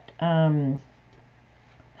at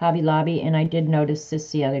Hobby Lobby, and I did notice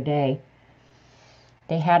this the other day.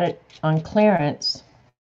 They had it on clearance,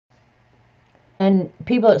 and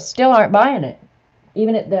people still aren't buying it,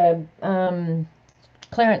 even at the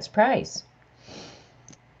clearance price.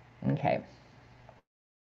 Okay.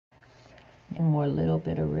 And more little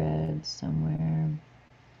bit of red somewhere.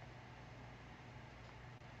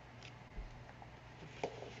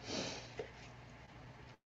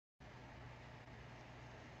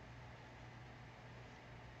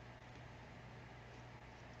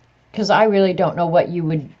 Because I really don't know what you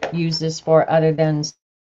would use this for other than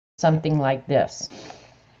something like this.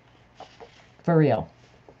 For real.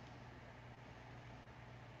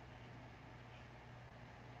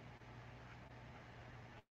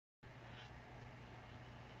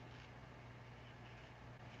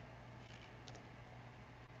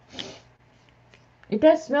 It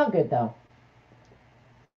does smell good though.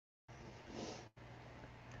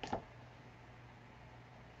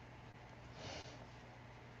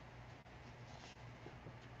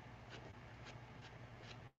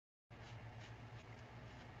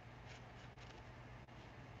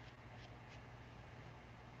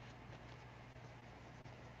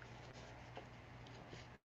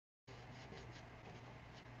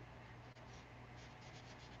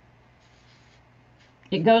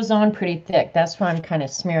 It goes on pretty thick. That's why I'm kind of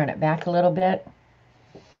smearing it back a little bit.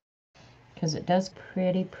 Because it does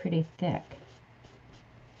pretty thick.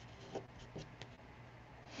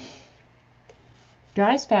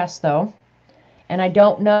 Dries fast though. And I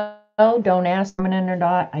don't know. Don't ask permanent or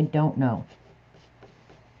not. I don't know.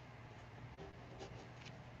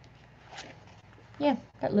 Yeah,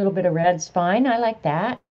 that little bit of red's fine. I like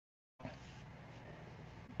that.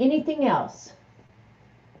 Anything else?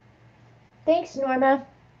 Thanks, Norma.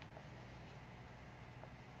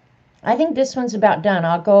 I think this one's about done.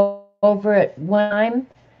 I'll go over it one time.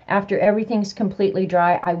 After everything's completely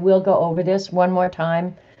dry, I will go over this one more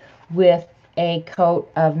time with a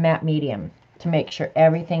coat of matte medium to make sure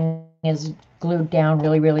everything is glued down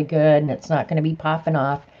really good and it's not going to be popping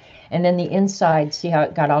off. And then the inside, see how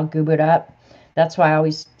it got all goobered up? That's why I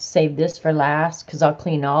always save this for last, because I'll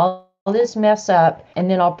clean all this mess up, and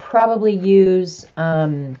then I'll probably use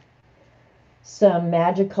some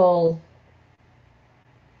magical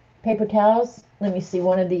paper towels. Let me see,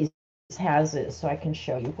 one of these has it so I can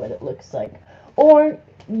show you what it looks like. Or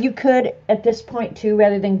you could, at this point too,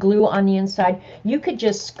 rather than glue on the inside, you could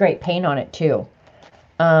just scrape paint on it too.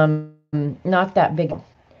 Not that big.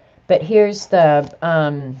 But here's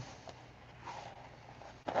the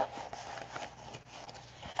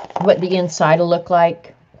what the inside will look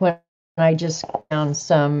like when I just found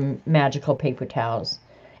some magical paper towels.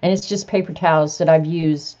 And it's just paper towels that I've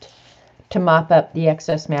used to mop up the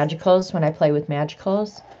excess magicals when I play with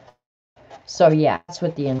magicals. So yeah, that's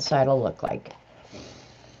what the inside will look like.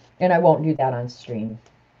 And I won't do that on stream.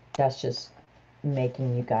 That's just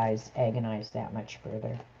making you guys agonize that much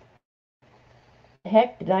further. What the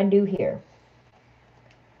heck did I do here?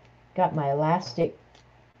 Got my elastic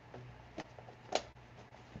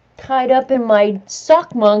tied up in my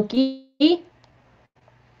sock monkey.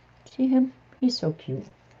 See him? He's so cute.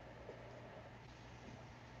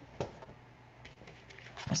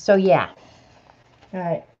 So yeah. All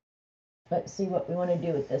right. Let's see what we want to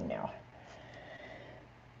do with this now.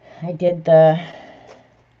 I did the...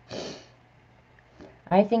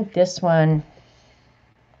 I think this one...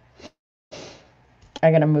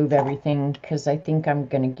 I gotta move everything because I think I'm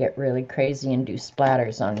gonna get really crazy and do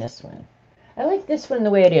splatters on this one. I like this one the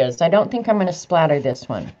way it is. I don't think I'm gonna splatter this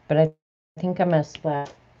one, but I think I'm gonna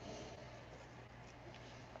splatter.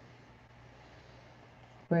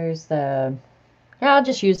 Where's the... Yeah, I'll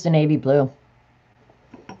just use the navy blue.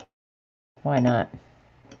 Why not?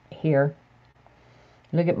 Here.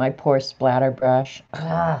 Look at my poor splatter brush.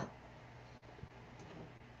 Ah.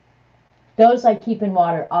 Those I keep in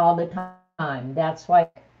water all the time. That's why.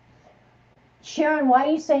 Sharon, why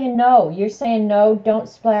are you saying no? You're saying no, don't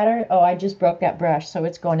splatter? Oh, I just broke that brush, so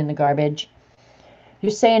it's going in the garbage.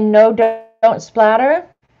 You're saying no, don't splatter?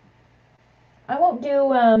 I won't do,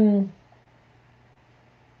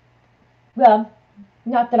 well,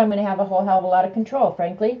 not that I'm going to have a whole hell of a lot of control,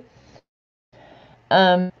 frankly.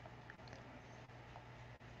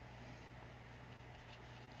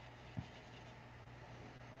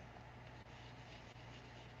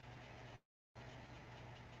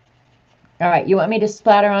 All right, you want me to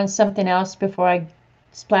splatter on something else before I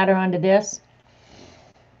splatter onto this?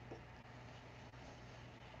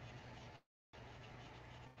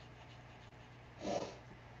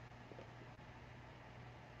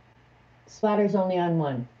 Splatter's only on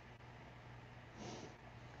one.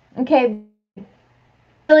 Okay,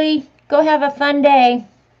 Billy, go have a fun day.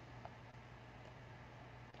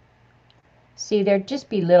 See, there'd just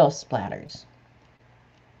be little splatters.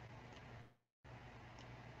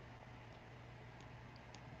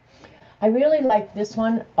 I really like this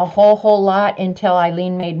one a whole lot until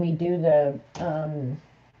Eileen made me do the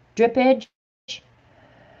drip edge.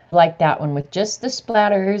 like that one with just the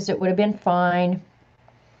splatters. It would have been fine.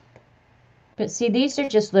 But see, these are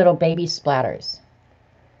just little baby splatters.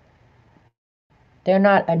 They're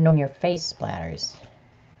not on your face splatters.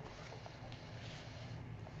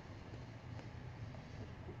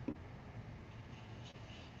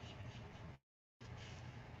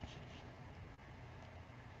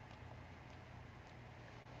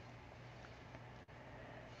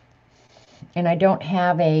 And I don't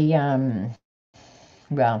have a,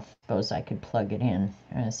 well, I suppose I could plug it in.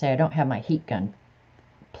 I'm going to say I don't have my heat gun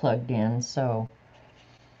plugged in, so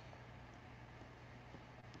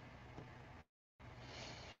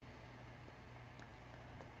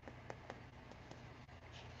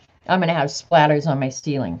I'm going to have splatters on my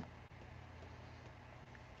ceiling.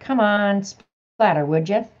 Come on, splatter, would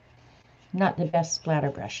you? Not the best splatter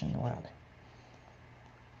brush in the world.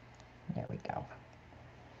 There we go.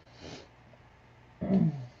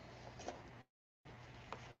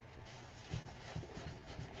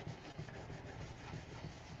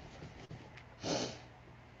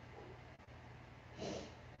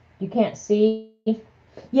 You can't see?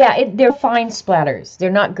 Yeah, they're fine splatters.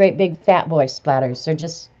 They're not great big fat boy splatters. They're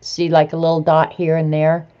just, see, like a little dot here and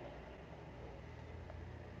there.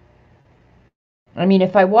 I mean,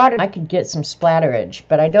 if I watered, I could get some splatterage,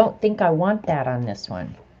 but I don't think I want that on this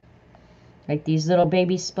one. Like these little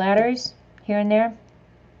baby splatters here and there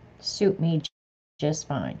suit me just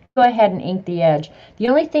fine. Go ahead and ink the edge. The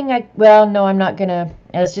only thing well, no, I'm not gonna,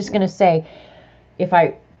 I was just gonna say, if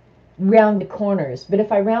I round the corners, but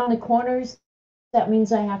if I round the corners, that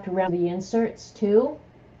means I have to round the inserts too.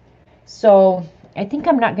 So I think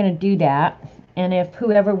I'm not gonna do that. And if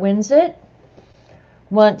whoever wins it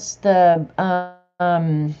wants the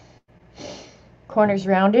corners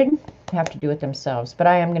rounded, have to do it themselves. But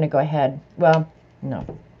I am going to go ahead. Well, no.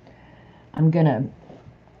 I'm going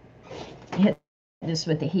to hit this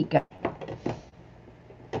with the heat gun.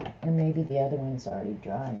 And maybe the other one's already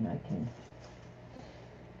dry and I can...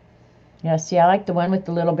 Yeah, see, I like the one with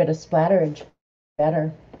a little bit of splatterage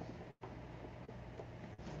better.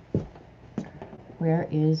 Where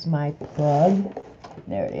is my plug?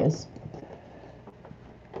 There it is.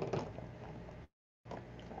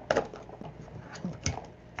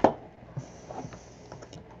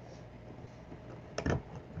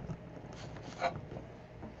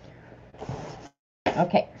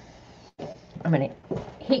 Okay, I'm going to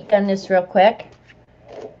heat gun this real quick.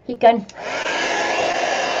 Heat gun.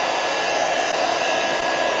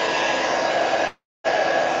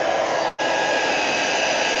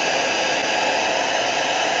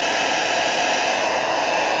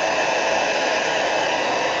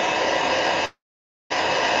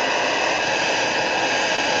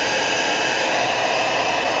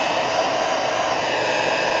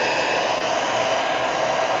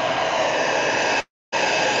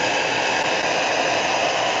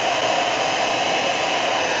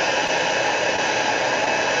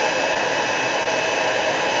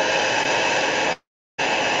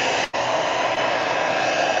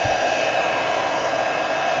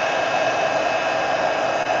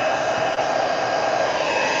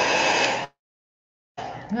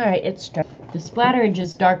 Alright, it's dark. The splatterage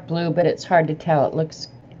is dark blue, but it's hard to tell. It looks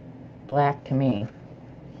black to me.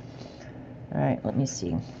 Alright, let me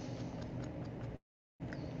see.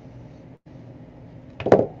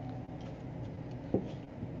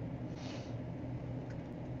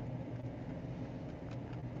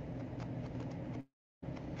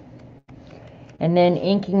 And then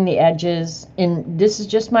inking the edges, and this is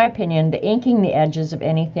just my opinion, the inking the edges of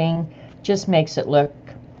anything just makes it look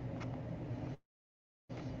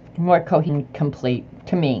more coherent, complete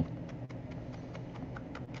to me.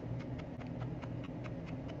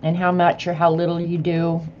 And how much or how little you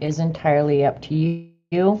do is entirely up to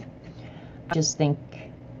you. I just think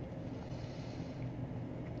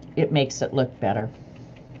it makes it look better.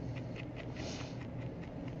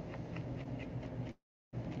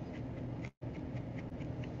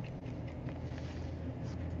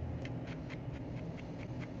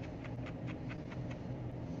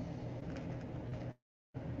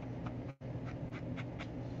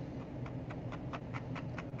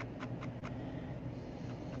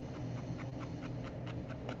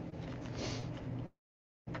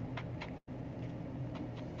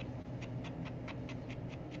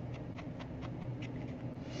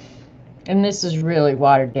 And this is really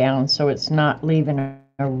watered down, so it's not leaving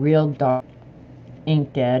a real dark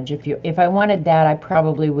inked edge. If I wanted that, I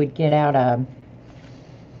probably would get out a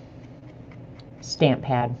stamp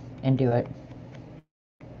pad and do it.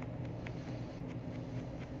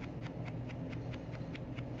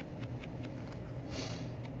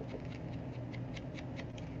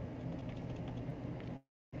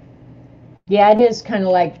 Yeah, it is kind of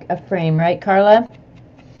like a frame, right, Carla?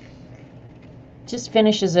 Just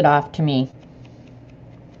finishes it off to me.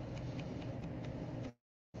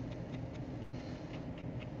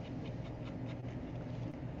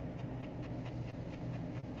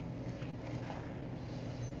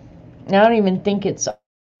 I don't even think it's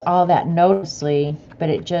all that noticeably, but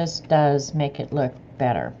it just does make it look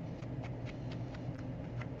better.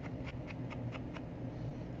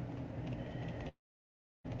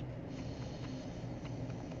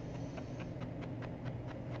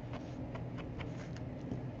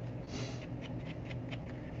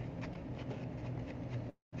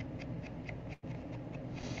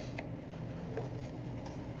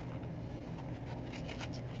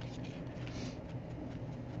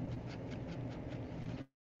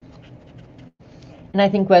 And I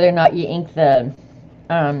think whether or not you ink the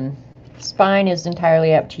spine is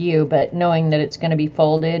entirely up to you, but knowing that it's going to be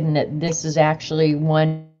folded and that this is actually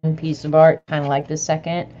one piece of art, kind of like the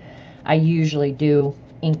second, I usually do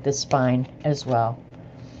ink the spine as well.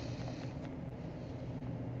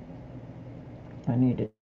 I need to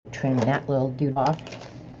trim that little dude off.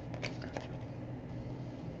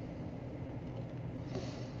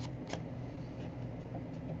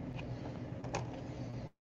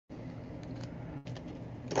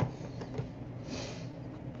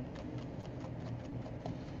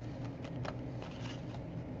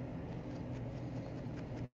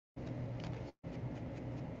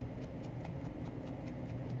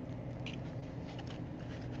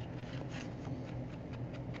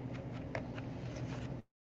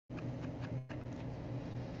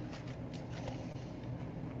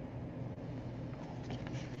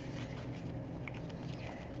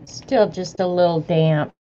 Still just a little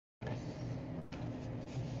damp.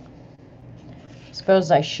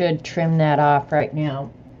 Suppose I should trim that off right now.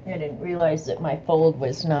 I didn't realize that my fold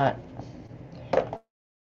was not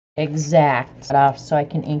exact off, so I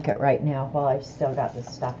can ink it right now while I've still got the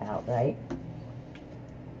stuff out, right?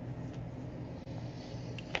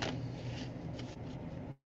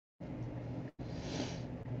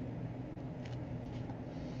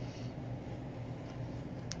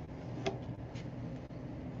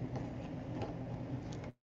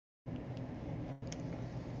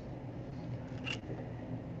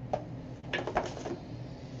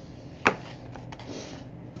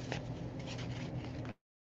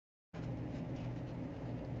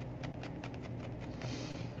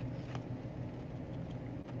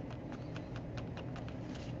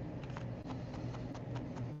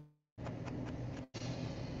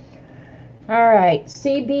 All right,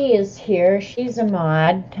 CB is here. She's a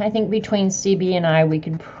mod. I think between CB and I, we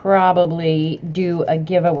could probably do a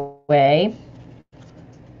giveaway.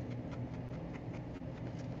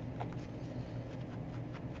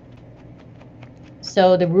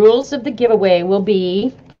 So the rules of the giveaway will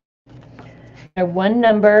be one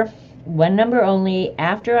number only.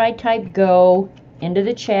 After I type go into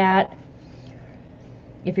the chat,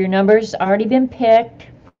 if your number's already been picked,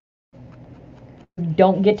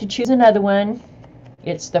 don't get to choose another one.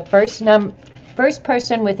 It's the first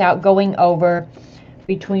person without going over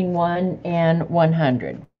between 1 and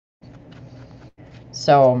 100.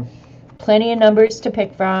 So plenty of numbers to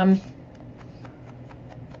pick from.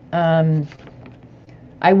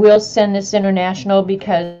 I will send this international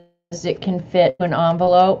because it can fit in an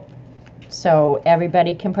envelope, so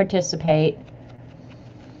everybody can participate.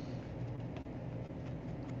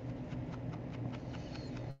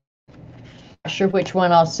 Not sure which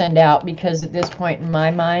one I'll send out because at this point in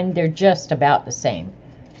my mind they're just about the same.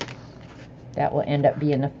 That will end up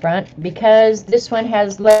being the front because this one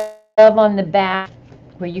has love on the back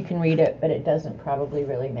where you can read it, but it doesn't probably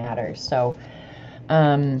really matter. So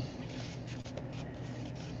oh,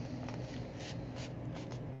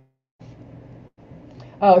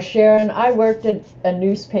 Sharon, I worked at a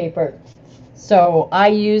newspaper, so I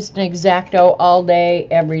used an X-Acto all day,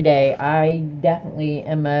 every day. I definitely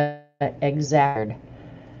am a X-Acto.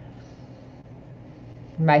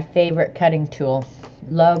 My favorite cutting tool.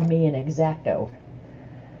 Love me an X-Acto.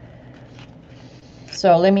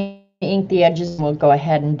 So let me ink the edges and we'll go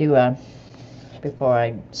ahead and do a, before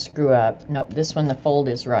I screw up. Nope, this one, the fold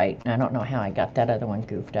is right. I don't know how I got that other one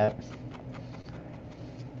goofed up.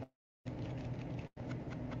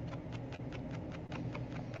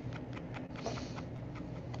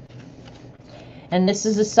 And this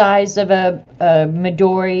is the size of a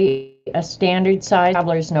Midori, a standard size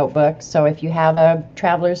traveler's notebook. So if you have a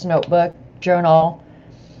traveler's notebook journal,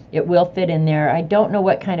 it will fit in there. I don't know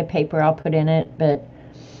what kind of paper I'll put in it, but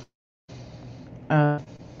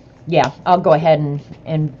yeah, I'll go ahead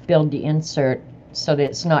and build the insert so that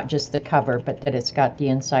it's not just the cover, but that it's got the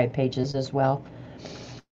inside pages as well.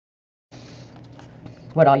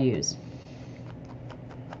 what I'll use.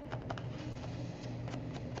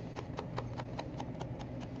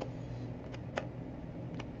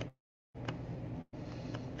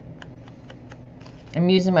 I'm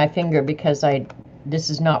using my finger because this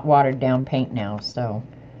is not watered down paint now, so.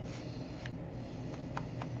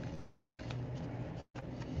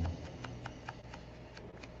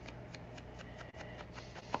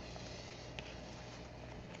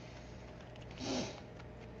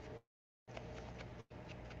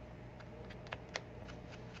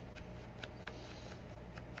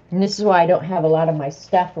 And this is why I don't have a lot of my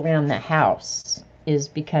stuff around the house, is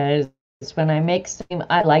because when I make steam,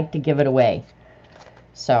 I like to give it away.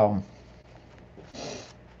 So,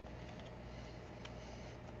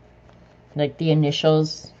 like the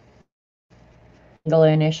initials, single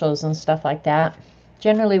initials and stuff like that.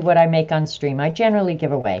 Generally what I make on stream, I generally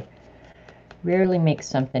give away. Rarely make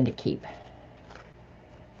something to keep.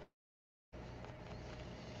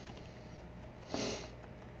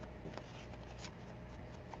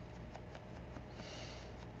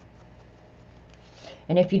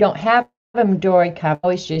 And if you don't have a Midori cup,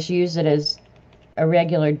 always just use it as a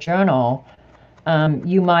regular journal.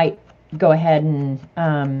 You might go ahead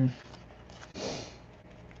and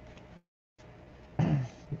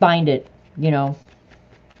bind it, you know,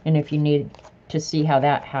 and if you need to see how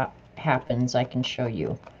that happens, I can show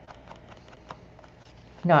you.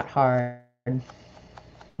 Not hard.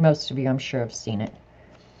 Most of you, I'm sure, have seen it.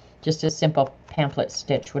 Just a simple pamphlet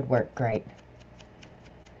stitch would work great.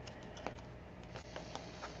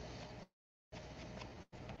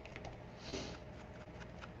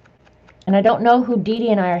 And I don't know who Dee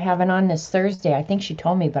Dee and I are having on this Thursday. I think she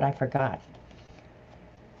told me, but I forgot.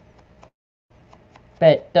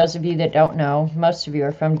 But those of you that don't know, most of you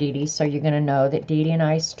are from Dee Dee, so you're going to know that Dee Dee and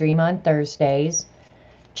I stream on Thursdays.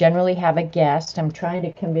 Generally have a guest. I'm trying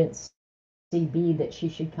to convince CB that she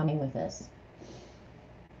should come in with us.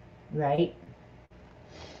 Right?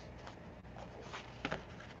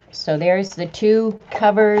 So there's the 2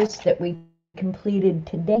 covers that we completed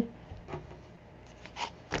today.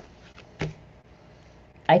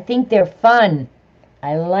 I think they're fun.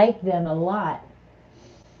 I like them a lot.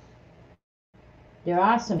 They're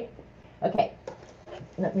awesome. Okay,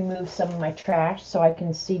 let me move some of my trash so I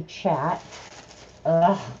can see chat.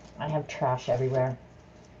 Ugh, I have trash everywhere.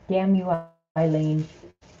 Damn you, Eileen.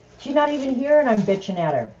 She's not even here and I'm bitching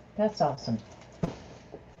at her. That's awesome.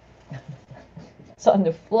 It's on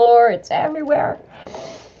the floor. It's everywhere.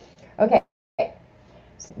 Okay.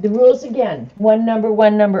 The rules again. One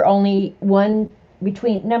number, only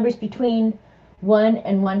numbers between 1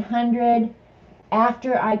 and 100.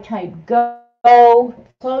 After I type go,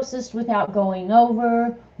 closest without going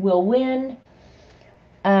over will win.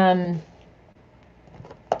 I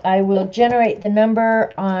will generate the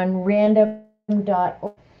number on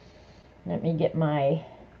random.org. Let me get my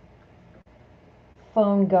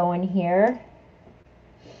phone going here.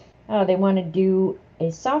 Oh, they want to do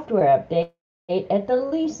a software update at the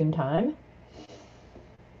least time.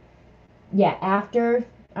 Yeah, after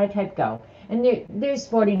I type go. And there's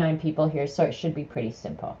 49 people here, so it should be pretty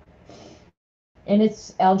simple. And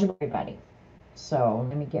it's eligible for everybody. So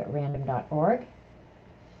let me get random.org.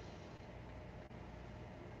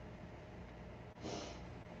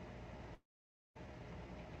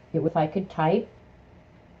 If I could type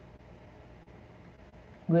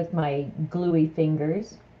with my gluey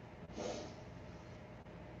fingers.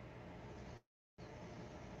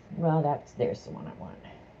 Well, there's the one I want.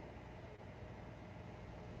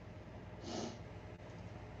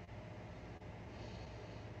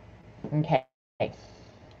 Okay.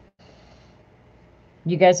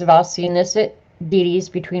 You guys have all seen this at Dee Dee's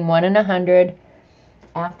between 1 and 100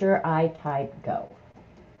 after I type go.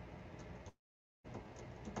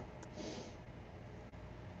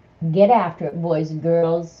 Get after it, boys and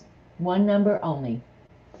girls. One number only.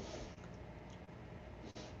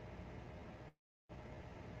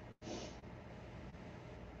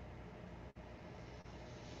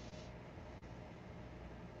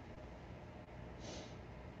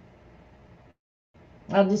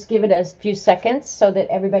 I'll just give it a few seconds so that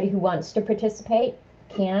everybody who wants to participate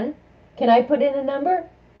can. Can I put in a number?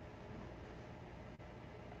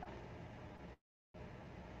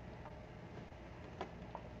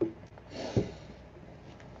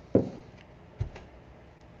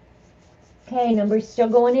 Okay, number's still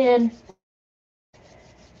going in.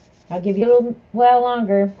 I'll give you a little while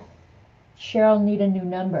longer. Cheryl, need a new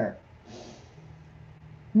number.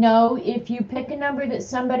 No, if you pick a number that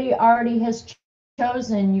somebody already has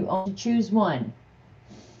chosen, you only choose one.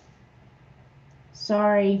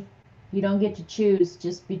 Sorry, you don't get to choose.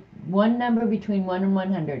 Just one number between 1 and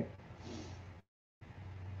 100.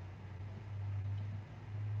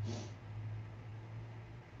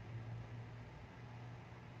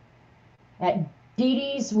 At Dee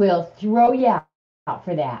Dee's will throw you out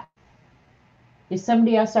for that. If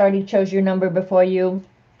somebody else already chose your number before you,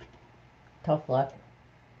 tough luck.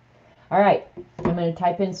 All right, I'm going to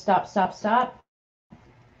type in stop, stop, stop.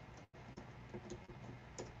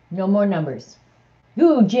 No more numbers.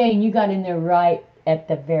 Ooh, Jane, you got in there right at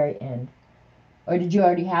the very end. Or did you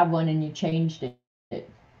already have one and you changed it?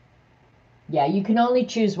 Yeah, you can only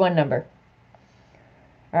choose one number.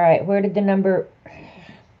 All right, where did the number...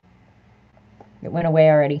 It went away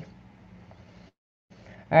already.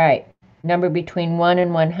 All right, number between 1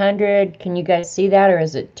 and 100. Can you guys see that, or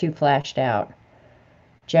is it too flashed out?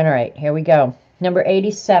 Generate. Here we go. Number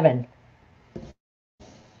 87.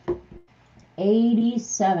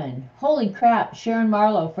 87. Holy crap. Sharon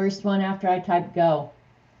Marlowe, first one after I typed go.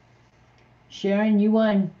 Sharon, you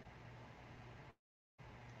won.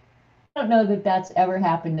 I don't know that that's ever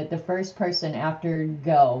happened, that the first person after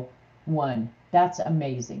go won. That's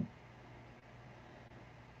amazing.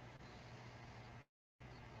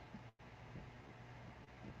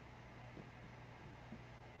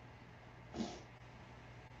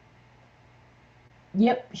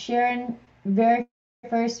 Yep, Sharon, very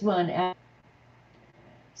first one.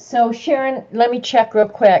 So Sharon, let me check real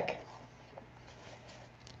quick.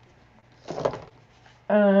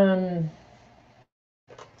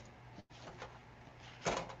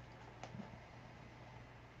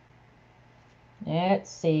 Let's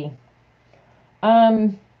see.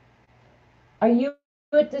 Are you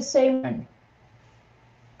at the same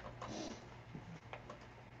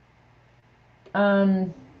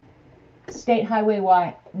one? State Highway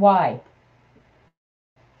Y.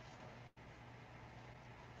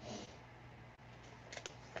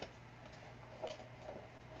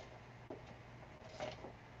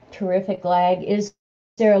 Terrific lag. Is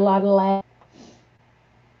there a lot of lag?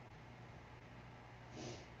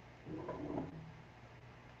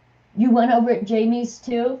 You went over at Jamie's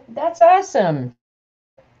too? That's awesome.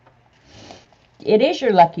 It is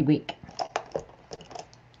your lucky week.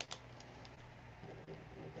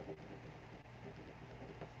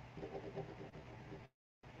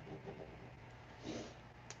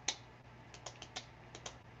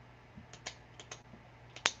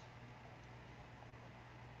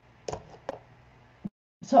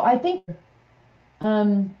 So I think,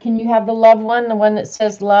 can you have the love one, the one that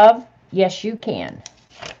says love? Yes, you can.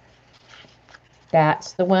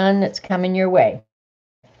 That's the one that's coming your way.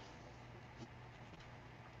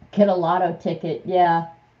 Get a lotto ticket, yeah.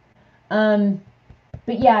 But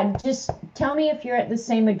yeah, just tell me if you're at the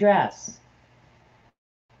same address.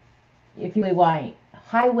 If you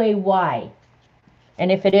Highway Y.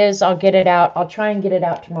 And if it is, I'll get it out. I'll try and get it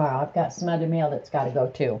out tomorrow. I've got some other mail that's got to go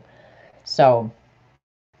too. So,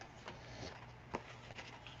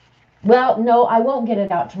 well, no, I won't get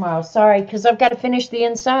it out tomorrow. Sorry, because I've got to finish the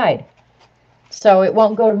inside. So it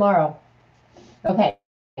won't go tomorrow. Okay,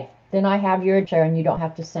 then I have your share and you don't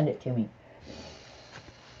have to send it to me.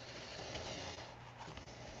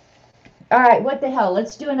 All right, what the hell?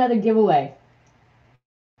 Let's do another giveaway.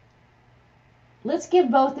 Let's give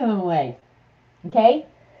both of them away. Okay?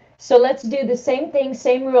 So let's do the same thing,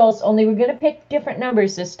 same rules, only we're going to pick different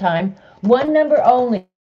numbers this time. One number only.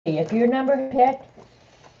 If your number picked,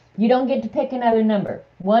 you don't get to pick another number.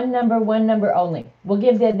 One number only. We'll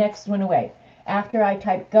give the next one away. After I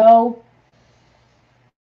type go,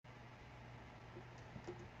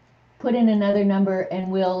 put in another number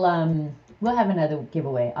and we'll have another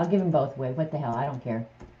giveaway. I'll give them both away. What the hell? I don't care.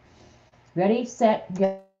 Ready, set,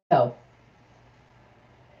 go.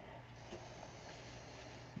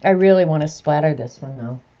 I really want to splatter this one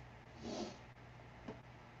though.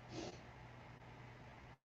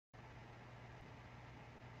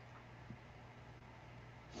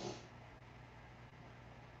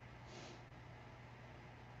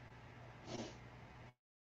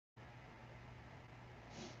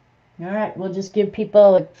 All right, we'll just give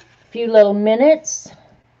people a few little minutes.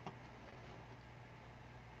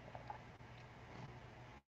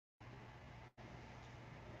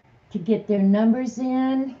 To get their numbers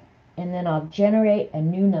in, and then I'll generate a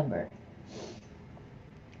new number.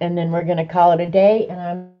 And then we're going to call it a day, and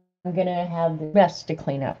I'm going to have the rest to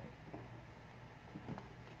clean up.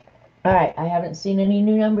 All right, I haven't seen any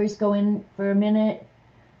new numbers go in for a minute.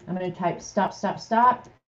 I'm going to type stop, stop, stop.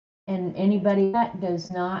 And anybody that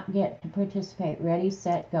does not get to participate. Ready,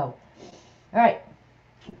 set, go. All right.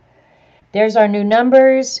 There's our new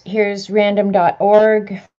numbers. Here's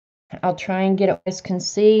random.org. I'll try and get it as can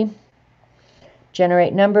see.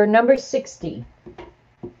 Generate number 60.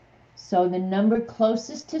 So the number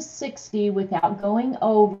closest to 60 without going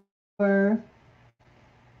over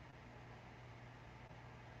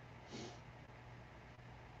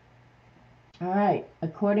All right.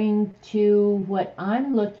 According to what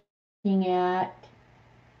I'm looking at,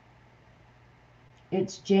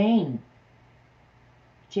 it's Jane.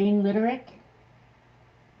 Jane Litterick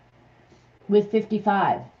with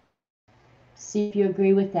 55. See if you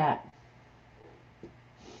agree with that.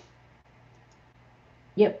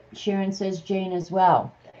 Yep, Sharon says Jane as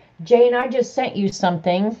well. Jane, I just sent you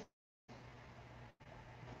something.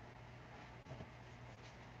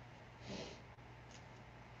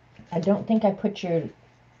 I don't think I put your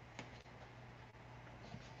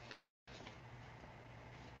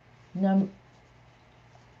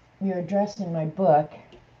address in my book.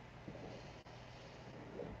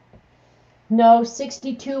 No,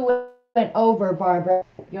 62 went over, Barbara.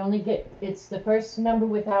 You only get, it's the first number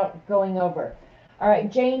without going over. All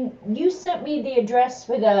right, Jane, you sent me the address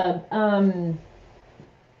for the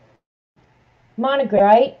monogram,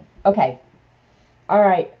 right? Okay. All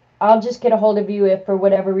right. I'll just get a hold of you if for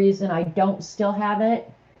whatever reason I don't still have it,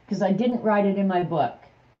 because I didn't write it in my book.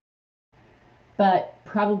 But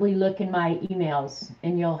probably look in my emails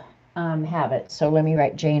and you'll have it. So let me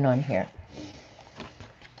write Jane on here.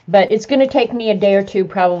 But it's going to take me a day or two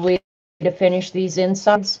probably to finish these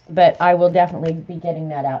insides, but I will definitely be getting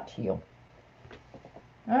that out to you.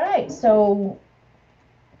 All right, so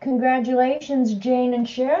congratulations, Jane and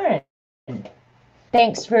Sharon.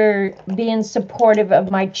 Thanks for being supportive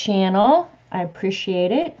of my channel. I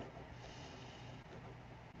appreciate it.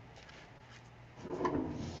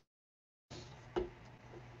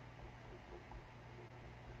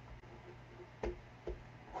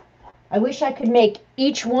 I wish I could make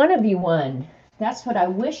each one of you one. That's what I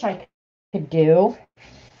wish I could do.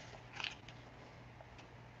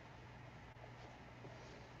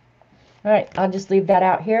 All right, I'll just leave that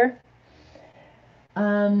out here.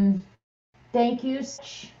 Thank you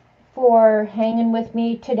for hanging with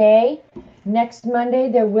me today. Next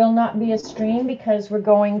Monday, there will not be a stream because we're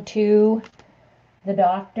going to the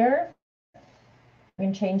doctor. We're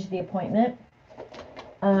going to change the appointment.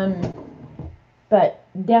 But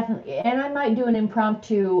definitely, and I might do an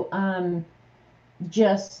impromptu,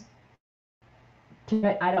 just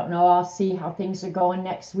to, I don't know, I'll see how things are going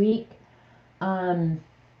next week. But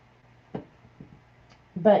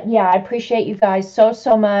yeah, I appreciate you guys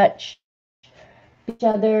so much. Each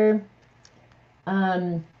other.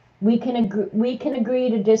 We can agree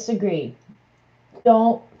to disagree.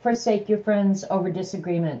 Don't forsake your friends over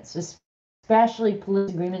disagreements, especially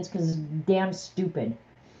political agreements, because it's damn stupid.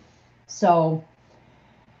 So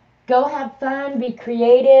go have fun, be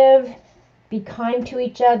creative, be kind to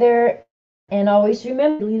each other, and always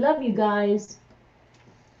remember, we love you guys.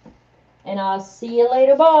 And I'll see you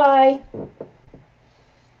later. Bye.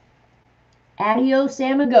 Adios,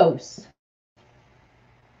 amigos.